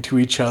talking to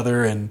each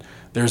other, and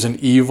there's an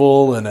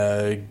evil and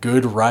a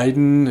good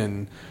Raiden,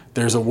 and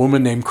there's a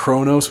woman named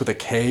Kronos with a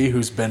K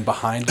who's been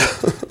behind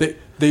it.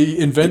 They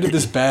invented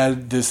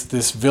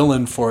this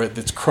villain for it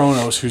that's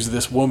Kronos, who's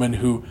this woman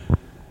who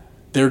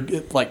they're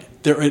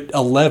at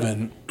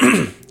 11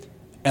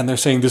 and they're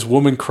saying this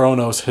woman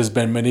Kronos has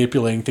been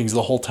manipulating things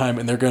the whole time,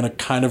 and they're going to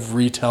kind of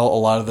retell a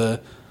lot of the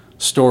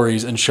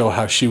stories and show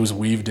how she was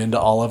weaved into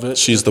all of it.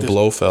 She's the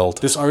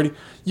Blofeld.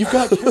 You've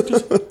got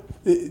characters.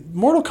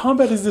 Mortal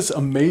Kombat is this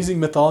amazing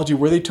mythology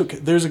where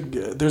there's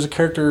a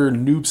character,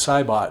 Noob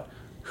Saibot,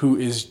 who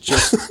is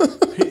just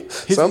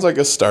sounds like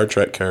a Star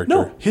Trek character.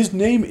 No, his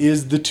name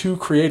is the two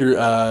creator,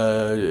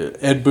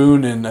 Ed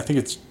Boon, and I think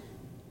it's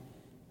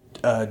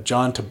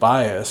John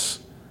Tobias.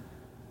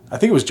 I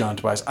think it was John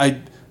Tobias.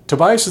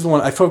 Tobias is the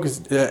one I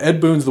focused.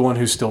 Ed Boon's the one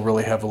who's still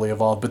really heavily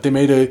evolved, but they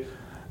made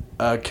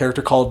a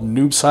character called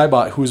Noob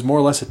Saibot, who is more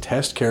or less a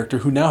test character,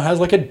 who now has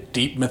like a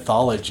deep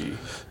mythology.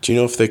 Do you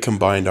know if they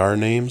combined our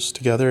names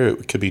together,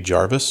 it could be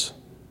Jarvis?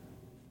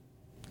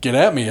 Get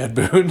at me, Ed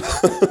Boon.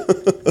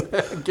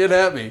 Get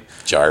at me.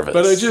 Jarvis.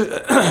 But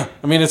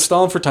it's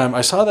stalling for time. I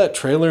saw that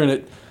trailer,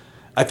 and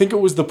I think it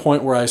was the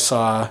point where I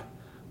saw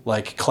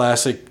like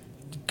classic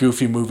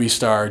Goofy movie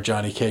star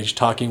Johnny Cage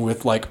talking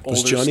with like older.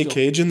 Was Johnny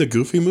Cage in the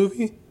Goofy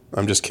movie?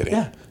 I'm just kidding.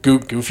 Yeah,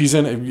 Goofy's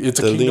in it. It's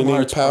a the Kingdom leaning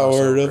Hearts power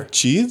crossover. of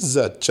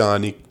Jesus,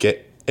 Johnny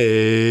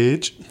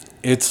Cage.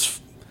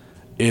 It's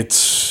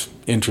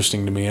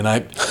interesting to me, and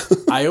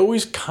I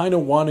always kind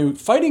of want to.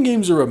 Fighting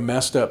games are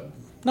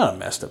not a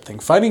messed up thing.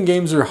 Fighting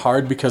games are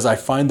hard because I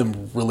find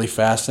them really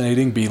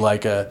fascinating. Be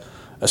like a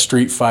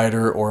Street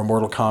Fighter or a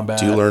Mortal Kombat.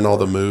 Do you learn all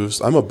the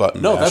moves? I'm a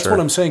button masher. That's what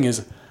I'm saying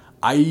is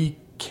I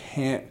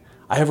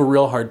have a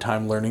real hard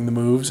time learning the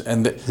moves,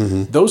 and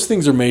those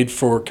things are made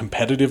for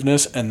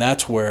competitiveness, and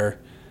that's where.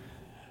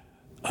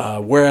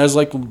 Whereas,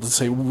 like, let's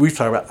say we've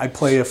talked about, I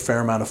play a fair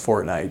amount of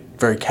Fortnite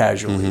very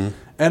casually,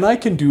 and I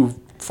can do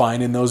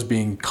fine in those,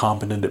 being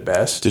competent at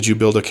best. Did you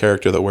build a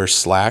character that wears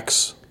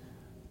slacks?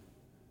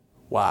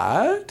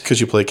 What? Because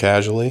you play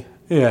casually?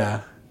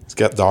 Yeah. It's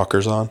got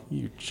Dockers on.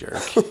 You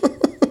jerk.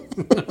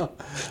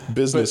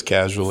 Business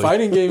casually.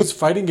 Fighting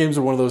games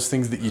are one of those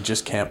things that you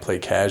just can't play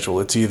casual.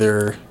 It's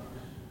either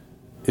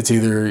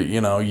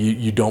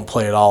you don't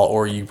play at all,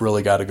 or you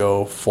really got to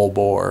go full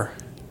bore.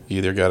 You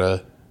either got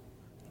to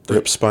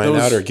rip spine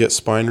out or get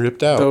spine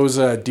ripped out. Those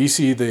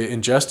DC, the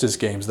Injustice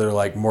games, they're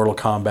like Mortal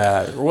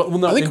Kombat. Well,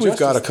 no, I think Injustice, we've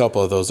got a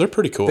couple of those. They're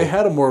pretty cool. They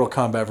had a Mortal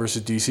Kombat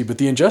versus DC, but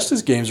the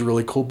Injustice games are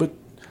really cool, but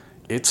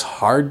it's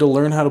hard to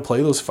learn how to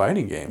play those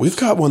fighting games. We've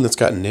got one that's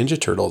got Ninja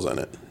Turtles in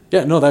it.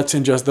 Yeah, no, that's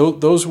Injustice.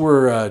 Those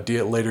were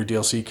later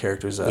DLC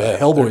characters.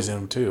 Hellboy's in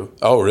them too.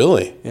 Oh,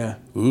 really? Yeah.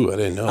 Ooh, I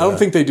didn't know. I don't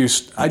think they do.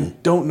 I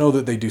don't know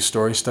that they do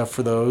story stuff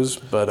for those,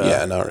 but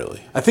yeah, not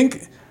really. I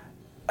think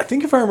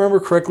if I remember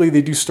correctly,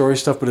 they do story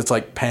stuff, but it's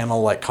like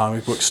panel, like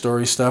comic book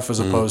story stuff, as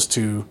opposed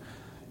to,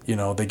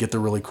 they get the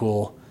really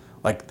cool,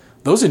 like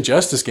those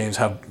Injustice games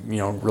have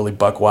really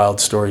buck wild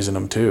stories in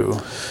them too.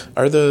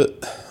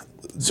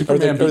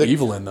 Superman be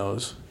evil in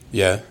those?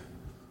 Yeah.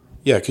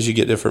 Yeah, because you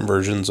get different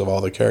versions of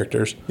all the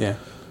characters. Yeah.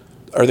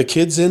 Are the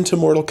kids into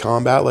Mortal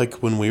Kombat like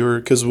when we were?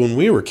 Because when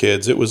we were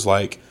kids, it was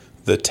like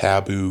the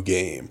taboo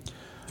game.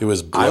 It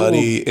was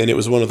bloody, and it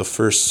was one of the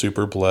first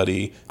super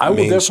bloody. I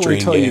will definitely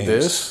tell games. you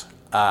this.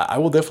 I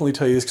will definitely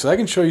tell you this because I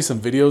can show you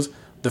some videos.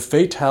 The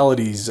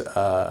fatalities.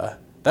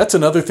 That's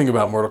another thing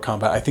about Mortal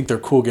Kombat. I think they're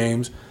cool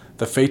games.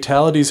 The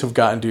fatalities have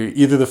gotten to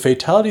either the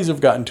fatalities have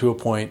gotten to a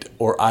point,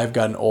 or I've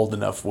gotten old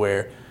enough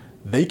where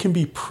they can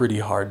be pretty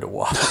hard to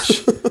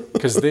watch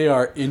because they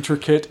are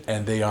intricate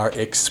and they are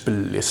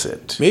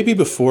explicit. Maybe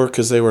before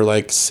because they were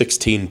like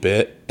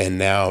 16-bit, and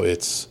now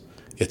it's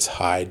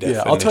high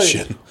definition. Yeah, I'll tell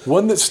you.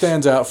 One that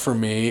stands out for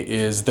me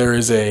is there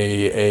is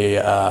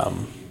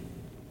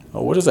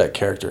what is that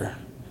character?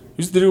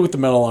 Who's the dude with the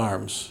metal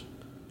arms?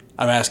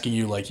 I'm asking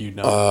you like you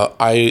know.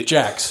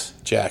 Jax.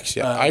 Jax,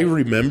 yeah. I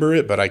remember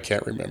it, but I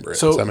can't remember it.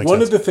 So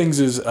one of the things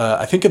is,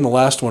 I think in the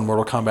last one,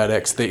 Mortal Kombat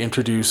X, they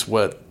introduce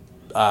what,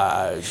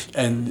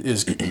 and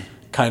is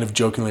kind of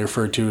jokingly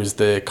referred to as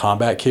the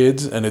Combat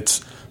Kids, and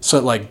it's so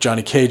like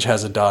Johnny Cage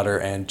has a daughter,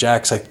 and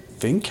Jax I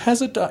think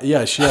has a daughter.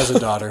 Yeah, she has a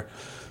daughter.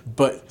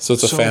 But so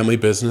it's a family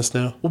business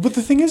now. Well, but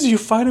the thing is, you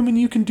fight them and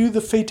you can do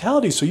the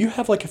fatality. So you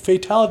have like a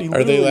fatality.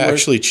 Are they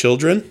actually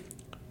children?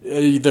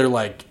 They're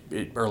like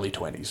early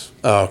 20s.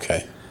 Oh,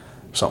 okay.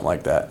 Something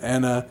like that.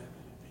 And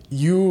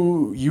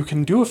you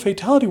can do a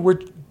fatality where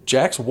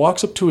Jax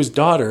walks up to his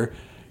daughter,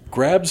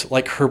 grabs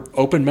like her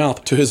open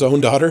mouth. To his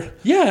own daughter?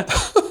 Yeah.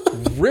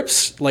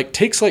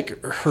 takes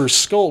like her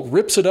skull,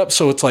 rips it up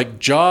so it's like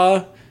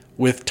jaw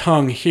with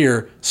tongue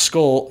here,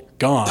 skull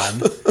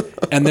gone,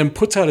 and then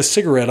puts out a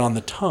cigarette on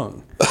the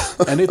tongue.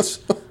 And it's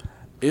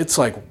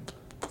like,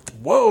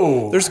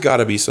 whoa. There's got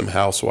to be some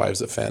housewives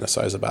that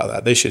fantasize about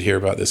that. They should hear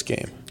about this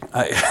game.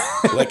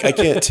 I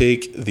can't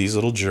take these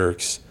little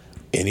jerks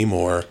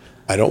anymore.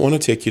 I don't want to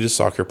take you to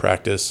soccer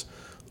practice.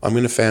 I'm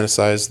going to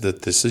fantasize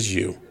that this is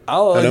you.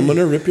 And I'm going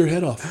to rip your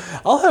head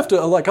off. I'll have to,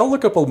 I'll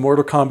look up a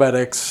Mortal Kombat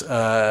X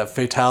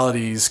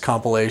Fatalities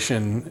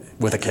compilation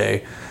with a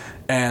K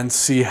and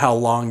see how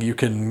long you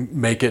can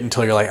make it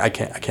until you're like, I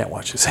can't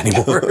watch this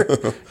anymore.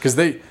 Because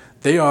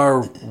they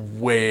are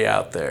way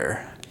out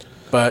there.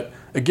 But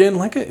again,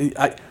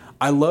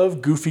 I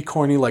love goofy,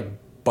 corny, like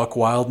buck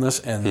wildness,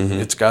 and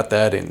it's got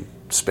that in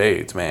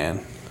spades,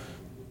 man.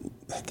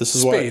 This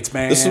is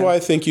why I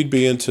think you'd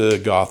be into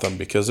Gotham,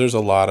 because there's a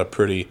lot of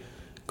pretty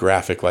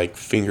graphic, like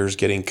fingers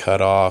getting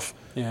cut off,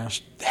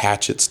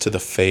 hatchets to the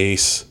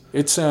face.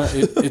 It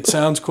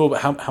sounds cool,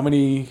 but how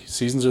many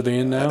seasons are they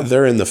in now?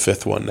 They're in the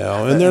 5th one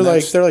now, and they're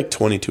like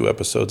 22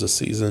 episodes a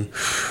season.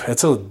 It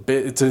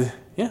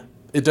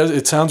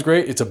sounds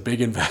great. It's a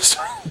big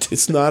investment.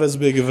 It's not as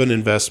big of an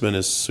investment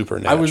as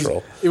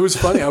Supernatural. It was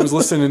funny. I was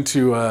listening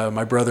to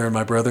my brother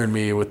and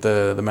me with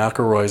the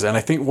McElroys, and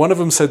I think one of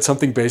them said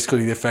something basically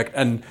to the effect,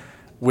 and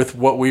with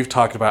what we've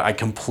talked about, I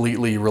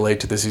completely relate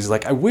to this. He's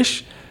like, I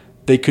wish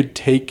they could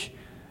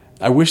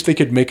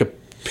make a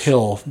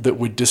pill that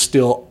would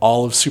distill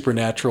all of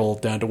Supernatural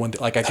down to one thing.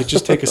 Like I could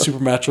just take a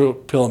Supernatural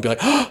pill and be like,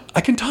 oh,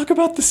 I can talk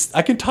about this.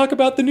 I can talk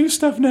about the new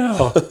stuff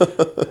now.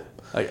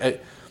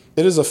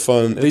 It is a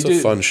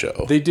fun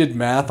show. They did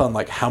math on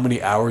like how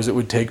many hours it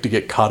would take to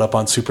get caught up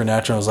on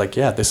Supernatural. I was like,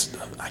 yeah,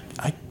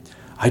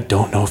 I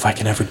don't know if I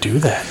can ever do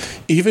that.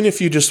 Even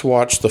if you just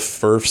watch the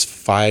first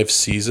 5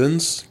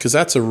 seasons, because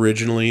that's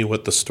originally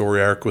what the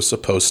story arc was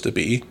supposed to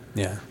be.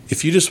 Yeah.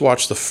 If you just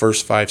watch the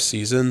first 5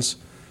 seasons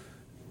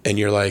and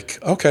you're like,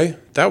 okay,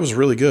 that was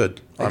really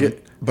good,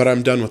 but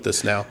I'm done with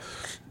this now.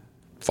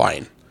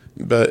 Fine.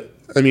 But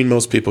I mean,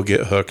 most people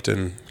get hooked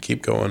and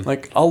keep going.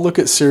 Like, I'll look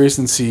at Sirius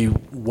and see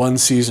 1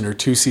 season or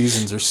 2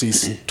 seasons or see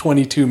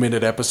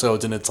 22-minute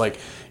episodes, and it's like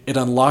it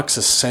unlocks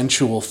a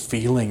sensual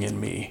feeling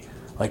in me.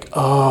 Like,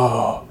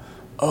 oh,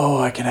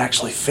 I can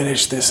actually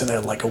finish this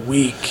in like a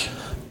week.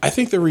 I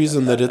think the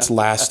reason that it's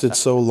lasted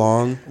so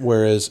long,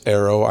 whereas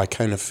Arrow, I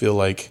kind of feel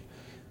like,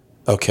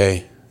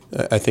 okay,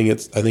 I think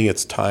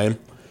it's time,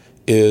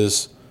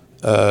 is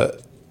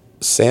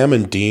Sam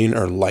and Dean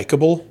are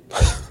likable.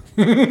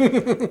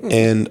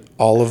 And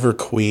Oliver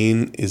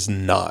Queen is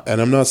not.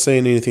 And I'm not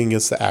saying anything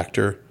against the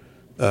actor,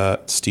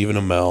 Stephen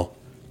Amell.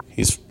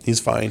 He's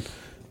fine.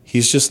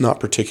 He's just not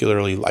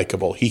particularly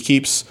likable. He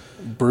keeps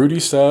broody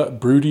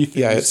things.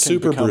 Yeah, it's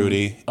super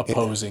broody.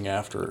 Imposing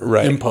after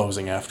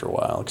a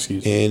while.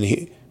 Excuse me.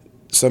 And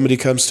somebody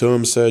comes to him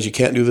and says, "You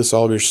can't do this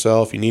all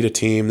yourself. You need a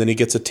team." Then he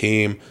gets a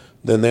team.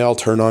 Then they all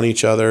turn on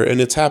each other,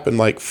 and it's happened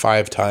like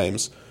 5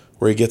 times.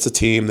 Where he gets a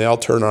team, they all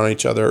turn on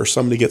each other, or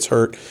somebody gets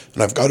hurt,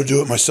 and I've got to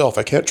do it myself.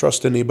 I can't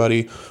trust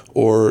anybody,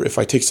 or if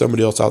I take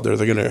somebody else out there,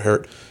 they're going to get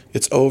hurt.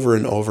 It's over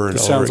and over and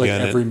over again. It sounds like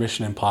every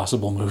Mission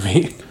Impossible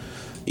movie.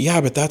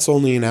 Yeah, but that's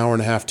only an hour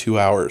and a half, 2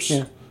 hours.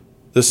 Yeah.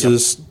 This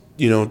is,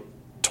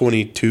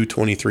 22,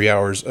 23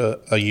 hours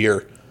a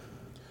year.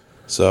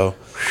 So,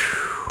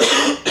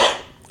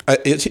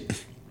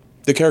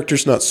 the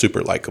character's not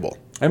super likable.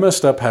 I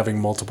messed up having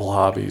multiple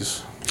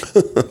hobbies.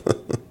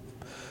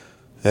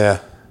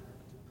 Yeah.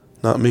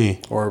 Not me.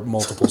 Or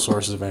multiple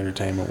sources of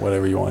entertainment,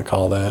 whatever you want to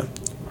call that.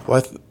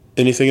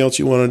 Anything else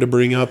you wanted to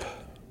bring up?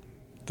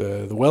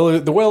 The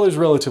well is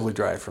relatively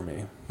dry for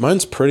me.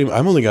 Mine's pretty.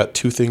 I've only got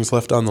 2 things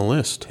left on the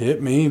list.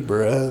 Hit me,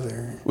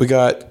 brother. We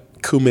got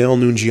Kumail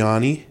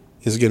Nanjiani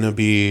is going to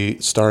be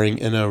starring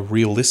in a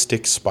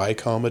realistic spy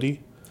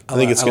comedy. I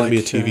think it's going to be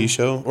a TV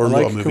show or I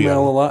like a movie.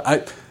 Kumail a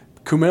lot.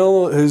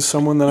 Kumail is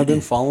someone that I've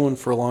been following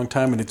for a long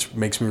time, and it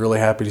makes me really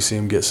happy to see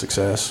him get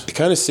success. It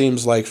kind of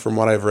seems like, from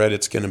what I've read,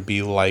 it's going to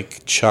be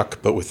like Chuck,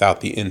 but without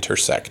the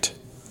intersect.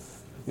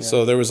 Yeah.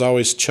 So there was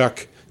always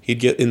Chuck. He'd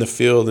get in the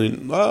field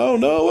and, oh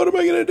no, what am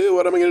I going to do?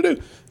 What am I going to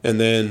do? And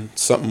then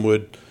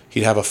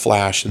he'd have a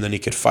flash, and then he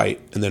could fight,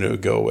 and then it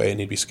would go away, and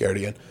he'd be scared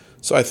again.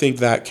 So I think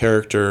that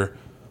character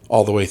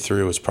all the way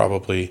through is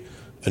probably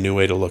a new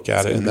way to look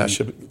at it, and that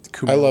should be,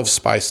 I love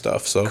spy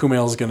stuff. So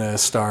Kumail's going to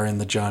star in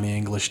the Johnny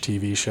English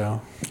TV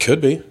show.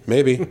 Could be,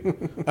 maybe.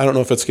 I don't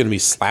know if it's going to be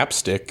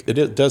slapstick.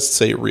 It does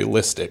say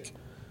realistic,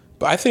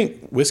 but I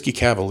think Whiskey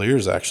Cavalier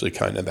is actually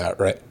kind of that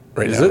right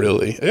now.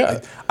 Really,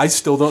 yeah. I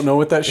still don't know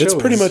what that show is.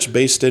 It's pretty much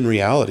based in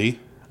reality.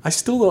 I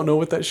still don't know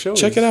what that show is.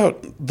 Check it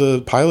out.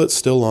 The pilot's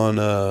still on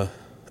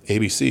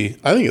ABC.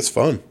 I think it's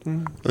fun.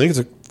 I think it's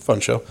a fun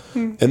show.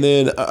 And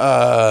then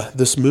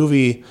this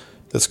movie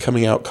that's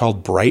coming out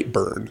called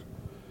Brightburn.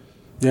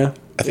 Yeah.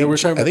 I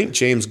think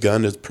James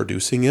Gunn is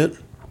producing it.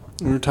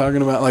 We were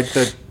talking about like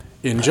that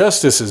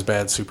Injustice is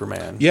bad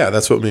Superman. Yeah,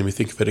 that's what made me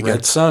think of it again.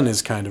 Red Sun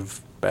is kind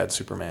of bad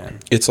Superman.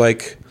 It's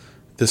like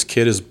this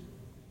kid is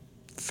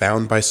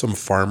found by some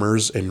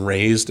farmers and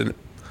raised, and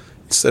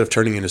instead of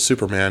turning into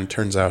Superman,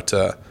 turns out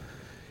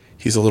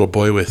he's a little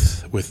boy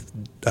with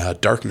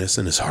darkness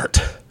in his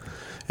heart,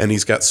 and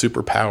he's got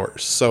superpowers.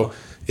 So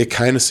it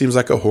kind of seems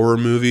like a horror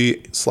movie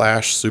 /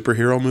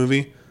 superhero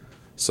movie.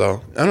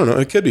 So I don't know.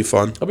 It could be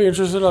fun. I'll be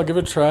interested. I'll give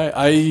it a try.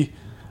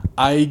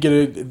 I get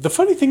it. The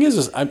funny thing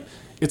is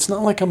it's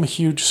not like I'm a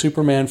huge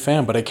Superman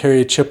fan, but I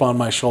carry a chip on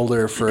my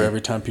shoulder for every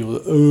time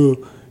people.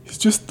 Oh, he's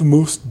just the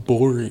most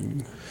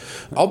boring.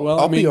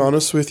 I'll be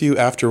honest with you.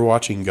 After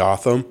watching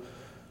Gotham,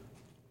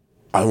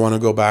 I want to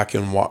go back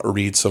and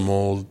read some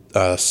old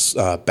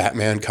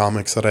Batman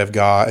comics that I've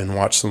got and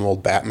watch some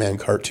old Batman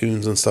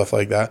cartoons and stuff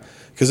like that.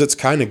 Because it's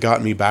kind of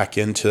got me back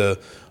into,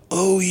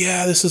 oh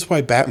yeah, this is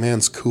why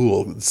Batman's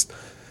cool.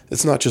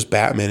 It's not just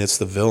Batman, it's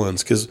the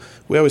villains. Because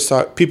we always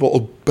thought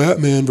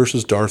Batman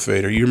versus Darth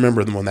Vader. You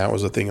remember when that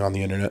was a thing on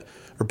the internet.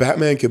 Or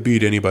Batman could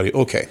beat anybody.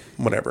 Okay,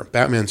 whatever.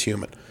 Batman's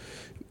human.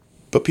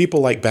 But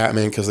people like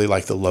Batman because they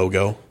like the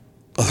logo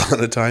a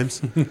lot of times.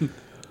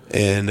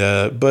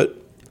 But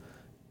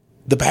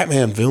the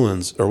Batman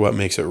villains are what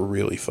makes it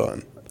really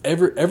fun.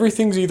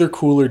 Everything's either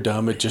cool or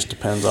dumb. It just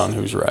depends on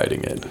who's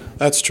writing it.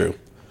 That's true.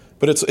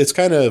 But it's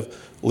kind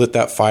of lit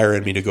that fire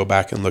in me to go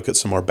back and look at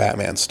some more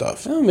Batman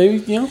stuff. Oh, maybe,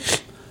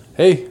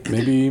 hey,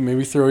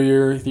 maybe throw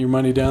your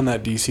money down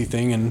that DC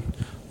thing and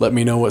let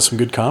me know what some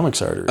good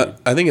comics are to read.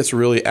 I think it's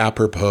really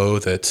apropos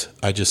that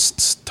I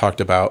just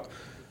talked about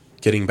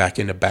getting back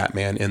into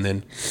Batman and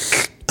then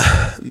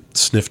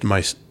sniffed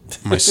my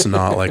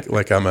snot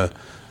like I'm a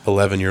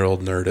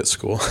 11-year-old nerd at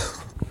school.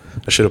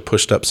 I should have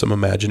pushed up some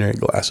imaginary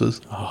glasses.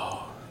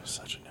 Oh, you're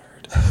such a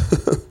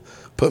nerd.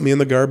 Put me in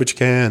the garbage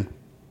can.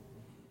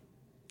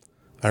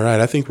 All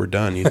right, I think we're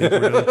done. You think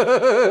we're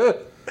done?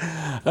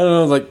 I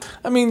don't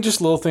know,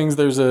 just little things.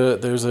 There's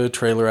a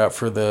trailer out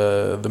for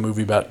the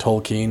movie about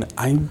Tolkien.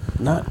 I'm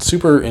not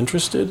super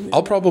interested.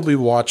 I'll probably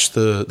watch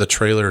the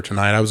trailer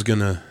tonight.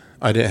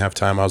 I didn't have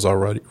time. I was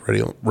already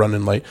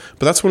running late.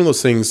 But that's one of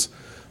those things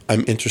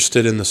I'm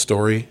interested in the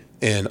story,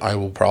 and I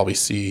will probably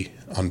see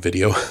on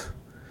video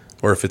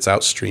or if it's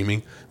out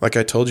streaming. Like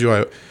I told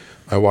you,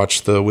 I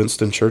watched the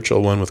Winston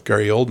Churchill one with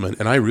Gary Oldman,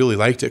 and I really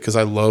liked it because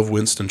I love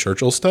Winston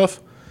Churchill stuff.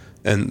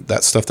 And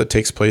that stuff that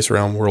takes place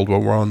around World War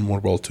I,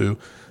 World War II.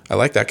 I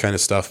like that kind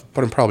of stuff,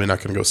 but I'm probably not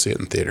going to go see it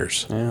in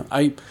theaters. Yeah,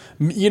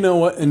 you know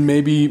what? And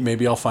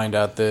maybe I'll find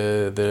out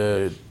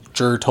the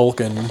Jer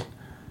Tolkien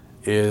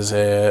is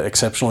an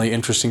exceptionally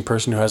interesting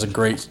person who has a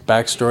great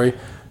backstory.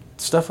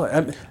 Stuff like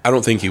that. I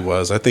don't think he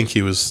was. I think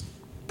he was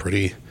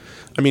pretty.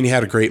 I mean, he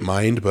had a great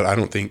mind, but I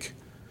don't think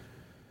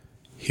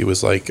he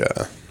was like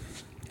a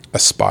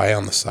spy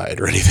on the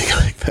side or anything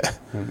like that.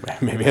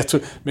 Maybe that's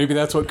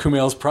what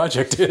Kumail's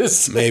project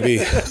is. Maybe.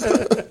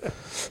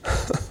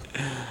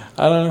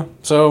 I don't know.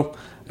 So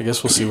I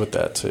guess we'll see what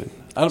that's it.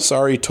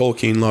 Sorry,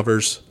 Tolkien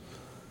lovers.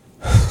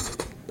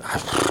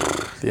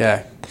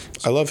 Yeah.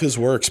 I love his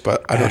works,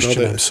 but I don't know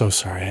that. I'm so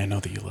sorry. I know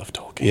that you love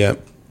Tolkien.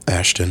 Yep.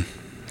 Ashton.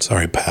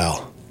 Sorry,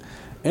 pal.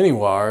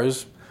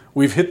 Anyways,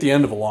 we've hit the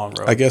end of a long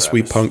road. I guess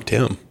we punked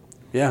him.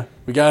 Yeah,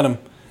 we got him.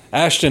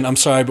 Ashton, I'm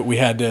sorry, but we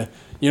had to.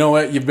 You know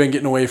what? You've been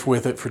getting away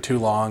with it for too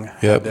long.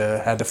 Yep.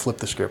 Had to flip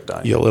the script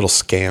on you. You little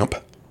scamp.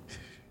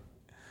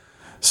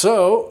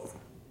 So,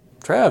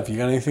 Trav, you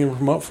got anything to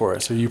promote for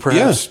us? Are you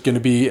perhaps going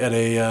to be at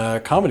a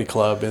comedy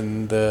club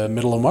in the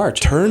middle of March?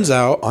 Turns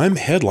out I'm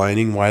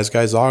headlining Wise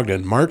Guys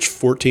Ogden, March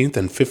 14th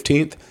and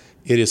 15th.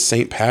 It is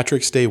St.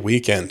 Patrick's Day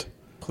weekend.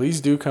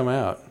 Please do come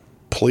out.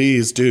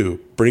 Please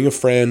do. Bring a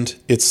friend.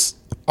 It's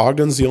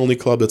Ogden's the only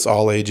club that's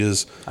all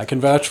ages. I can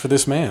vouch for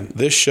this man.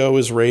 This show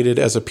is rated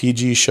as a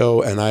PG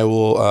show, and I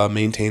will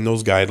maintain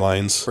those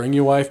guidelines. Bring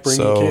your wife, bring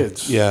your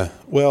kids. Yeah.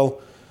 Well,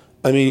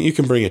 I mean, you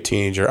can bring a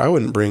teenager. I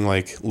wouldn't bring,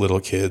 like, little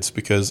kids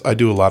because I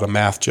do a lot of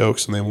math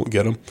jokes and they won't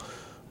get them.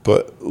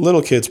 But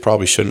little kids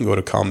probably shouldn't go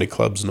to comedy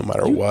clubs no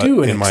matter what,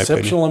 do an in my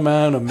exceptional opinion.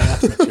 amount of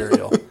math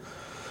material.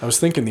 I was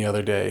thinking the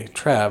other day,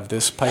 Trav,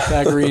 this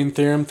Pythagorean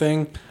theorem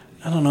thing,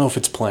 I don't know if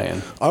it's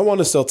playing. I want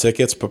to sell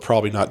tickets, but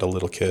probably not to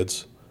little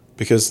kids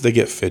because they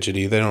get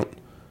fidgety. They don't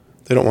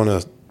want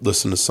to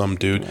listen to some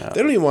dude. Yeah.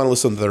 They don't even want to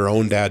listen to their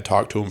own dad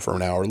talk to them for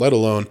an hour, let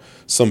alone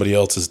somebody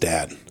else's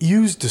dad.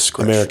 Use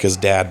discretion. America's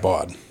dad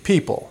bod.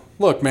 People,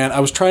 look, man, I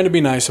was trying to be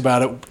nice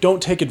about it.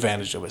 Don't take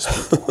advantage of us,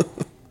 people.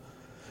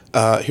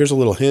 Here's a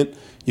little hint.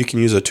 You can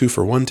use a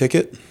 2-for-1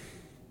 ticket.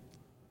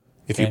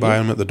 If you buy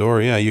them at the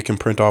door, yeah, you can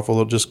print off a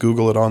little, just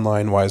Google it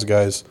online, Wise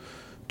Guys,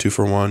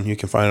 2-for-1. You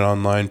can find it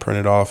online, print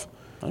it off.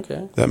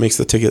 Okay. That makes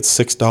the ticket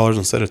 $6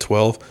 instead of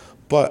 $12.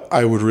 But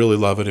I would really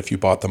love it if you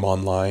bought them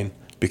online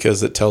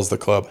because it tells the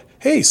club,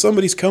 hey,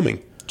 somebody's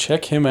coming.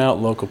 Check him out,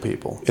 local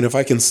people. And if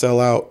I can sell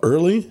out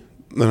early,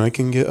 then I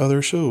can get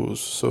other shows.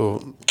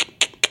 So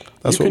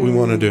that's what we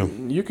want to do.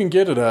 You can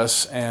get at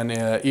us and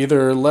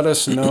either let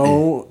us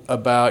know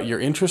about your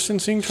interest in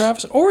seeing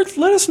Travis or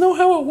let us know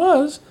how it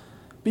was.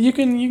 But you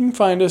can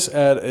find us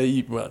at,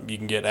 you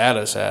can get at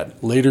us at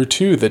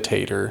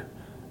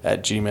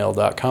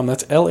latertothetater@gmail.com.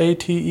 That's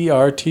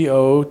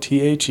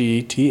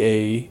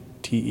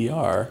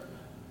LATERTOTHETATER.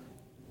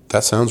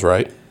 That sounds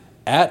right.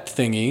 At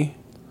thingy,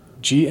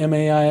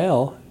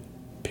 GMAIL,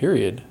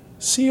 period,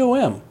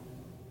 COM.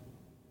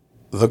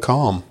 The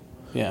Calm.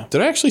 Yeah,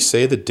 Did I actually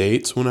say the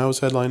dates when I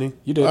was headlining?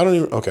 You did. I don't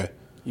even. Okay.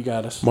 you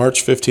got us.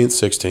 March 15th,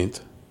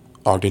 16th,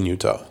 Ogden,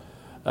 Utah.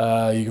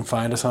 You can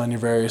find us on your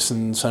various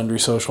and sundry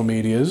social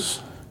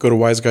medias. Go to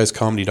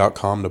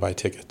wiseguyscomedy.com to buy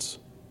tickets.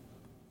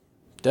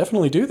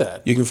 Definitely do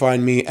that. You can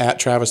find me at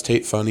Travis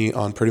Tate Funny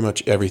on pretty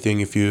much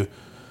everything. If you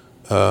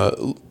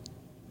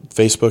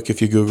Facebook,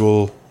 if you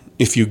Google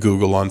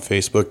on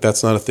Facebook,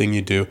 that's not a thing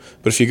you do.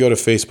 But if you go to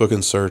Facebook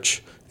and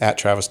search at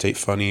Travis Tate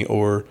Funny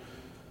or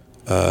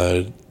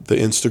the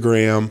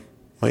Instagram,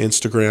 my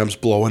Instagram's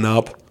blowing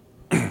up.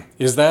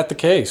 Is that the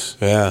case?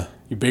 Yeah.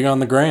 You big on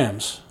the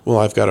grams? Well,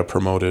 I've got a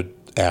promoted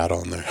ad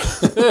on there.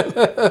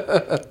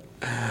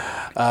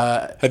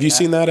 Have you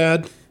seen that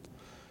ad?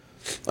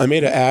 I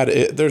made an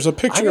ad. There's a I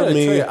picture gotta of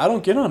me. tell you, I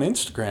don't get on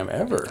Instagram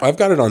ever. I've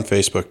got it on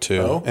Facebook too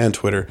Oh? and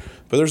Twitter.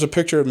 But there's a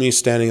picture of me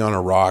standing on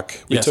a rock.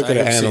 We Yes, took it I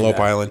at have seen Antelope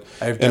that. Island.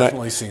 I've And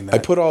definitely seen that. I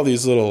put all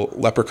these little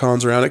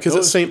leprechauns around it because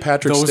it's St.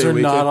 Patrick's Those Day are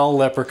weekend. not all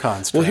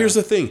leprechauns. Well, Trav. here's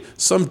the thing.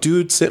 Some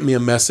dude sent me a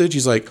message.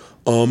 He's like,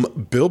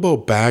 Bilbo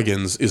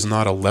Baggins is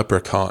not a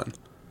leprechaun.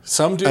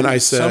 some dude. and I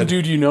some said-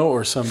 dude you know,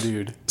 or some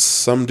dude.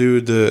 Some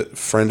dude that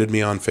friended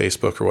me on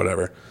Facebook or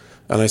whatever.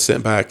 And I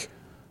sent back,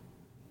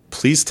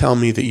 please tell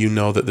me that you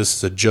know that this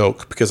is a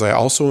joke because I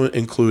also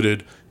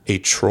included a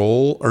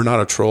troll, or not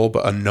a troll,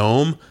 but a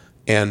gnome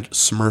and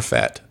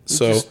Smurfette.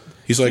 So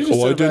he's like, you just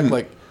oh, I sent back, didn't,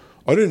 like-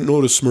 I didn't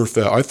notice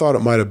Smurfette. I thought it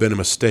might have been a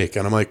mistake.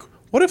 And I'm like,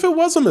 what if it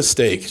was a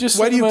mistake? Just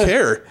Why do you send him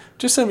care?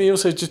 Just send me. You'll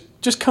say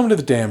just come to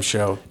the damn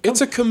show. It's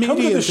a Come to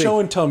comedian the thing. show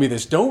and tell me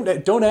this. Don't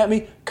at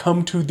me.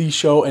 Come to the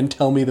show and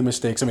tell me the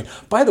mistakes. I mean,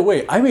 by the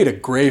way, I made a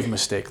grave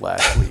mistake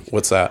last week.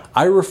 What's that?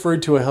 I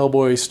referred to a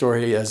Hellboy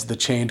story as the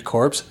chained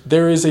corpse.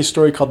 There is a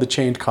story called the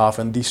chained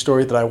coffin. The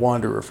story that I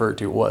wanted to refer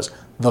to was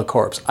the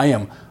corpse. I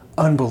am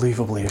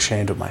unbelievably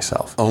ashamed of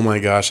myself. Oh my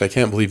gosh, I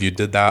can't believe you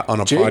did that on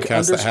a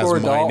podcast that has my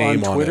Jake_Dahl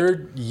name on on it.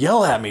 Twitter.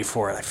 Yell at me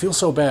for it. I feel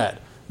so bad.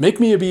 Make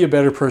me be a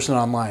better person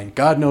online.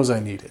 God knows I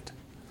need it.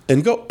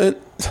 And go, and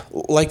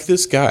like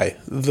this guy,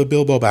 the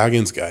Bilbo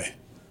Baggins guy.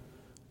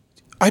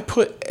 I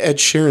put Ed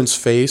Sheeran's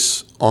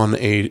face on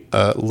a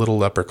little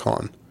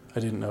leprechaun. I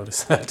didn't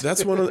notice that.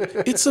 That's one of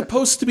the, it's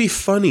supposed to be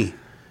funny.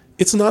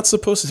 It's not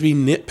supposed to be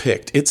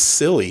nitpicked. It's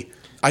silly.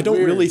 I don't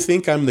Weird. really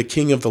think I'm the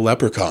king of the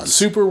leprechauns.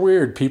 Super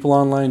weird. People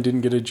online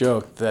didn't get a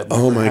joke. That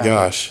Oh never my happened.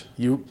 gosh.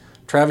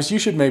 Travis, you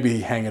should maybe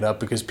hang it up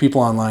because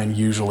people online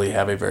usually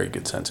have a very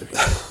good sense of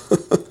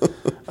humor.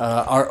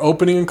 Our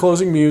opening and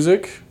closing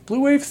music,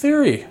 Blue Wave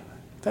Theory.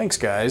 Thanks,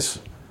 guys.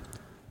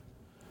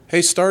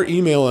 Hey, start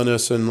emailing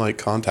us and like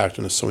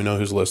contacting us so we know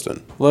who's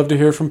listening. Love to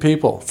hear from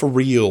people. For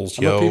reals,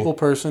 I'm yo. a people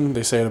person.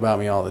 They say it about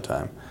me all the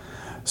time.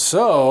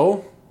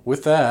 So,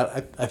 with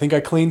that, I think I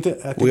cleaned it.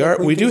 I think I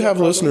cleaned We do things up have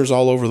properly. listeners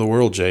all over the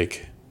world,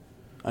 Jake.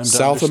 I'm to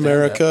South understand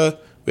America.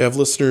 We have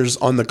listeners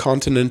on the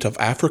continent of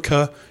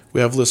Africa. We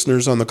have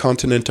listeners on the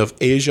continent of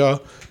Asia,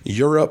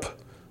 Europe,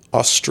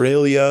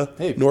 Australia,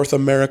 Hey. North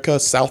America,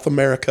 South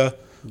America.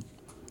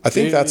 I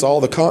think that's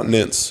all the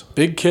continents. that.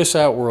 Big kiss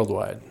out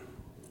worldwide.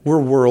 We're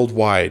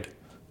worldwide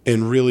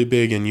and really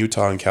big in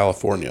Utah and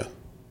California.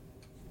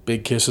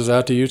 Big kisses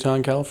out to Utah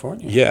and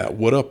California. Yeah,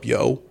 what up,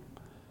 yo?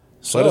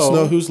 So, Let us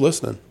know who's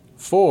listening.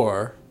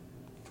 for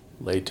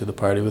Late to the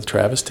Party with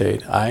Travis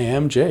Tate, I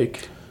am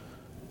Jake.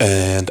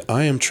 And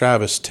I am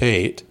Travis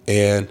Tate,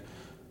 and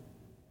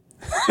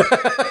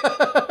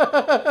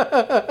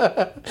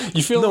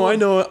You feel No, I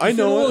know it. I you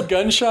feel know a little it.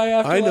 gun shy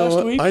after I know last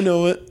it. week? I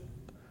know it.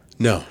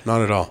 No,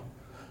 not at all.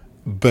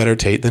 Better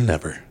Tate than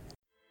never.